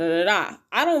do, da-da-da-da.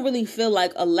 I don't really feel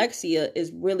like Alexia is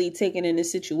really taking in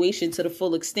this situation to the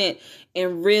full extent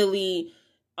and really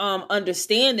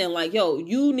understanding like, yo,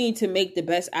 you need to make the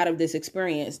best out of this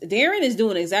experience. Darren is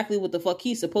doing exactly what the fuck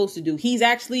he's supposed to do. He's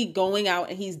actually going out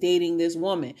and he's dating this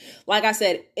woman. Like I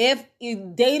said, if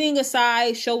dating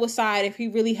aside, show aside, if he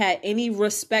really had any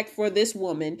respect for this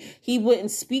woman, he wouldn't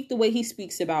speak the way he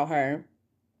speaks about her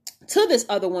to this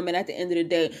other woman at the end of the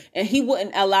day, and he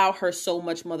wouldn't allow her so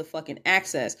much motherfucking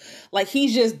access. Like,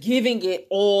 he's just giving it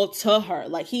all to her.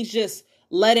 Like, he's just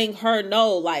letting her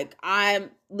know, like,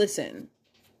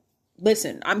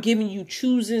 Listen, I'm giving you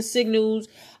choosing signals.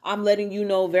 I'm letting you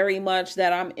know very much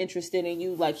that I'm interested in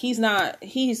you. Like, he's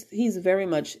very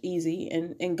much easy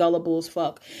and gullible as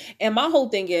fuck. And my whole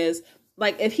thing is,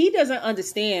 like, if he doesn't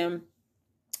understand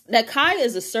that Kai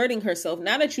is asserting herself,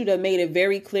 now that you've made it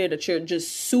very clear that you're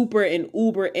just super and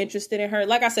uber interested in her.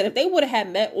 Like I said, if they would have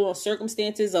had met on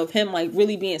circumstances of him, like,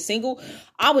 really being single,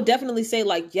 I would definitely say,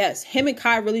 like, yes, him and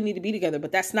Kai really need to be together,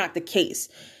 but that's not the case.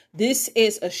 This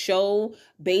is a show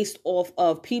based off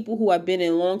of people who have been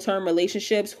in long-term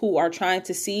relationships who are trying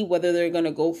to see whether they're going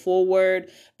to go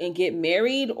forward and get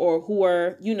married, or who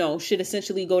are, you know, should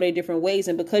essentially go their different ways.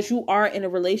 And because you are in a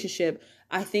relationship,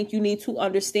 I think you need to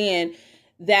understand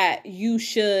that you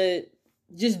should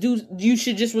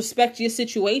just respect your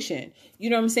situation.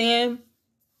 You know what I'm saying?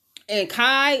 And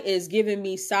Kai is giving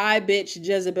me side bitch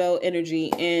Jezebel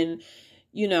energy, and,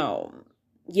 you know,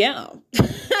 yeah.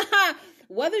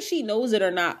 Whether she knows it or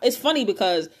not. It's funny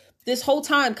because this whole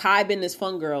time Kai been this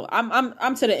fun girl.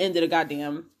 I'm to the end of the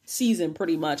goddamn season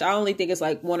pretty much. I only think it's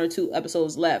like 1 or 2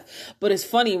 episodes left. But it's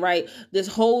funny, right? This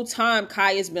whole time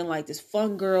Kai has been like this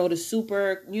fun girl, the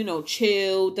super, you know,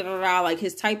 chill, da-da-da, like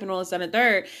his type and all this and the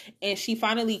third. And she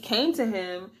finally came to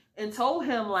him and told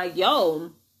him, like,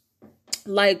 yo,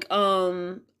 like, do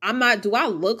I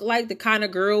look like the kind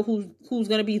of girl who's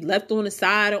going to be left on the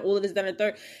side and all of this, that, and the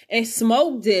third? And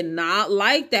Smoke did not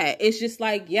like that. It's just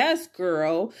like, yes,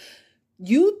 girl,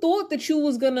 you thought that you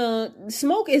was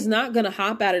Smoke is not going to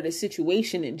hop out of the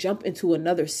situation and jump into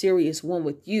another serious one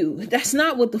with you. That's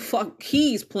not what the fuck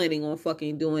he's planning on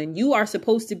fucking doing. You are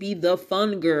supposed to be the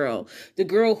fun girl, the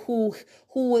girl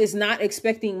who is not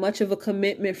expecting much of a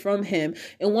commitment from him.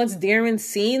 And once Darren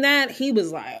seen that, he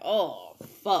was like, oh,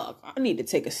 fuck, I need to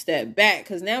take a step back,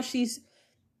 because now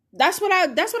that's what I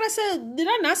said. Did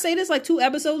I not say this like 2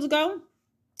 episodes ago?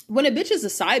 When a bitch is a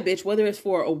side bitch, whether it's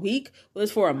for a week, whether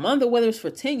it's for a month, or whether it's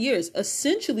for 10 years,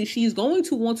 essentially she's going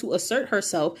to want to assert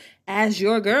herself as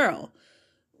your girl.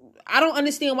 I don't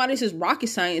understand why this is rocket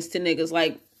science to niggas.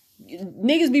 Like,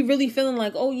 niggas be really feeling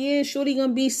like, oh yeah, shorty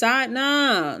gonna be side.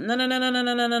 No.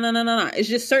 It's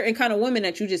just certain kind of women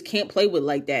that you just can't play with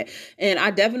like that. And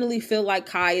I definitely feel like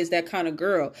Kai is that kind of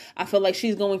girl. I feel like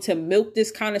she's going to milk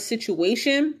this kind of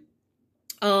situation.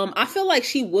 I feel like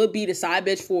she would be the side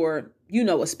bitch for, you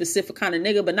know, a specific kind of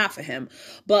nigga, but not for him.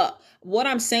 But what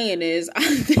I'm saying is,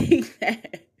 I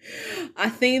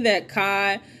think that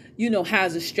Kai,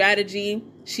 has a strategy.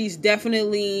 She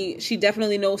definitely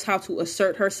knows how to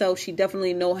assert herself. She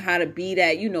definitely knows how to be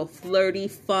that, flirty,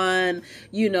 fun,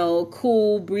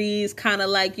 cool breeze, kind of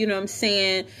like, what I'm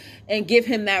saying, and give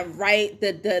him that right,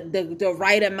 the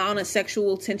right amount of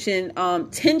sexual tension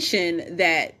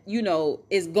that,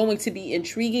 is going to be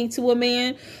intriguing to a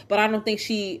man. But I don't think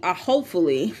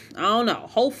hopefully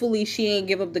she ain't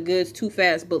give up the goods too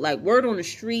fast. But like word on the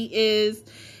street is,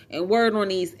 and word on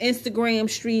these Instagram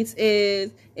streets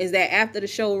is that after the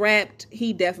show wrapped,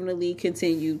 he definitely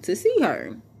continued to see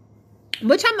her,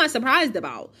 which I'm not surprised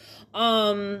about.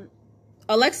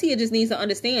 Alexia just needs to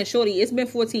understand, shorty, it's been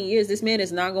 14 years. This man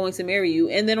is not going to marry you.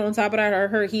 And then on top of that, I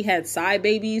heard he had side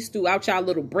babies throughout y'all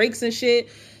little breaks and shit.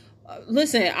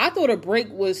 Listen, I thought a break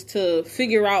was to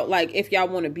figure out, like, if y'all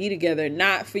want to be together,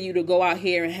 not for you to go out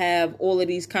here and have all of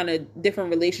these kind of different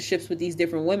relationships with these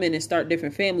different women and start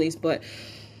different families. But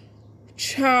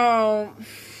child,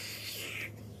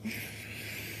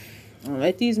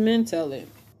 let these men tell it.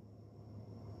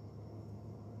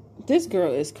 This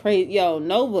girl is crazy. Yo,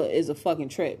 Nova is a fucking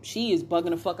trip. She is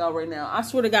bugging the fuck out right now. I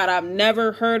swear to God, I've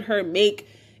never heard her make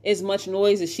as much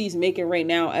noise as she's making right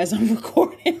now as I'm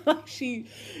recording. Like she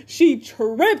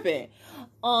tripping.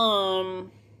 But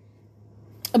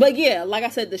yeah, like I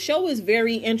said, the show is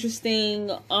very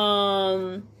interesting.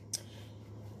 I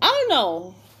don't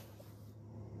know.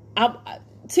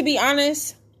 To be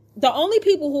honest, the only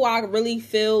people who I really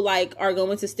feel like are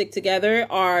going to stick together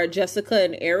are Jessica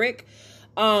and Eric.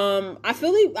 I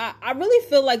really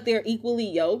feel like they're equally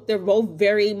yoked. They're both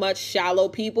very much shallow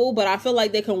people, but I feel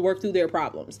like they can work through their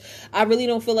problems. I really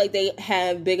don't feel like they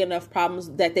have big enough problems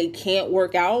that they can't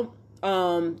work out.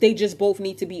 They just both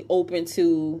need to be open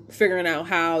to figuring out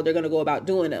how they're going to go about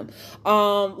doing them.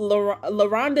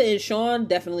 LaRonda and Sean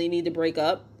definitely need to break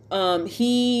up.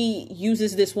 He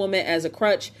uses this woman as a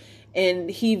crutch,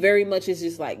 and he very much is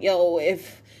just like, yo,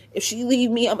 if she leave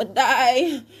me, I'ma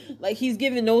die. Like, he's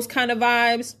giving those kind of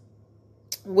vibes,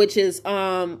 which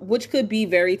could be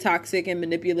very toxic and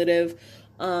manipulative.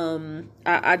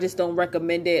 I just don't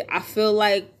recommend it. I feel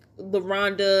like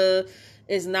LaRonda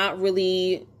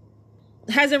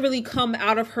hasn't really come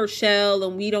out of her shell,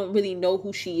 and we don't really know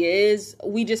who she is.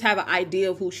 We just have an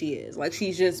idea of who she is. Like,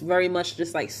 she's just very much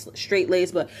just like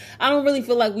straight-laced, but I don't really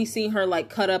feel like we seen her like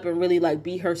cut up and really like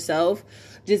be herself,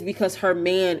 just because her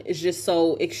man is just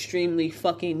so extremely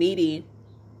fucking needy.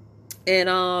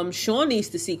 And Sean needs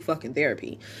to seek fucking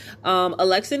therapy.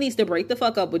 Alexa needs to break the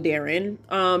fuck up with Darren,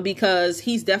 because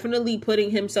he's definitely putting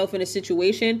himself in a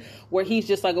situation where he's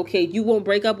just like, okay, you won't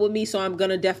break up with me, so I'm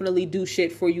gonna definitely do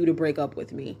shit for you to break up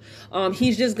with me. He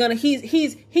is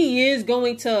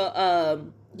going to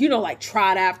like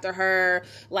trot after her.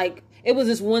 Like, it was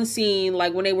this one scene,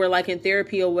 like when they were like in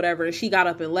therapy or whatever, and she got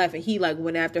up and left, and he like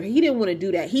went after her. He didn't want to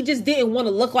do that. He just didn't want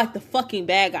to look like the fucking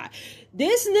bad guy.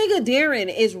 This nigga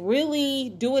Darren is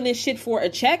really doing this shit for a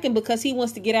check and because he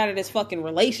wants to get out of this fucking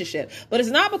relationship. But it's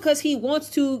not because he wants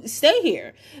to stay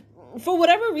here. For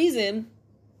whatever reason,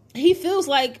 he feels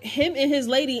like him and his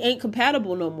lady ain't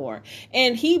compatible no more.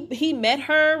 And he met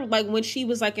her like when she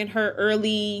was like in her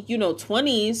early,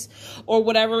 20s or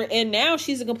whatever. And now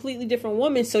she's a completely different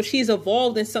woman. So she's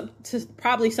evolved to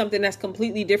probably something that's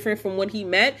completely different from when he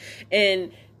met.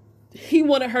 And he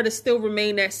wanted her to still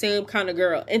remain that same kind of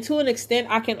girl. And to an extent,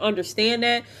 I can understand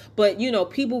that. But,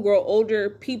 people grow older,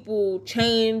 people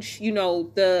change,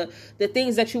 the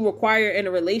things that you require in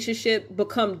a relationship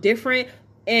become different.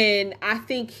 And I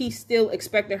think he's still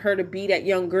expecting her to be that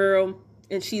young girl,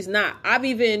 and she's not. I've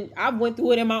went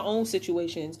through it in my own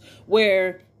situations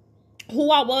where who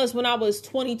I was when I was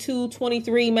 22,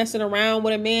 23, messing around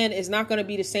with a man is not going to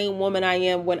be the same woman I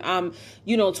am when I'm,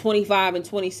 25 and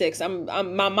 26.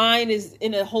 My mind is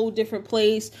in a whole different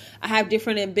place. I have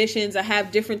different ambitions. I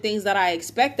have different things that I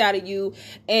expect out of you.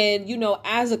 And,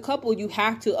 as a couple, you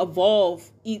have to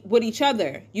evolve with each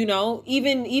other,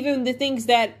 even the things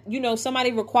that,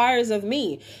 somebody requires of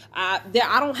me. I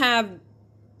don't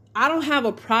have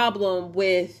a problem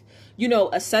with,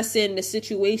 assessing the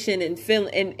situation and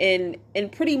feeling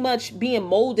and pretty much being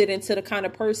molded into the kind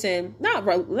of person, not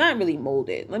really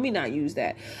molded. Let me not use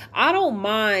that. I don't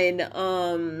mind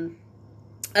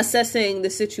assessing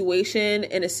the situation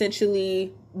and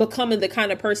essentially becoming the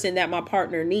kind of person that my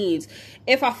partner needs,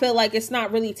 if I feel like it's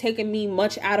not really taking me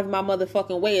much out of my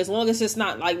motherfucking way, as long as it's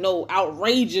not like no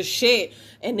outrageous shit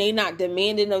and they not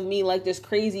demanding of me like this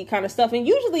crazy kind of stuff. And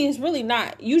usually it's really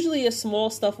not. Usually it's small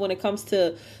stuff when it comes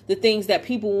to the things that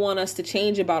people want us to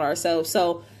change about ourselves.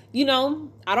 So,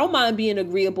 I don't mind being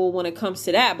agreeable when it comes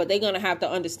to that, but they're going to have to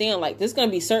understand, like, there's going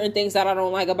to be certain things that I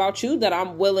don't like about you that I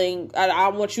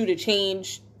want you to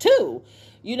change too.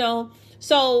 you know?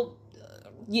 So,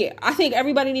 yeah, I think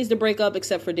everybody needs to break up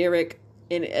except for Derek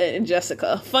and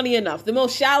Jessica. Funny enough, the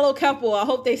most shallow couple. I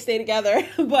hope they stay together,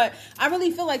 but I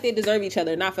really feel like they deserve each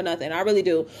other, not for nothing. I really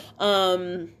do.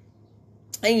 And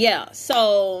yeah,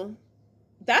 so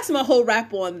that's my whole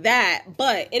wrap on that.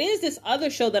 But it is this other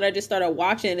show that I just started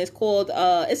watching. It's called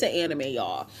it's an anime,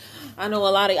 y'all. I know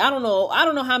a lot of I don't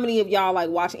know how many of y'all like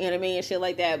watch anime and shit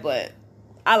like that, but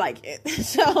I like it.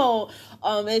 So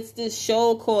it's this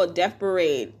show called Death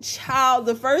Parade. Child,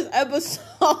 the first episode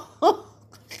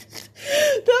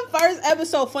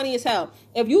funny as hell.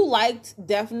 If you liked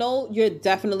Death Note, you're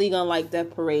definitely gonna like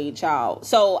Death Parade, child.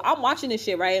 So I'm watching this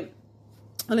shit, right?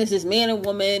 And it's this man and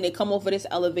woman, they come over this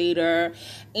elevator,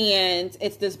 and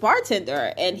it's this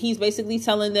bartender, and he's basically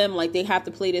telling them like they have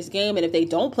to play this game, and if they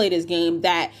don't play this game,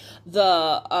 that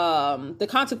the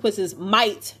consequences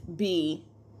might be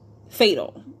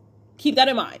fatal. Keep that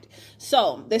in mind.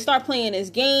 So they start playing this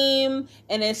game,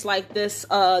 and it's like this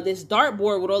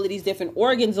dartboard with all of these different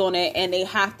organs on it, and they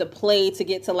have to play to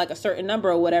get to like a certain number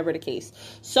or whatever the case.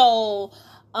 So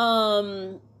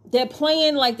they're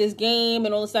playing like this game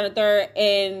and all this, that, and third,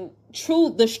 and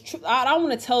I don't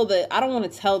want to tell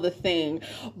the thing,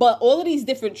 but all of these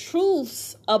different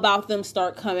truths about them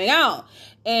start coming out.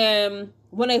 And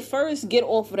when they first get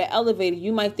off of the elevator,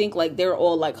 you might think like they're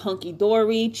all like hunky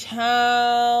dory,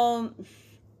 child.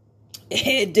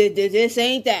 This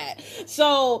ain't that.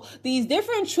 So these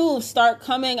different truths start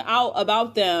coming out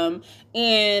about them,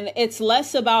 and it's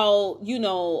less about, you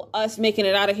know, us making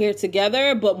it out of here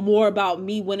together, but more about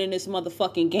me winning this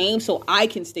motherfucking game so I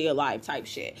can stay alive type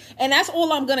shit. And that's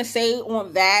all I'm gonna say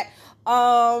on that.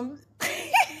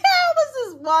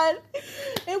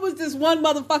 It was this one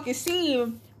motherfucking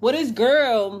scene with his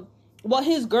girl,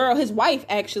 his wife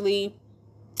actually,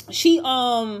 she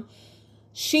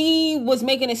was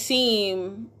making it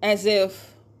seem as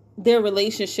if their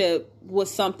relationship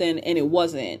was something and it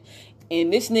wasn't.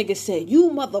 And this nigga said, "You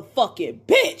motherfucking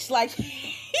bitch." Like,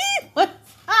 he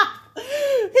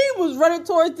was running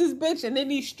towards this bitch, and then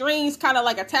these strings kind of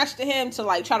like attached to him to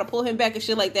like try to pull him back and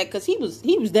shit like that, because he was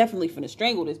definitely finna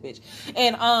strangle this bitch.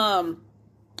 And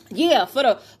yeah, for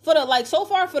the like, so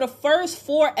far for the first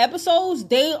 4 episodes,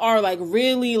 they are like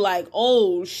really like,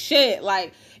 oh shit,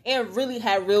 like it really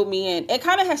had reeled me in. It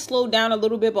kind of has slowed down a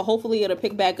little bit, but hopefully it'll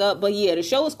pick back up. But yeah, the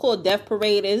show is called Death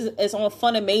Parade. It's on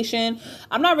Funimation.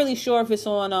 I'm not really sure if it's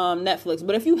on Netflix,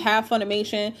 but if you have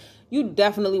Funimation, you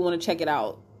definitely want to check it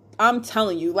out. I'm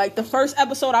telling you, like the first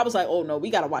episode, I was like, oh no, we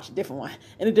gotta watch a different one,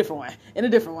 and a different one, and a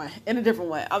different one, and a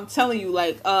different one. I'm telling you,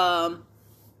 like,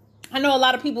 I know a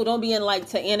lot of people don't be in like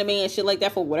to anime and shit like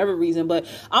that for whatever reason, but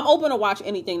I'm open to watch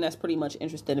anything that's pretty much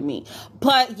interested in me.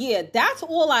 But yeah, that's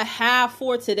all I have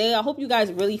for today. I hope you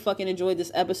guys really fucking enjoyed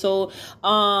this episode.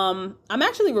 I'm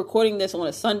actually recording this on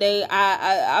a Sunday.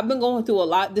 I've been going through a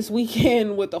lot this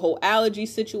weekend with the whole allergy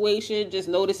situation, just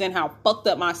noticing how fucked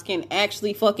up my skin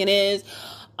actually fucking is.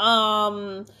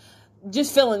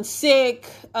 Just feeling sick.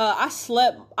 I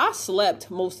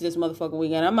slept most of this motherfucking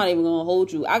weekend. I'm not even gonna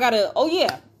hold you. So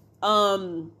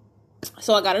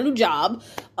I got a new job,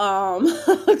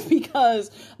 because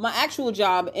my actual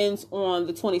job ends on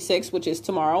the 26th, which is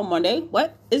tomorrow, Monday.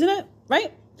 What? Isn't it?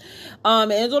 Right?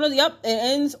 It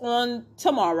ends on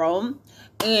tomorrow,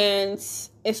 and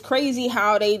it's crazy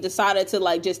how they decided to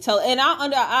like just tell. And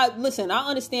I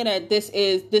understand that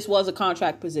this was a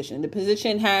contract position. The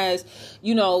position has,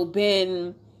 you know,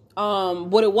 been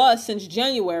what it was since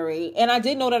January, and I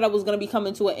did know that I was going to be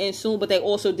coming to an end soon, but they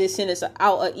also did send us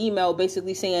out an email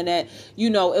basically saying that,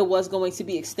 you know, it was going to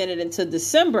be extended into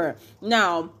December.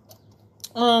 Now,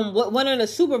 what one of the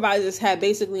supervisors had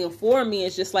basically informed me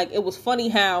is just like, it was funny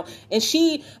how, and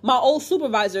my old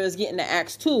supervisor is getting the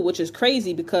axe too, which is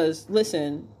crazy because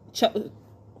listen,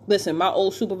 my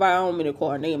old supervisor, I don't mean to call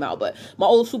her name out, but my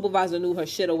old supervisor knew her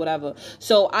shit or whatever.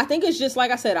 So I think it's just,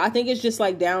 like I said, I think it's just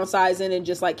like downsizing and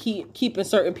just like keeping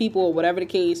certain people or whatever the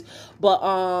case. But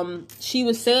she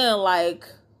was saying like,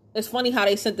 it's funny how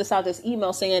they sent us out this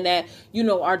email saying that, you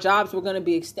know, our jobs were going to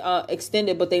be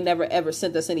extended, but they never ever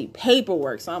sent us any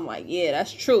paperwork. So I'm like, yeah,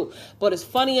 that's true. But it's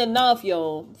funny and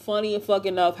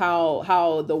fucking enough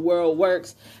how the world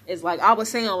works. It's like I was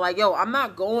saying, like, yo, I'm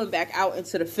not going back out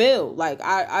into the field. Like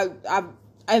I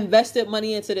invested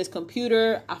money into this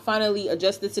computer. I finally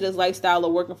adjusted to this lifestyle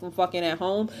of working from fucking at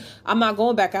home. I'm not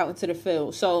going back out into the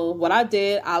field. So what I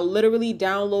did, I literally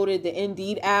downloaded the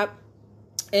Indeed app,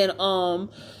 and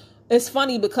it's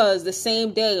funny because the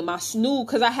same day my snooze,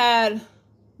 because I had,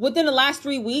 within the last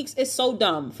 3 weeks, it's so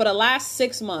dumb. For the last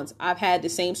 6 months, I've had the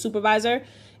same supervisor.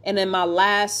 And then my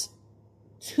last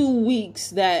 2 weeks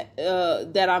that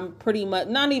I'm pretty much,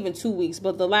 not even 2 weeks,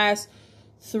 but the last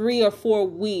 3 or 4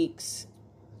 weeks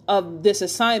of this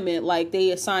assignment, like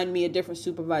they assigned me a different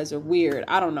supervisor. Weird.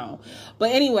 I don't know.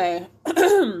 But anyway,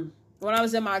 when I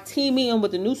was in my team meeting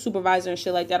with the new supervisor and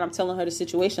shit like that, I'm telling her the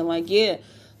situation. Like, yeah,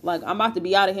 like I'm about to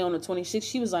be out of here on the 26th.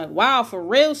 She was like, wow, for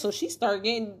real? So she started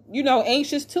getting,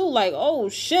 anxious too. Like, oh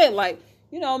shit. Like,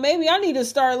 maybe I need to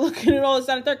start looking at all this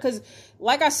and that. Cause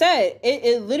like I said,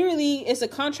 it literally is a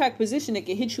contract position that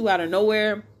can hit you out of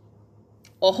nowhere.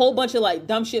 A whole bunch of like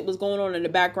dumb shit was going on in the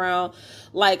background.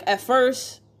 Like at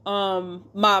first,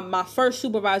 my first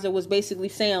supervisor was basically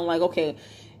saying like, okay,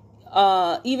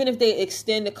 even if they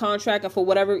extend the contract and for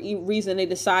whatever reason they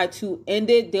decide to end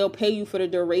it, they'll pay you for the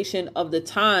duration of the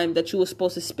time that you were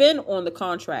supposed to spend on the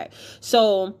contract.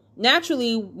 So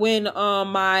naturally, when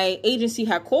my agency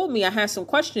had called me, I had some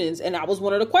questions, and that was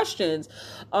one of the questions.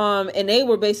 And they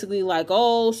were basically like,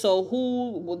 oh, so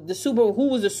who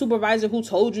was the supervisor who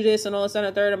told you this and all this and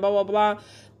the third and blah blah blah.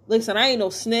 Listen, I ain't no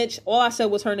snitch. All I said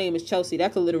was her name is Chelsea.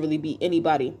 That could literally be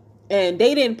anybody. And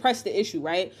they didn't press the issue,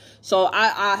 right? So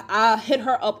I hit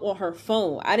her up on her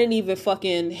phone. I didn't even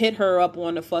fucking hit her up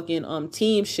on the fucking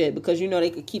team shit because they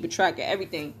could keep a track of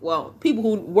everything. Well, people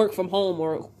who work from home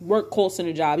or work call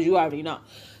center jobs, you already know.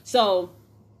 So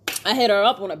I hit her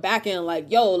up on the back end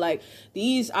like, yo, like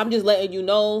I'm just letting you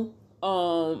know.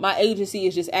 My agency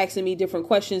is just asking me different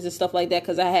questions and stuff like that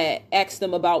because I had asked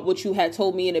them about what you had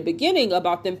told me in the beginning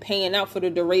about them paying out for the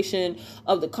duration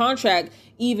of the contract,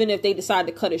 even if they decide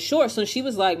to cut it short. So she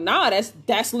was like, nah,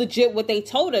 that's legit what they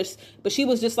told us. But she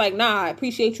was just like, nah, I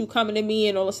appreciate you coming to me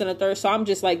and all this and the third. So I'm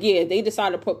just like, yeah, they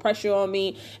decided to put pressure on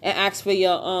me and ask for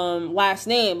your last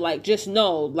name. Like, just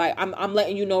know, like, I'm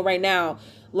letting you know right now,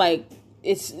 like,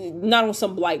 it's not on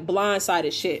some like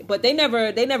blindsided shit, but they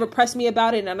never pressed me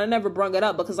about it, and I never brung it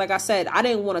up because, like I said, I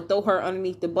didn't want to throw her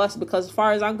underneath the bus because, as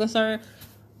far as I'm concerned,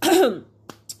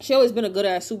 she always been a good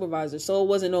ass supervisor, so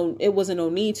it wasn't no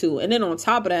need to. And then on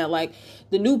top of that, like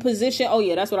the new position, oh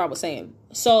yeah, that's what I was saying.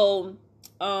 So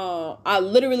I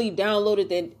literally downloaded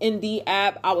the Indeed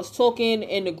app. I was talking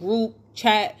in the group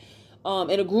chat.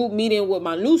 In a group meeting with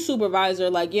my new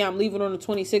supervisor, like, yeah, I'm leaving on the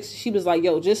 26th. She was like,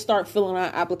 yo, just start filling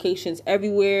out applications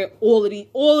everywhere, all of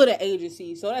the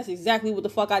agencies. So that's exactly what the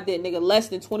fuck I did, nigga. Less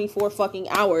than 24 fucking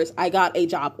hours, I got a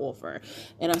job offer,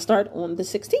 and I start on the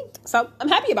 16th. So I'm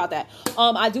happy about that.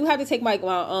 I do have to take my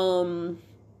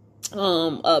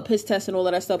piss test and all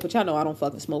of that stuff, but y'all know I don't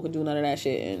fucking smoke and do none of that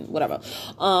shit and whatever.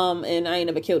 And I ain't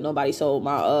never killed nobody, so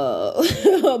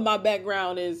my my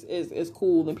background is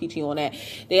cool and peachy on that.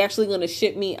 They actually gonna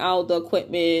ship me out the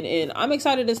equipment, and I'm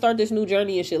excited to start this new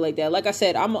journey and shit like that. Like I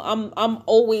said, I'm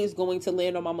always going to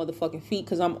land on my motherfucking feet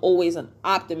because I'm always an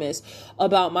optimist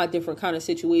about my different kind of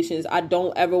situations. I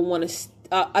don't ever want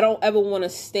to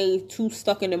stay too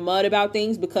stuck in the mud about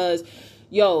things because,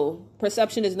 yo,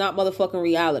 perception is not motherfucking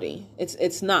reality.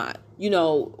 It's not.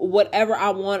 Whatever I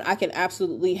want, I can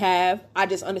absolutely have. I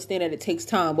just understand that it takes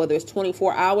time, whether it's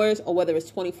 24 hours or whether it's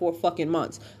 24 fucking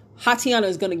months. Hatiana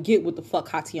is going to get what the fuck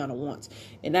Hatiana wants.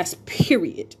 And that's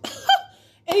period.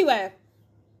 Anyway,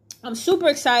 I'm super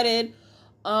excited.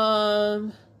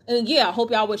 And yeah, I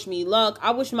hope y'all wish me luck.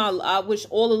 I wish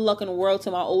all the luck in the world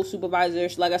to my old supervisor.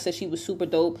 Like I said, she was super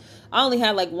dope. I only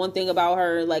had like one thing about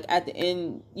her, like at the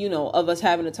end, of us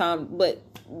having a time, but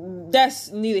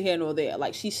that's neither here nor there.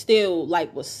 Like she still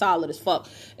like was solid as fuck.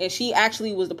 And she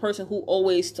actually was the person who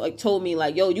always like told me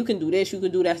like, yo, you can do this, you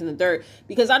can do that in the third.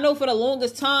 Because I know for the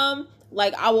longest time,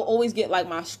 like I will always get like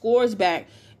my scores back.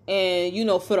 And,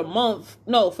 for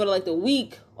the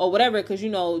week or whatever, because, they're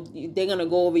going to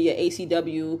go over your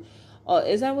ACW.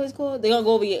 Is that what it's called? They're going to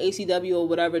go over your ACW or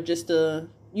whatever just to,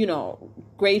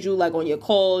 grade you like on your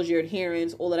calls, your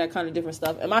adherence, all of that kind of different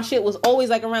stuff. And my shit was always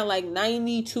like around like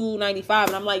 92, 95.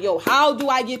 And I'm like, yo, how do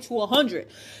I get to 100?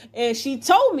 And she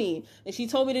told me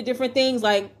the different things.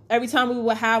 Like every time we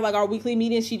would have like our weekly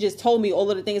meetings, she just told me all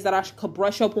of the things that I could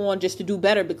brush up on just to do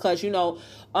better because,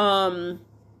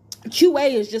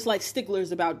 QA is just like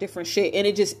sticklers about different shit, and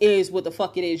it just is what the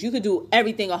fuck it is. You could do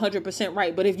everything 100%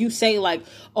 right, but if you say like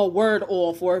a word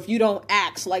off, or if you don't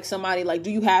ask like somebody like,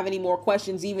 do you have any more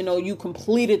questions, even though you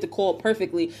completed the call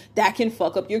perfectly, that can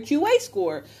fuck up your QA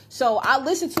score. So I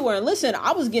listened to her, and listen,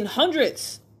 I was getting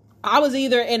hundreds. I was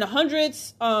either in the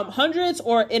hundreds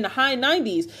or in the high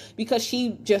 90s because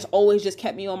she just always just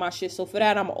kept me on my shit. So for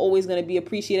that, I'm always going to be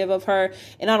appreciative of her.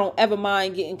 And I don't ever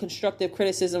mind getting constructive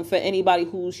criticism for anybody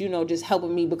who's, just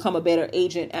helping me become a better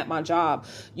agent at my job.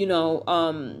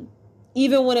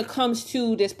 Even when it comes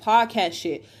to this podcast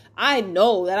shit, I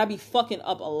know that I be fucking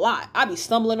up a lot. I be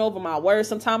stumbling over my words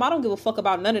sometimes. I don't give a fuck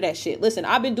about none of that shit. Listen,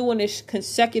 I've been doing this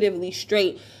consecutively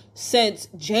straight since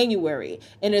January.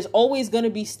 And there's always going to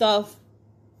be stuff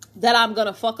that I'm going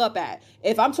to fuck up at.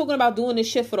 If I'm talking about doing this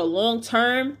shit for the long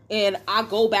term and I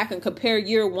go back and compare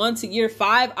year 1 to year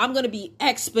 5, I'm going to be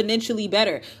exponentially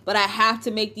better. But I have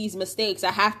to make these mistakes.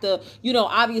 I have to,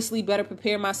 obviously better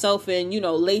prepare myself and,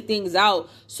 lay things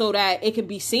out so that it can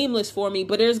be seamless for me.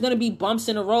 But there's going to be bumps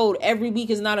in the road. Every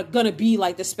week is not going to be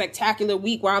like the spectacular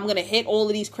week where I'm going to hit all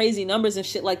of these crazy numbers and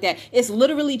shit like that. It's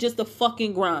literally just a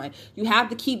fucking grind. You have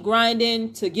to keep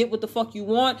grinding to get what the fuck you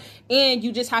want. And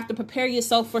you just have to prepare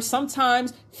yourself for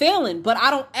sometimes failing. But I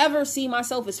don't ever see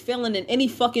myself as failing in any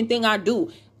fucking thing I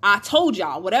do. I told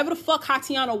y'all, whatever the fuck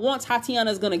Hatiana wants,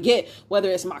 Hatiana's gonna get.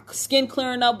 Whether it's my skin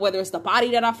clearing up, whether it's the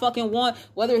body that I fucking want,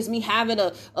 whether it's me having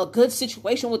a good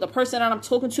situation with the person that I'm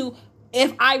talking to.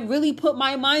 If I really put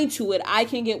my mind to it, I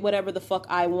can get whatever the fuck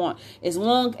I want. As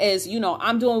long as,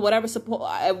 I'm doing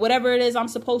whatever it is I'm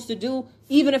supposed to do,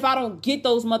 even if I don't get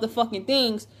those motherfucking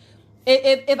things,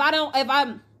 even if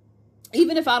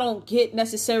I don't get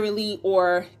necessarily,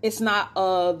 or it's not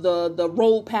the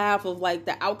road path of like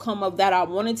the outcome of that I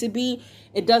want it to be,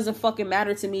 it doesn't fucking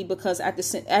matter to me, because at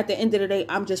the end of the day,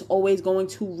 I'm just always going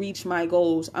to reach my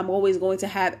goals. I'm always going to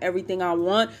have everything I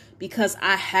want, because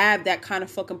I have that kind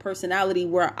of fucking personality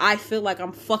where I feel like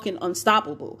I'm fucking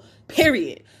unstoppable,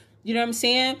 period. You know what I'm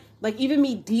saying? Like, even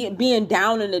me being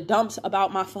down in the dumps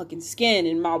about my fucking skin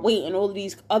and my weight and all of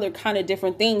these other kind of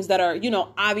different things that are,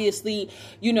 obviously,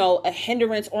 a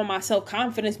hindrance on my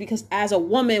self-confidence, because as a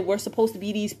woman, we're supposed to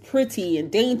be these pretty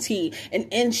and dainty and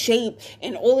in shape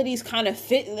and all of these kind of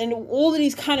fit and all of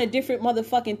these kind of different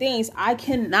motherfucking things. I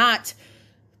cannot,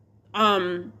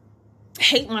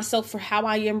 hate myself for how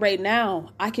I am right now.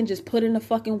 I can just put in the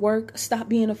fucking work, stop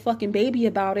being a fucking baby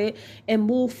about it, and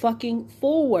move fucking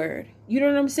forward. You know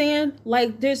what I'm saying?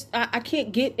 Like, I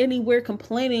can't get anywhere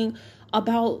complaining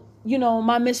about,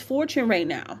 my misfortune right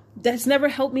now. That's never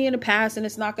helped me in the past, and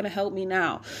it's not going to help me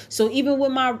now. So even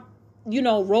with my,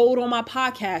 road on my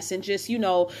podcast and just,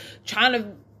 trying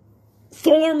to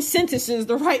form sentences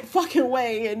the right fucking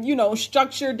way and,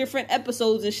 structure different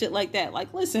episodes and shit like that.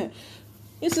 Like, listen,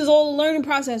 this is all a learning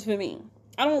process for me.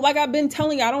 I've been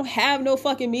telling you, I don't have no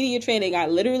fucking media training. I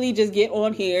literally just get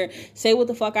on here, say what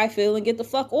the fuck I feel, and get the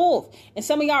fuck off. And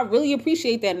some of y'all really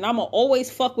appreciate that, and I'ma always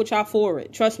fuck with y'all for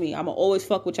it. Trust me, I'ma always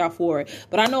fuck with y'all for it.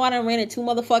 But I know I done ran it too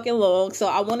motherfucking long, so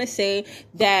I want to say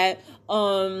that,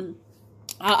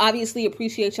 I obviously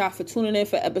appreciate y'all for tuning in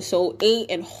for episode 8,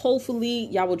 and hopefully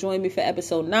y'all will join me for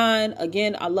episode 9.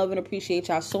 Again, I love and appreciate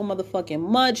y'all so motherfucking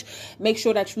much. Make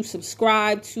sure that you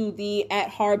subscribe to the at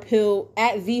the Hard Pill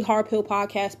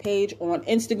podcast page on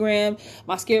Instagram,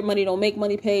 my Scared Money Don't Make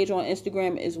Money page on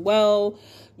Instagram as well.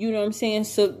 You know what I'm saying?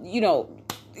 So, give them,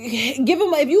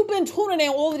 if you've been tuning in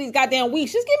all of these goddamn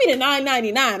weeks, just give me the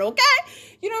 $9.99, okay?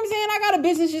 You know what I'm saying? I got a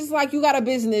business just like you got a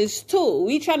business too.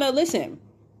 We trying to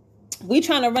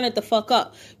run it the fuck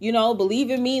up,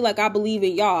 believe in me like I believe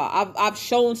in y'all. I've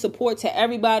shown support to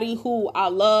everybody who I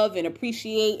love and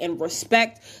appreciate and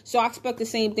respect. So I expect the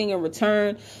same thing in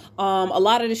return. A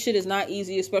lot of this shit is not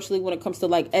easy, especially when it comes to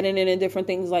like editing and different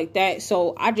things like that.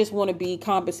 So I just want to be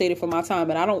compensated for my time,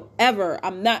 and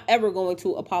I'm not ever going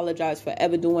to apologize for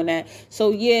ever doing that. So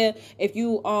yeah, if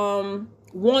you,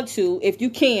 if you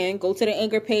can, go to the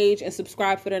Anchor page and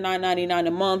subscribe for the $9.99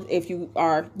 a month if you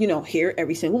are, here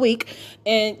every single week.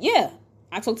 And yeah,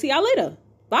 I'll talk to y'all later.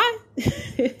 Bye.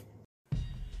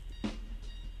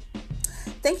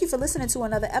 Thank you for listening to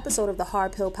another episode of the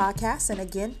Hard Pill Podcast. And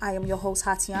again, I am your host,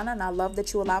 Hatiana, and I love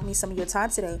that you allowed me some of your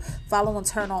time today. Follow and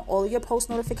turn on all of your post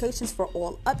notifications for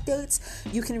all updates.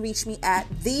 You can reach me at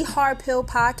the Hard Pill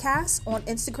Podcast on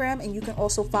Instagram, and you can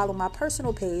also follow my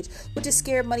personal page, which is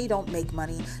Scared Money Don't Make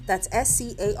Money. That's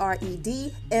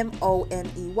ScaredMoneyDontMney.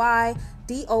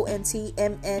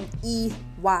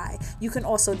 You can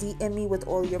also DM me with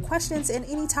all your questions and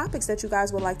any topics that you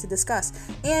guys would like to discuss.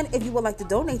 And if you would like to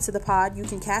donate to the pod, you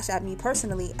can cash at me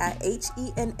personally at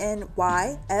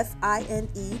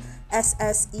HENNYFINESSEE.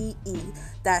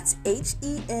 That's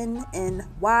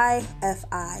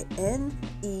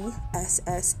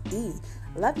HENNYFINESSE.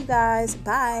 Love you guys.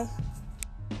 Bye.